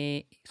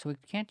 So we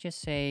can't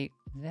just say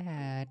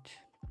that.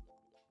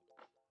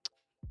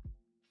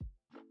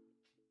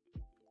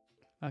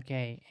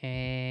 Okay.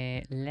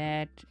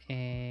 Let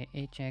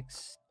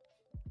hx.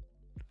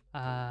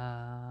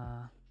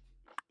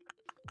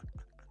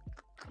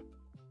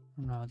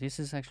 No, this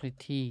is actually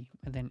t,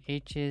 and then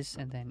h's,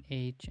 and then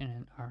h, and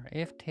then r.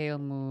 If tail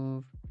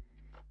move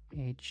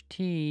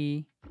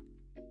ht,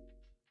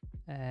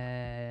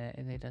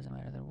 it doesn't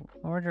matter the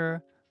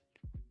order.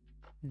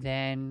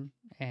 Then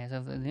so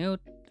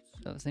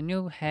the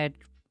new head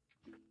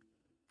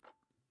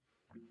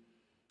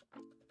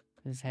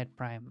is head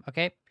prime.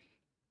 Okay,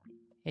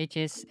 h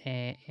is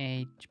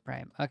h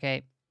prime.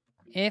 Okay,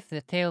 if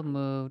the tail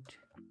moved,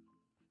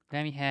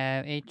 then we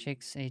have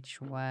hx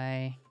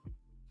hy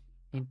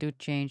into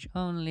change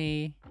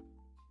only.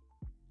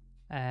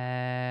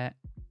 And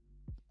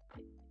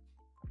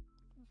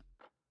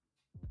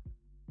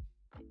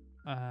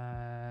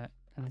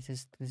this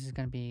is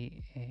gonna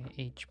be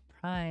h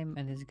prime,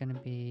 and this is gonna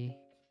be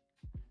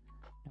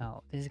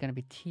this is gonna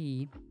be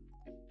t,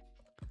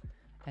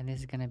 and this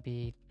is gonna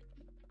be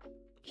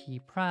t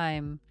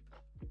prime,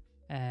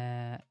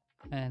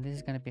 and this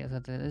is gonna be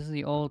this is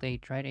the old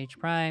h, right? H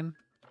prime,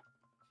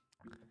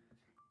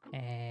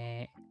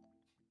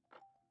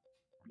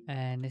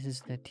 and this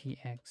is the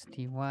tx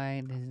ty.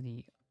 This is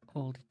the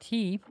old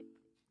t,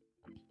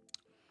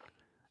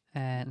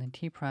 and then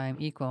t prime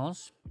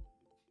equals.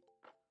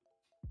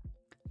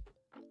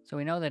 So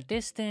we know the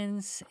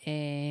distance.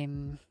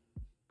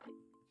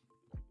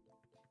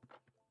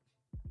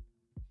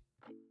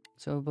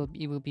 So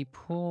it will be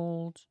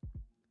pulled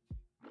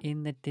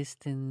in the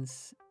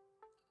distance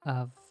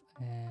of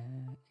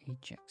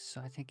hx.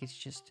 So I think it's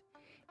just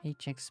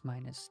hx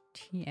minus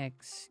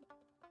tx.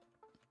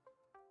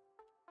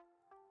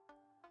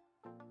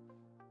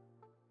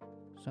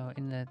 So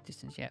in the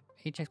distance, yeah,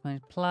 hx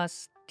minus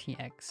plus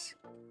tx,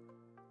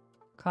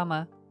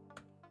 comma,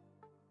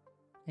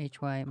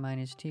 hy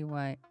minus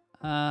ty.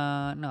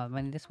 No, I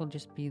mean, this will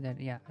just be that.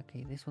 Yeah,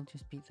 okay, this will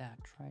just be that,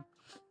 right?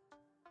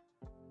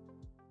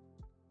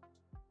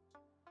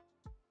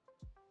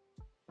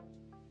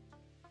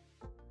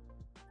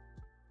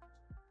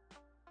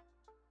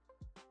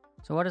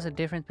 So what is the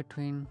difference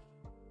between,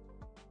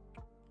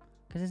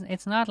 because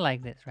it's not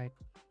like this, right?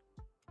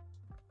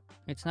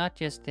 It's not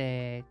just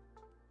a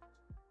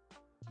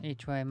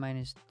hy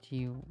minus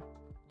ty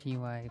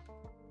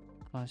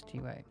plus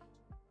ty.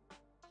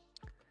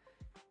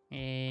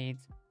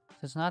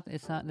 It's not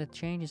the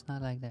change is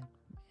not like that.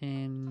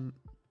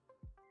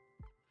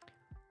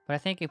 But I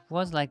think it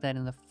was like that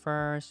in the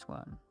first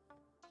one,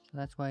 so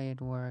that's why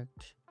it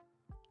worked.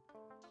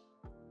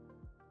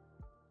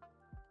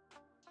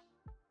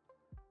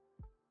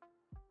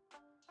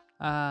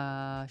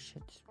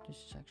 Shit, this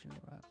is actually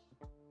wrong.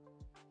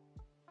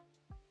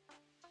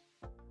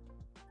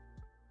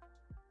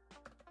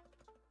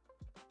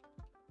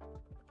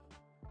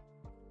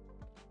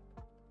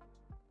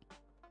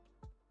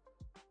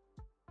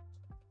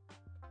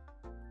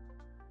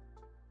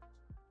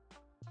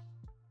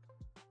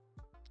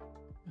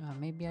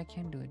 Maybe I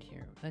can do it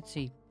here. Let's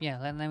see. Yeah,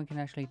 then we can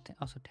actually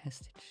also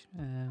test it.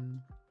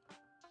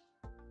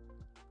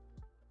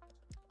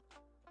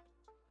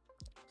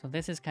 So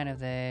this is kind of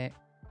the...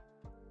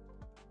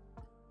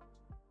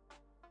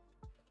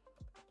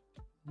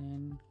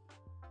 Then...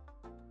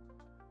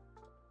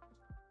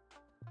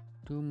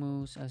 do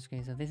moves.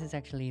 Okay, so this is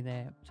actually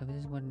the... So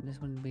this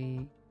would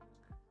be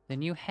the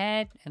new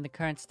head and the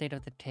current state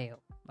of the tail.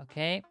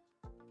 Okay?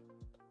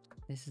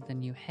 This is the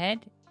new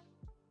head.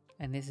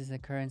 And this is the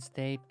current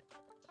state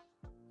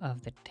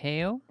of the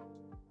tail.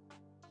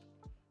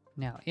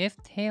 Now, if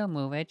tail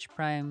move h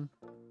prime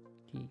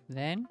t,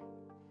 then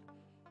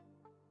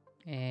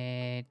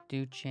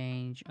do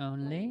change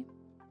only.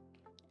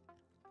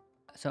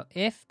 So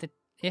if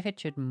it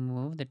should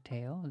move the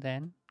tail,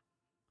 then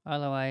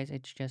otherwise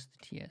it's just the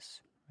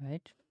ts,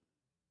 right?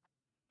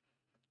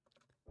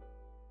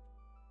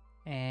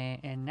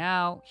 And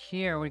now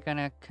here we're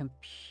gonna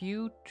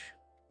compute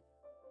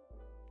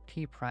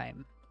t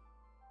prime.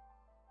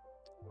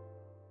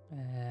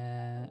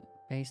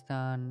 Based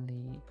on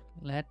the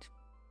let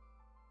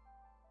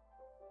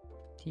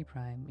t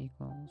prime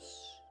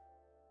equals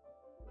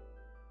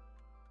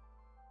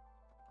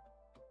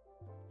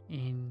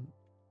in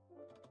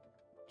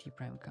t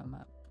prime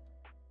comma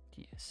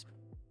ts.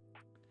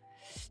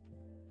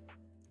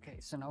 Okay,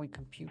 so now we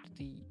compute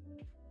the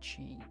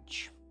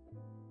change.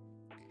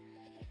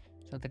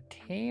 So the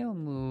tail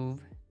move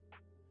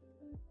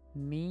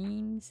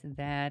means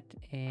that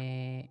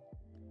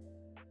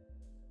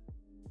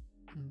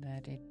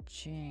that it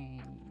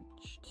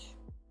changed.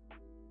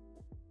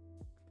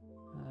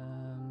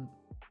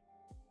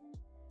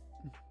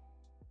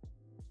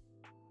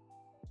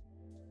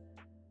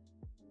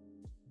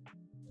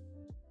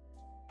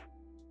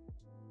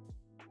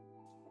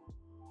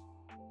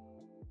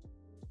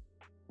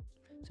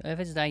 So if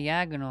it's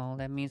diagonal,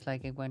 that means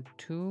like it went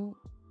 2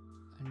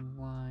 and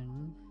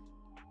 1.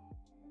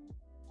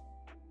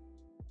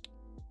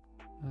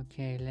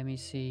 Okay, let me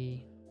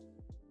see.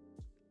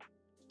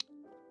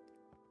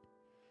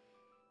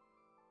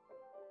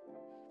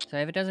 So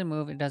if it doesn't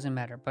move, it doesn't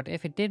matter. But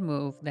if it did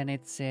move, then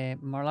it's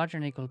more larger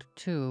than or equal to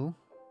 2.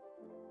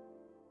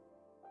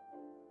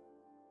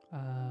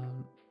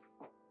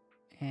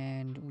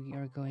 And we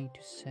are going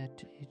to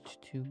set it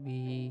to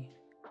be...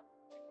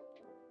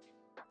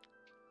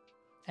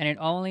 And it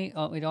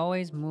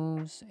always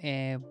moves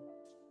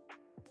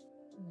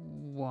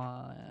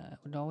one.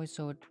 It always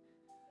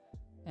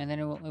and then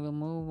it will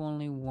move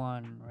only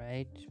 1,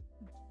 right?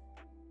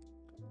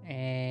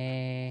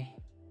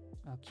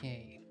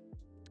 Okay.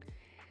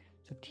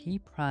 So t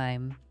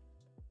prime.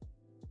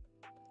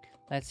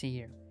 Let's see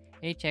here.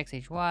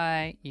 hx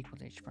hy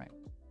equals h prime.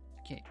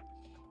 Okay.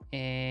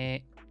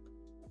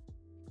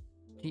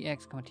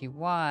 Tx comma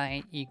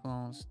ty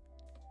equals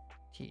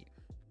t.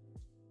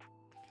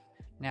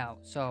 Now,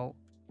 so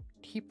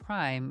t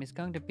prime is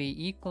going to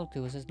be equal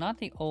to, so it's not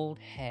the old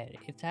head,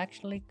 it's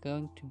actually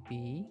going to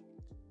be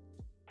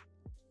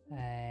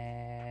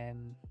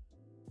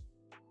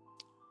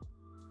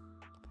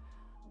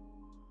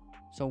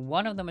so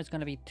one of them is going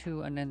to be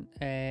 2 and then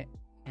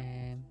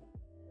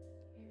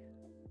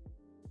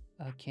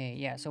okay,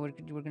 yeah, so we're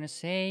going to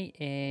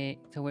say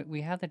so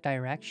we have the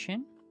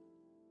direction,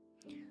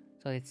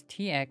 so it's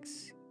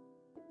tx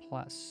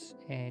plus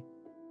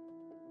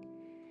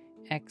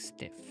x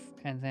diff,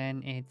 and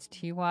then it's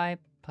ty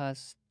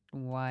plus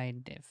y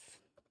diff,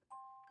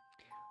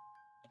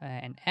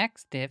 and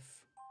x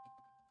diff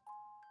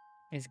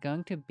is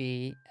going to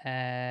be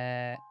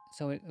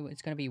so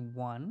it's going to be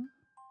 1.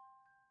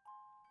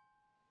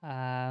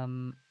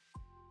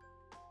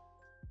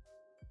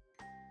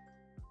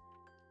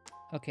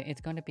 Okay,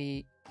 it's going to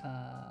be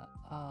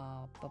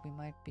but we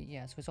might be,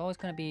 yeah, so it's always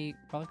going to be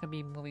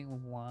moving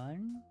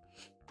 1.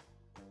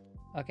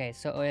 Okay,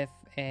 so if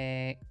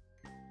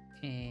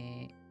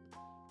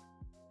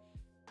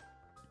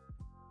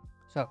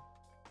so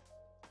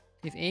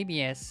if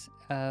ABS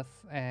of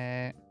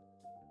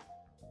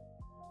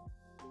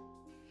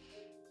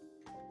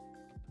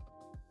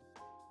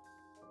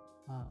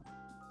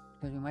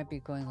because we might be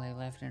going like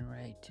left and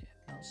right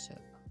also.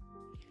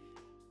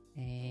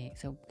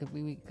 So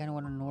we kind of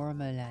want to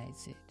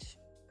normalize it.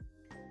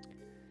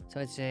 So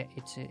it's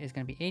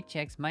going to be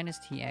hx minus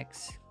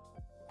tx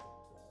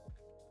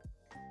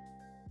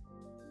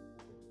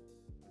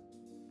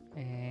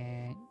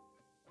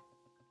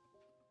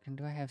And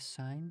do I have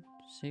sign?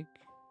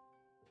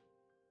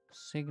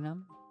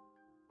 Signum?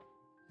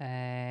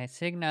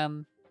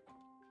 Signum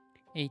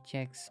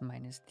hx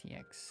minus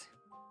tx.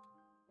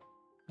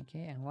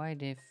 Okay, and y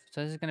diff.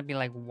 So this is gonna be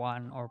like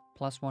 1 or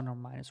plus 1 or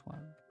minus 1.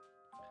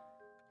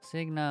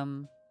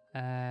 Signum,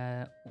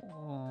 okay,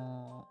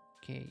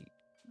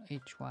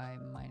 hy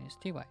minus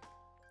ty.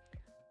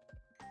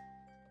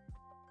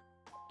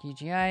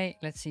 DGI,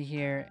 let's see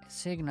here,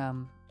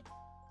 signum,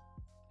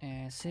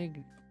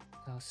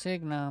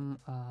 signum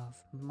of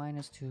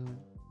minus 2,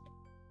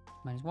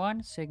 minus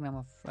 1,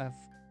 signum of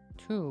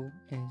 2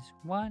 is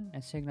 1,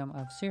 and signum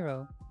of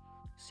 0,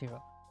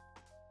 0.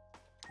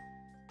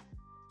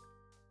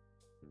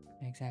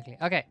 Exactly,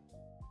 okay.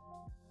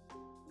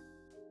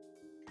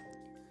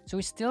 So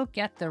we still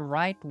get the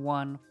right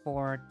one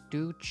for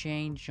do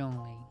change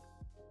only.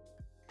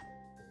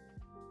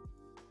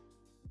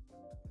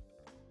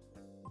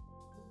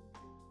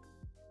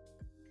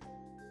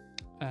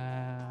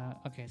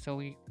 Okay, so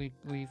we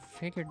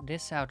figured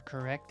this out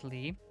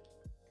correctly.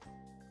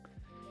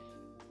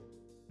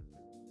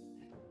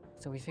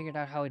 So we figured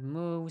out how it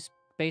moves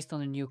based on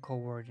the new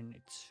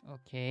coordinates.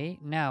 Okay,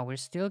 now we're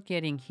still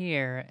getting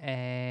here.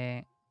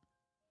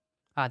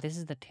 This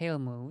is the tail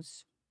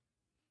moves.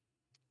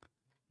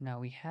 Now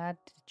we had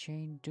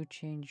to do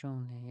change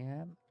only.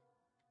 Yeah.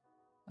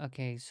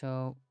 Okay,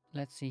 so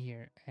let's see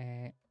here.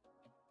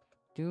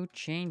 Do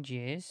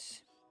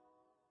changes.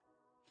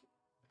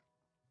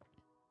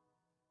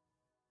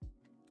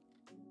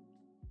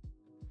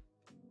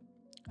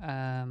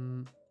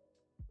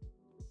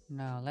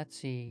 Now let's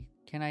see.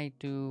 Can I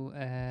do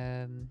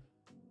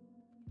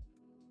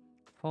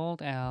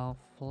fold L,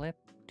 flip,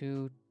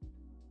 do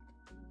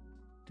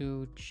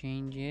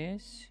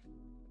changes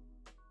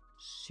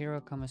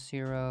 0,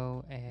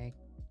 0,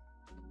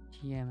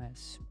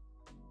 TMS.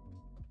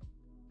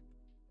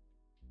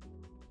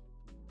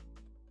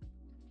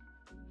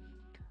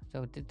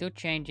 So the do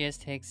changes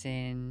takes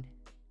in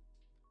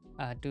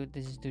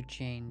this is do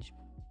change.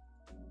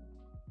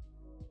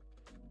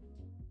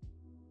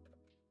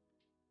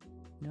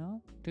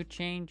 No, do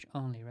change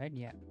only, right?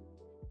 Yeah.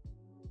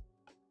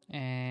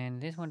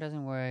 And this one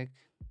doesn't work.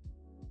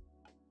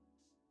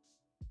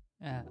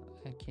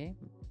 Okay.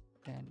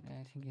 Then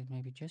I think it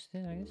may be just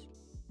this, I guess.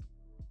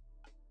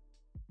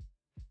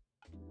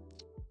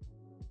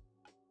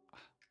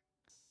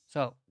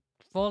 So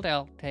fold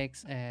L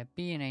takes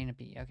B and A and a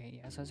B.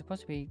 Okay, yeah. So it's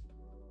supposed to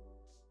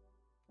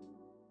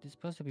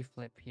be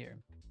flip here.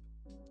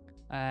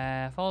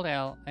 Fold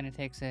L and it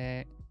takes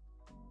a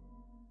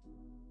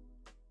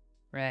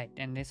right,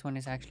 and this one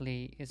is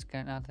actually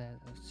not the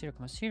 0,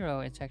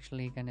 0. It's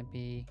actually gonna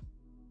be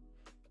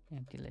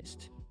empty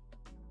list.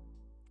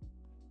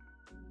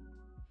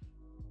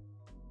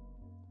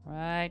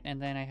 Right, and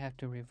then I have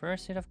to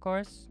reverse it, of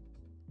course.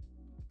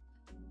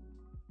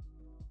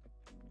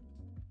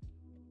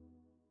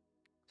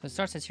 So it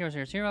starts at 0,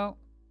 0, 0,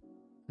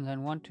 and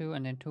then 1, 2,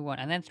 and then 2, 1,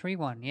 and then 3,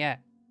 1. Yeah.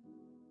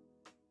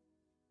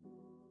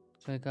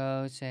 So it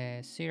goes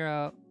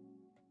 0.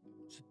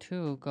 So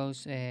 2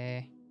 goes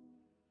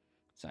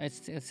so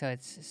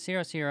it's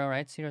 0, 0,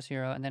 right? 0,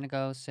 0, and then it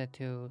goes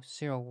to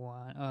 0,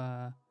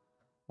 1,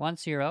 1,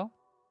 0.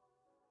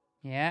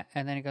 Yeah,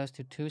 and then it goes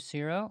to 2,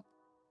 0.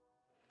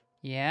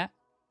 Yeah,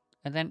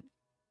 and then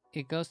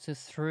it goes to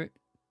 3.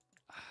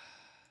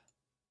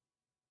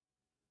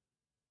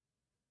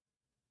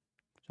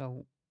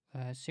 So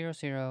 0,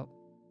 0.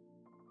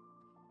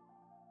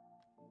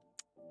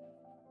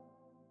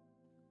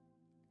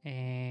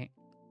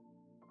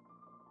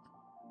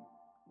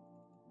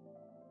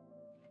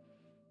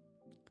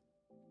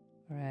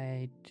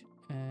 Right.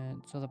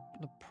 So the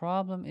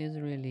problem is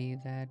really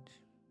that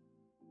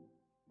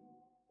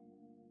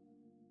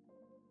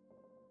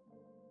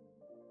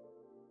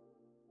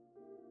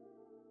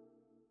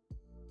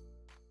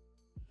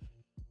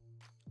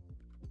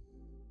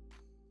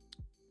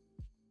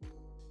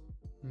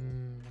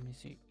let me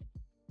see.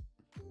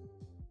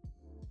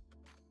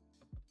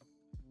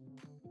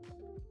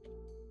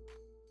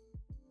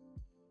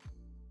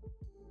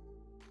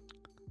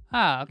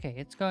 Okay,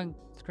 it's going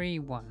 3,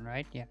 1,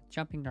 right? Yeah,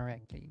 jumping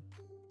directly.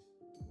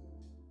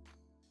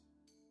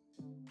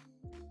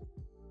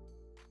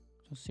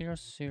 So 0,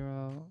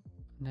 0,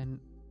 and then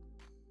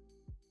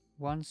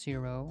 1,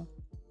 0,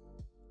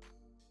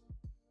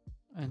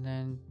 and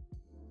then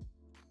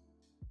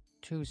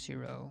 2,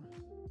 0.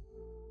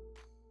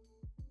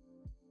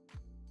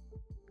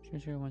 0,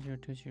 0, 1, 0,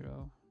 2,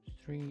 0.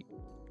 3.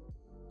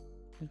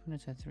 This one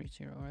is at 3,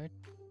 0, right?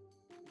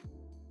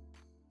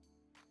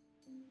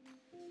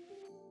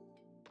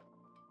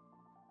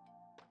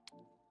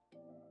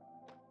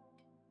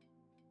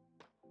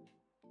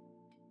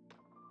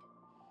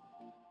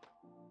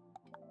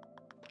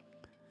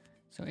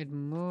 So it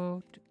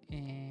moved,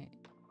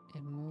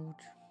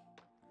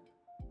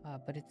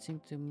 but it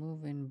seemed to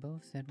move in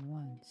both at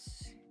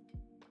once.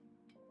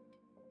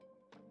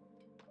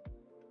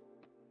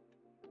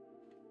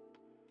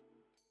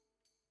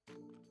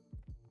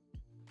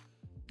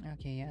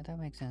 Okay, yeah, that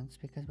makes sense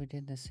because we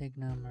did the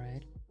signum,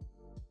 right?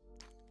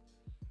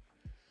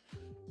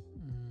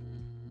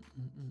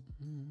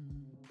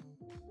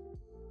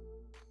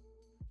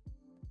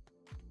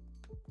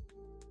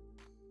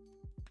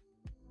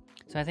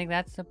 So I think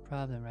that's the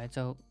problem, right?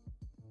 So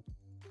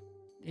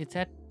it's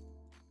at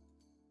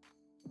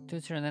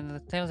 2-0, and then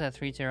the tail's at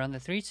 3-0, and the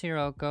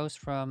 3-0 goes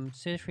from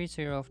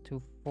 3-0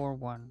 to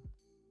 4-1.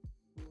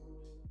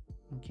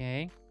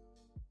 Okay.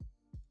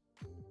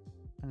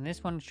 And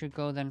this one should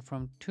go then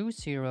from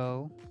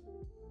 2-0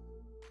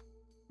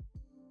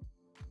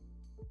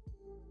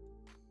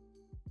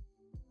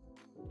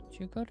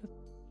 should go to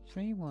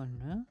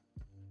 3-1, huh?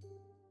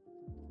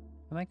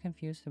 Am I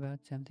confused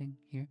about something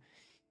here?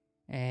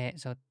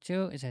 So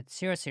 2 is at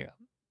 0-0.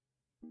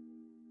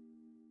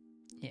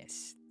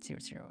 Yes,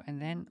 0-0. And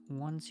then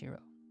 1-0.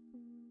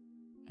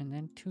 And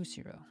then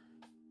 2-0.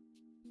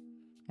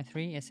 And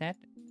 3 is at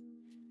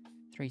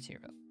 3-0.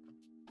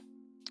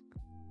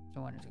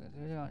 So 1 is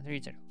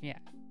 3-0. Yeah.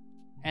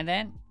 And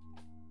then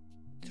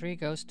 3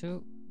 goes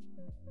to...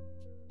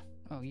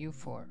 Oh,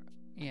 U4.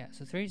 Yeah,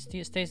 so 3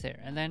 stays there.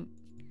 And then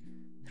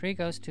 3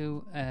 goes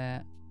to...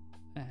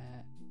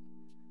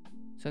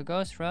 so it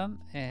goes from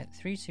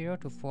 3-0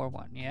 to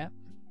 4-1, yeah?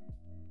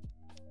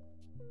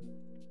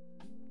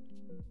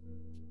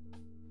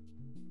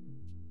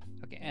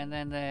 Okay, and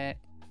then the...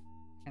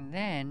 And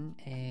then...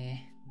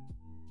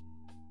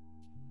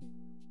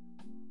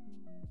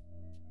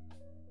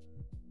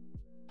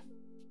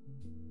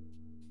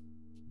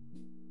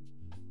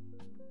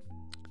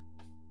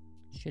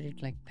 should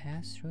it like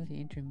pass through the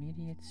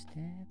intermediate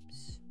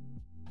steps?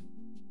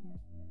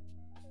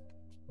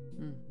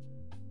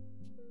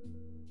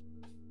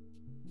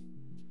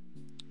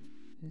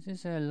 This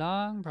is a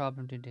long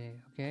problem today,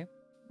 okay?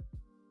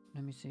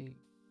 Let me see.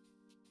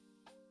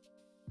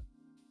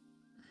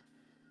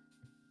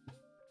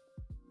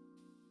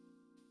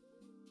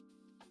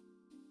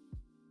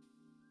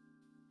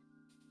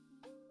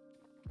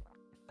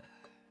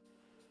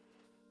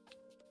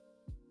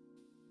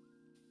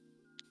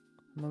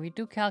 Well, we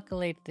do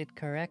calculate it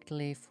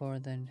correctly for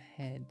the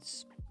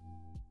heads.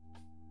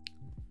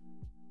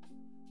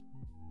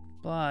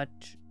 But,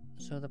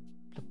 so the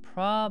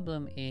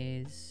problem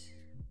is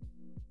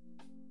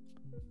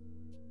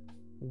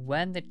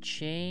when the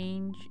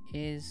change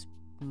is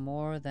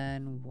more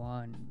than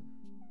 1.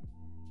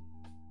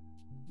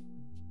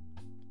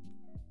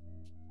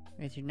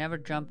 If you never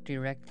jump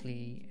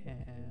directly.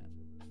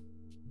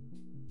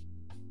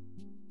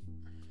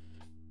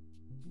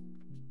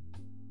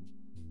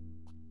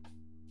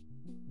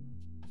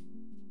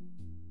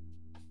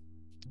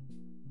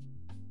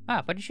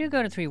 But you should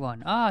go to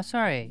 3-1. Oh,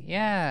 sorry.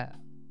 Yeah.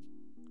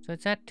 So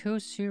it's at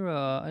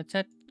 2-0. It's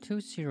at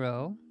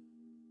 2-0.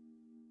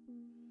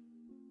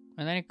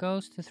 And then it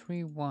goes to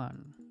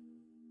 3-1.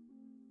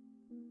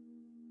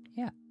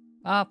 Yeah.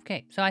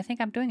 Okay. So I think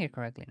I'm doing it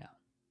correctly now.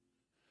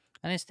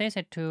 And it stays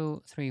at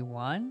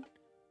 2-3-1.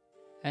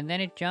 And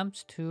then it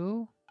jumps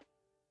to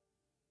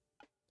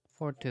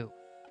 4-2.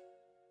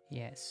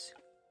 Yes.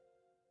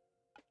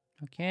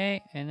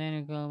 Okay. And then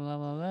it goes blah,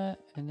 blah, blah.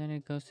 And then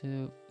it goes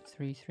to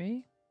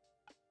 3-3.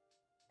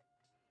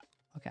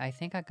 Okay, I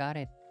think I got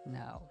it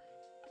now.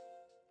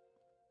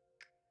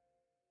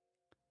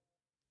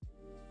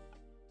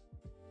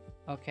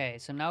 Okay,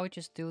 so now we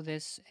just do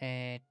this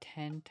 10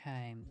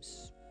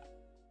 times.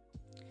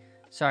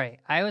 Sorry,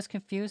 I was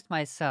confused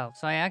myself.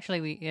 So it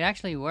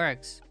actually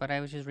works, but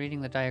I was just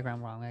reading the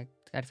diagram wrong.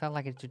 I felt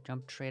like it should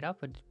jump straight up,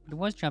 but it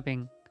was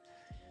jumping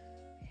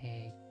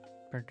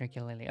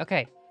particularly.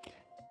 Okay.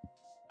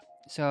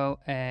 So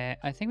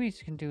I think we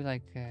can do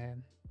like...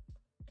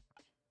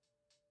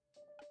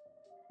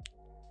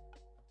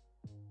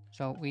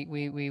 so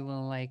we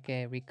will like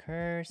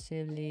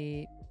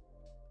recursively...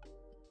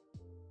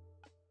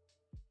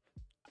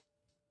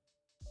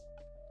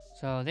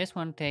 So this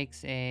one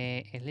takes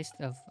a list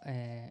of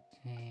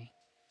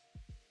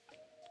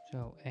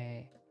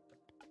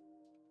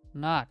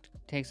not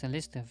takes a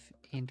list of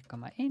int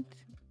comma int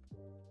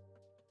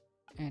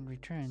and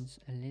returns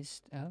a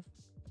list of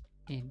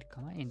int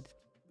comma int.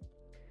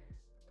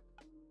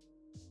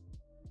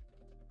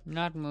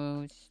 Not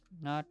moves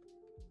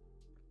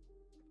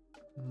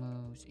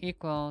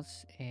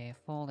equals a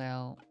fold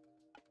L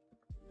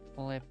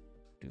flip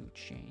to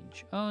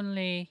change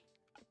only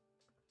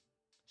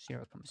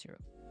 0, 0.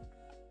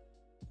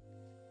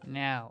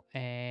 Now,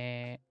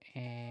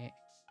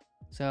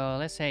 so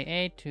let's say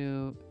A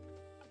to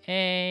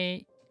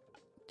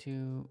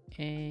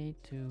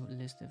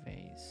list of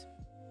A's.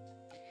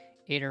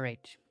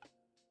 Iterate.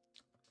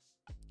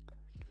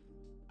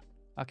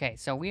 Okay,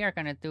 so we are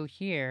gonna do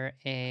here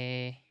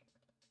a...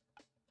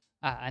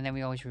 and then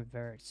we always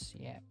reverse.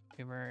 Yeah,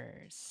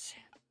 reverse.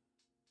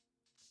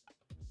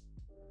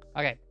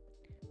 Okay,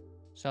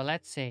 so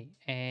let's say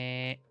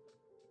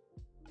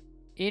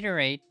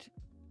iterate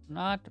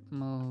not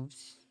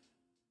moves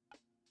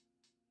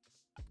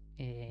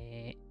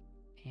and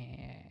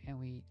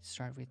we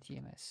start with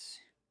TMS.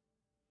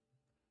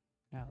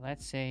 Now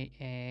let's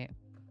say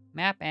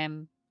map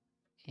m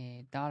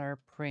dollar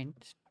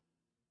print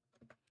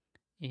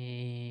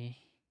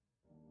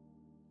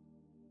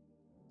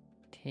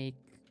take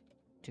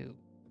 2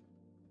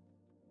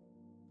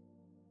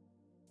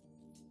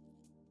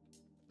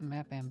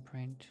 map m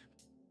print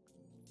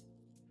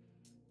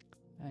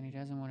And it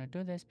doesn't want to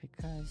do this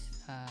because,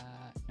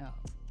 no.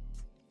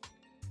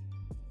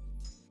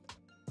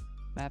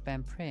 Map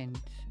and print.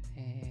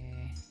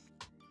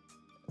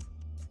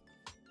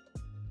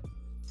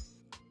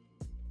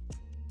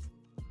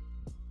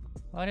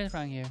 What is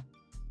wrong here?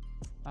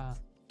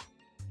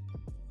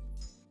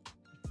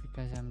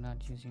 Because I'm not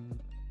using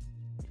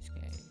this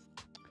guy.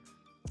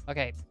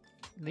 Okay,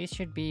 this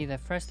should be the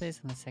first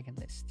list and the second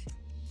list.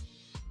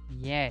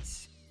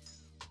 Yes.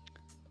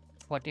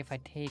 What if I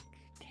take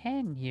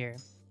 10 here?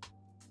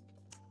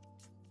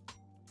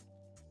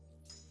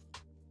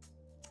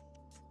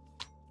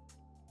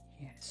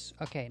 Yes.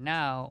 Okay,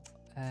 now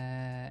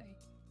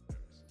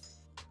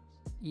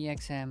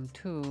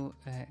exam2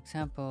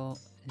 example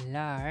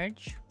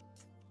large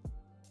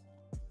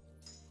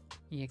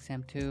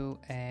exam2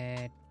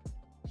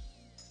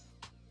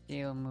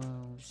 tail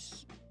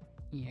moves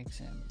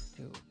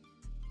exam2.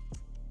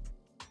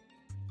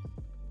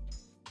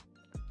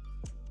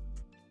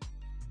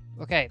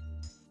 Okay.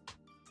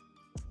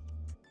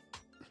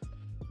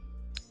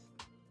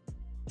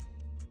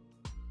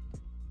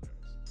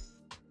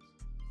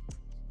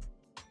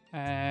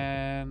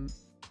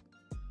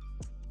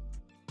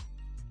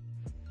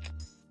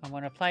 I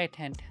want to apply it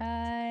 10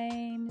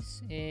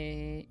 times.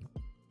 Ding,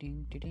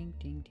 ding, ding,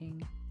 ding,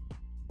 ding.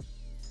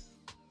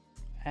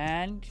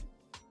 And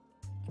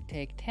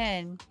take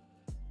 10.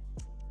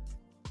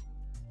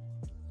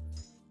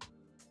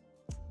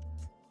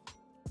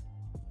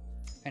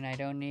 And I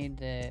don't need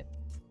the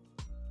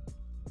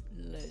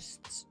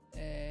lists.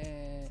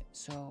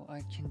 So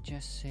I can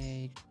just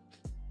say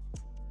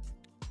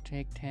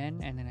take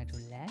 10 and then I do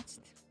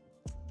last.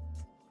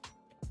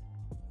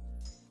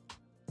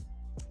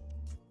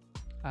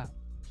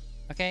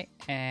 Okay,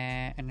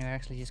 and we're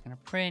actually just gonna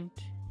print.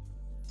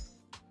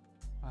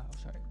 Oh,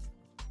 sorry.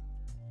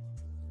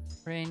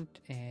 Print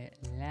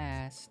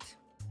last.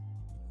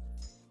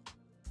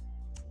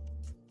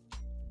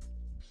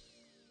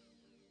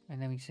 And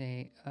then we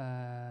say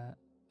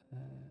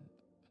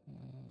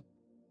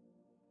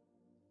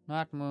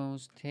not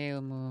moves,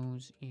 tail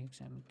moves,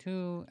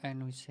 exam2,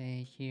 and we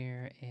say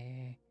here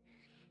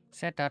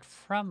set dot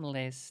from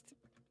list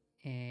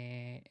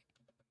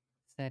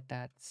set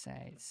dot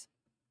size.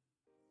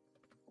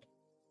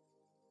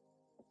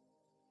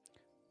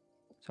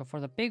 So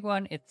for the big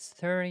one, it's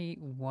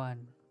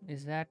 31.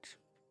 Is that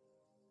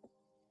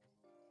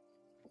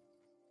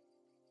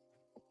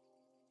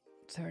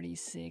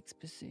 36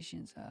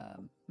 positions?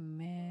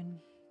 Man.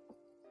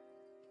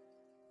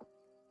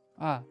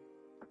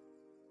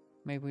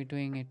 Maybe we're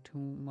doing it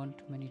too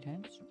many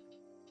times.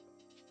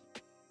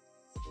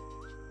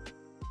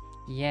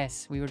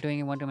 Yes, we were doing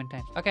it one too many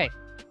times. Okay.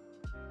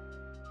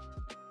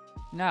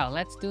 Now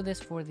let's do this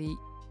for the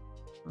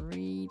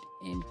read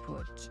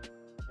input.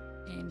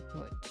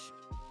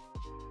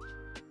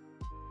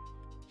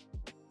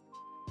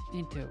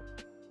 Into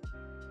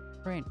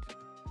print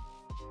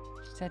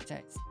set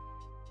size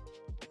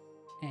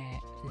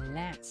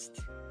last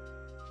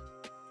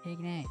take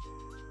 9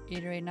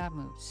 iterate not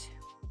moves.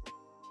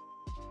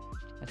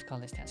 Let's call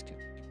this task 2.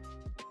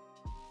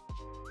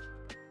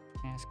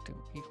 Task 2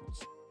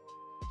 equals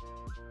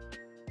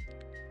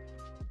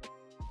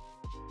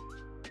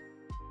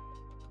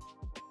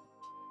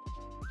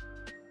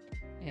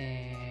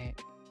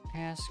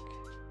task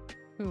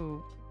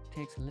 2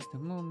 takes a list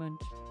of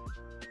movement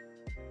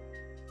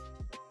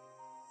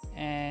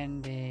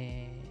and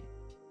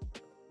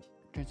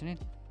turns it in.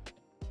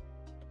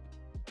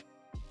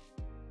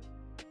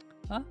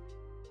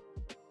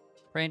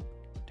 Print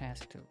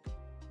task 2.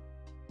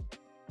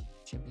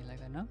 Should be like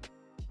that, no?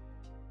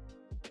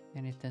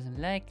 And it doesn't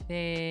like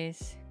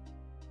this.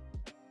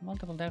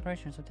 Multiple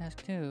declarations of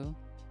task 2.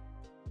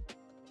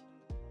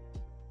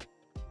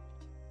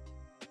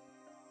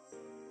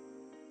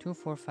 Two,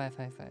 4, 5,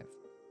 5, 5.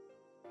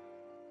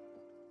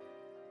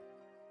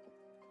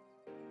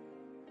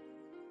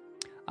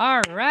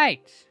 All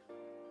right,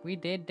 we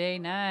did day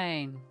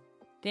 9.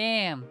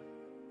 Damn.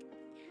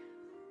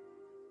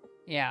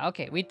 Yeah,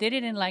 okay, we did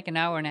it in like an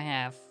hour and a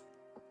half.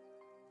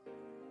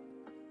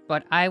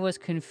 But I was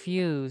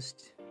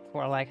confused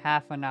for like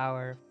half an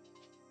hour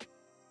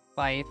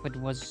by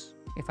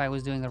if I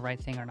was doing the right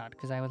thing or not.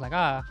 Because I was like,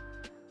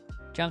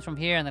 jumps from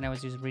here, and then I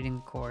was just reading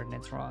the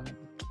coordinates wrong.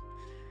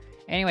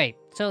 Anyway,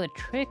 so the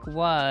trick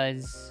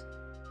was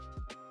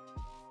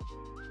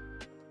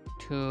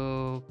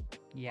to,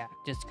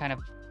 just kind of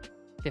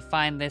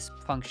define this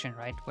function,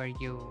 right? Where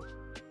you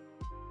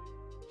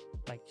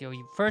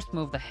first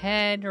move the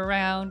head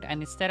around,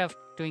 and instead of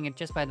doing it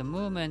just by the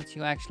movements,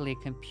 you actually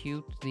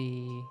compute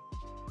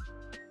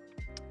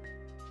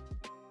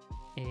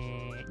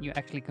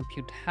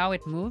how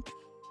it moved,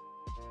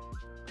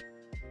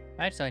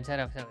 right? So instead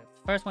of the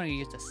first one, we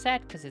used a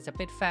set because it's a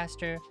bit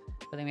faster,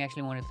 but then we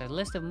actually wanted the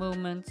list of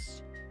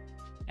movements,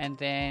 and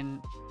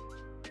then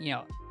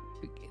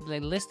the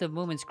list of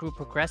movements grew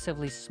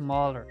progressively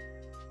smaller,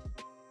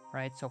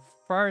 right? So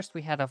first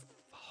we had a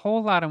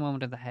whole lot of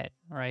movement of the head,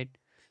 right?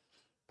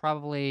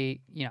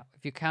 Probably,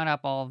 if you count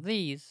up all of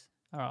these,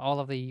 or all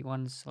of the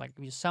ones, like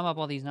if you sum up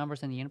all these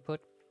numbers in the input,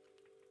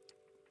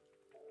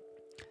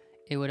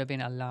 it would have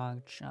been a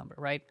large number,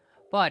 right?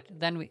 But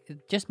then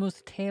it just moves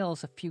the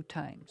tails a few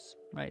times,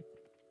 right?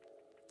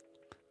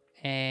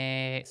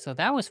 So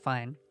that was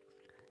fine.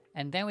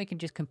 And then we can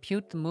just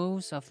compute the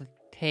moves of the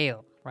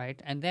tail,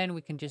 right? And then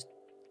we can just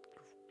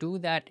do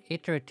that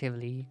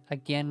iteratively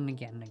again and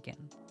again and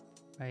again,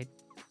 right?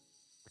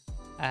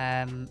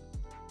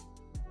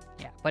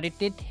 Yeah, but it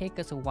did take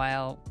us a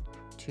while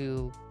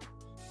to,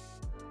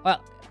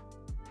 well,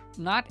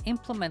 not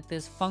implement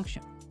this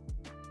function,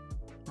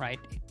 right?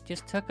 It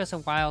just took us a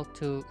while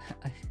to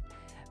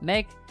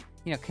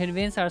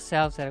convince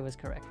ourselves that it was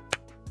correct.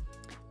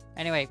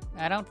 Anyway,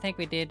 I don't think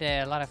we did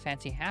a lot of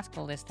fancy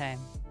Haskell this time.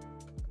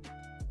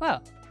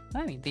 Well,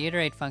 I mean, the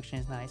iterate function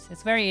is nice.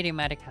 It's very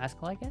idiomatic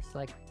Haskell, I guess.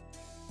 Like,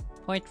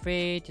 point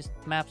free, just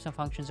map some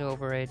functions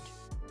over it.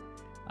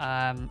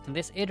 And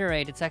this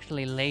iterate, it's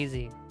actually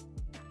lazy.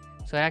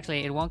 So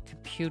actually, it won't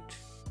compute.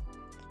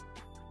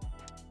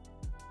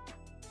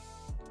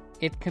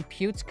 It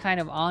computes kind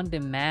of on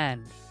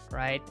demand,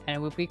 right? And it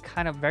would be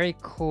kind of very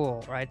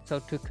cool, right? So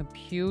to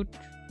compute,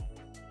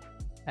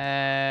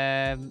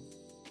 so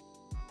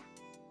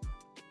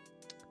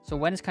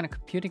when it's kind of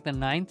computing the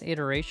 9th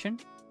iteration,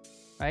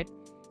 right?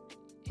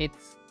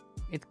 It's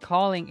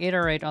calling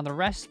iterate on the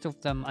rest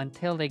of them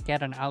until they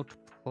get an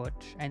output,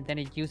 and then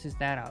it uses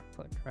that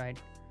output, right?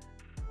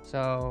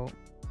 So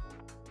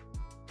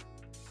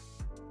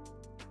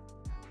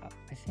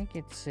I think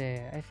it's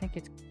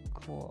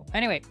cool.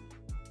 Anyway,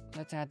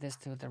 let's add this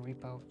to the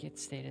repo. Git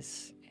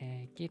status,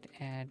 git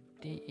add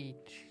d8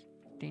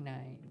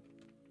 d9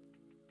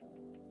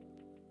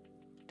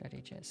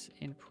 .hs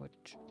input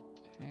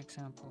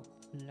example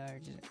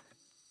large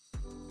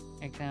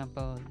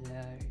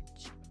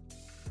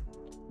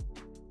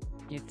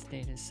git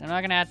status. I'm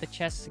not gonna add the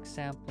chess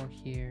example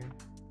here.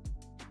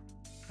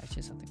 That's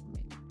just something for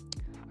me.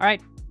 All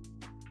right.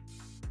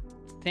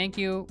 Thank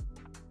you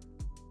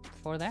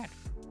for that.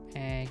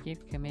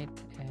 Git commit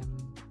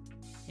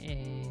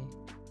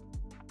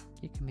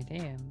git commit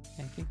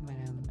git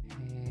commit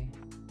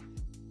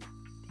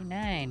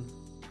d9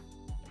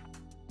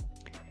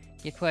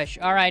 git push.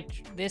 All right,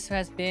 this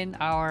has been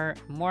our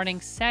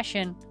morning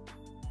session.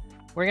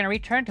 We're gonna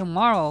return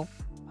tomorrow,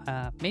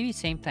 maybe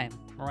same time,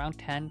 around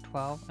 10,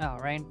 12, no,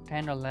 around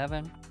 10 or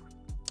 11,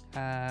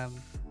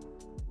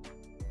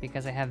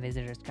 because I have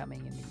visitors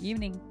coming in the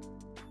evening,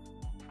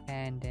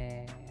 and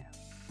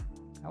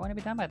I want to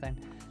be done by then.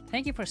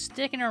 Thank you for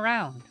sticking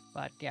around,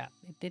 but yeah,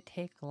 it did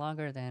take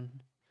longer than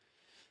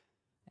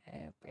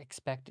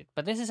expected.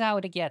 But this is how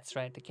it gets,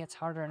 right? It gets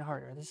harder and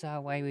harder. This is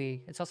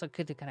it's also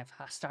good to kind of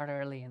start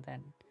early, and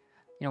then,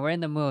 we're in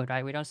the mood,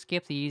 right? We don't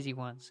skip the easy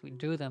ones. We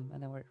do them,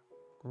 and then we're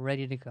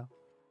ready to go. All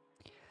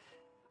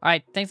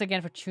right, thanks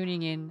again for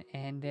tuning in,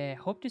 and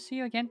hope to see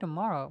you again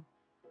tomorrow,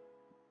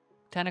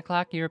 10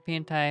 o'clock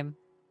European time,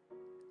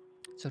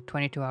 so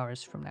 22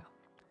 hours from now.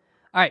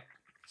 All right,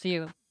 see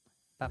you.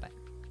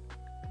 Bye-bye.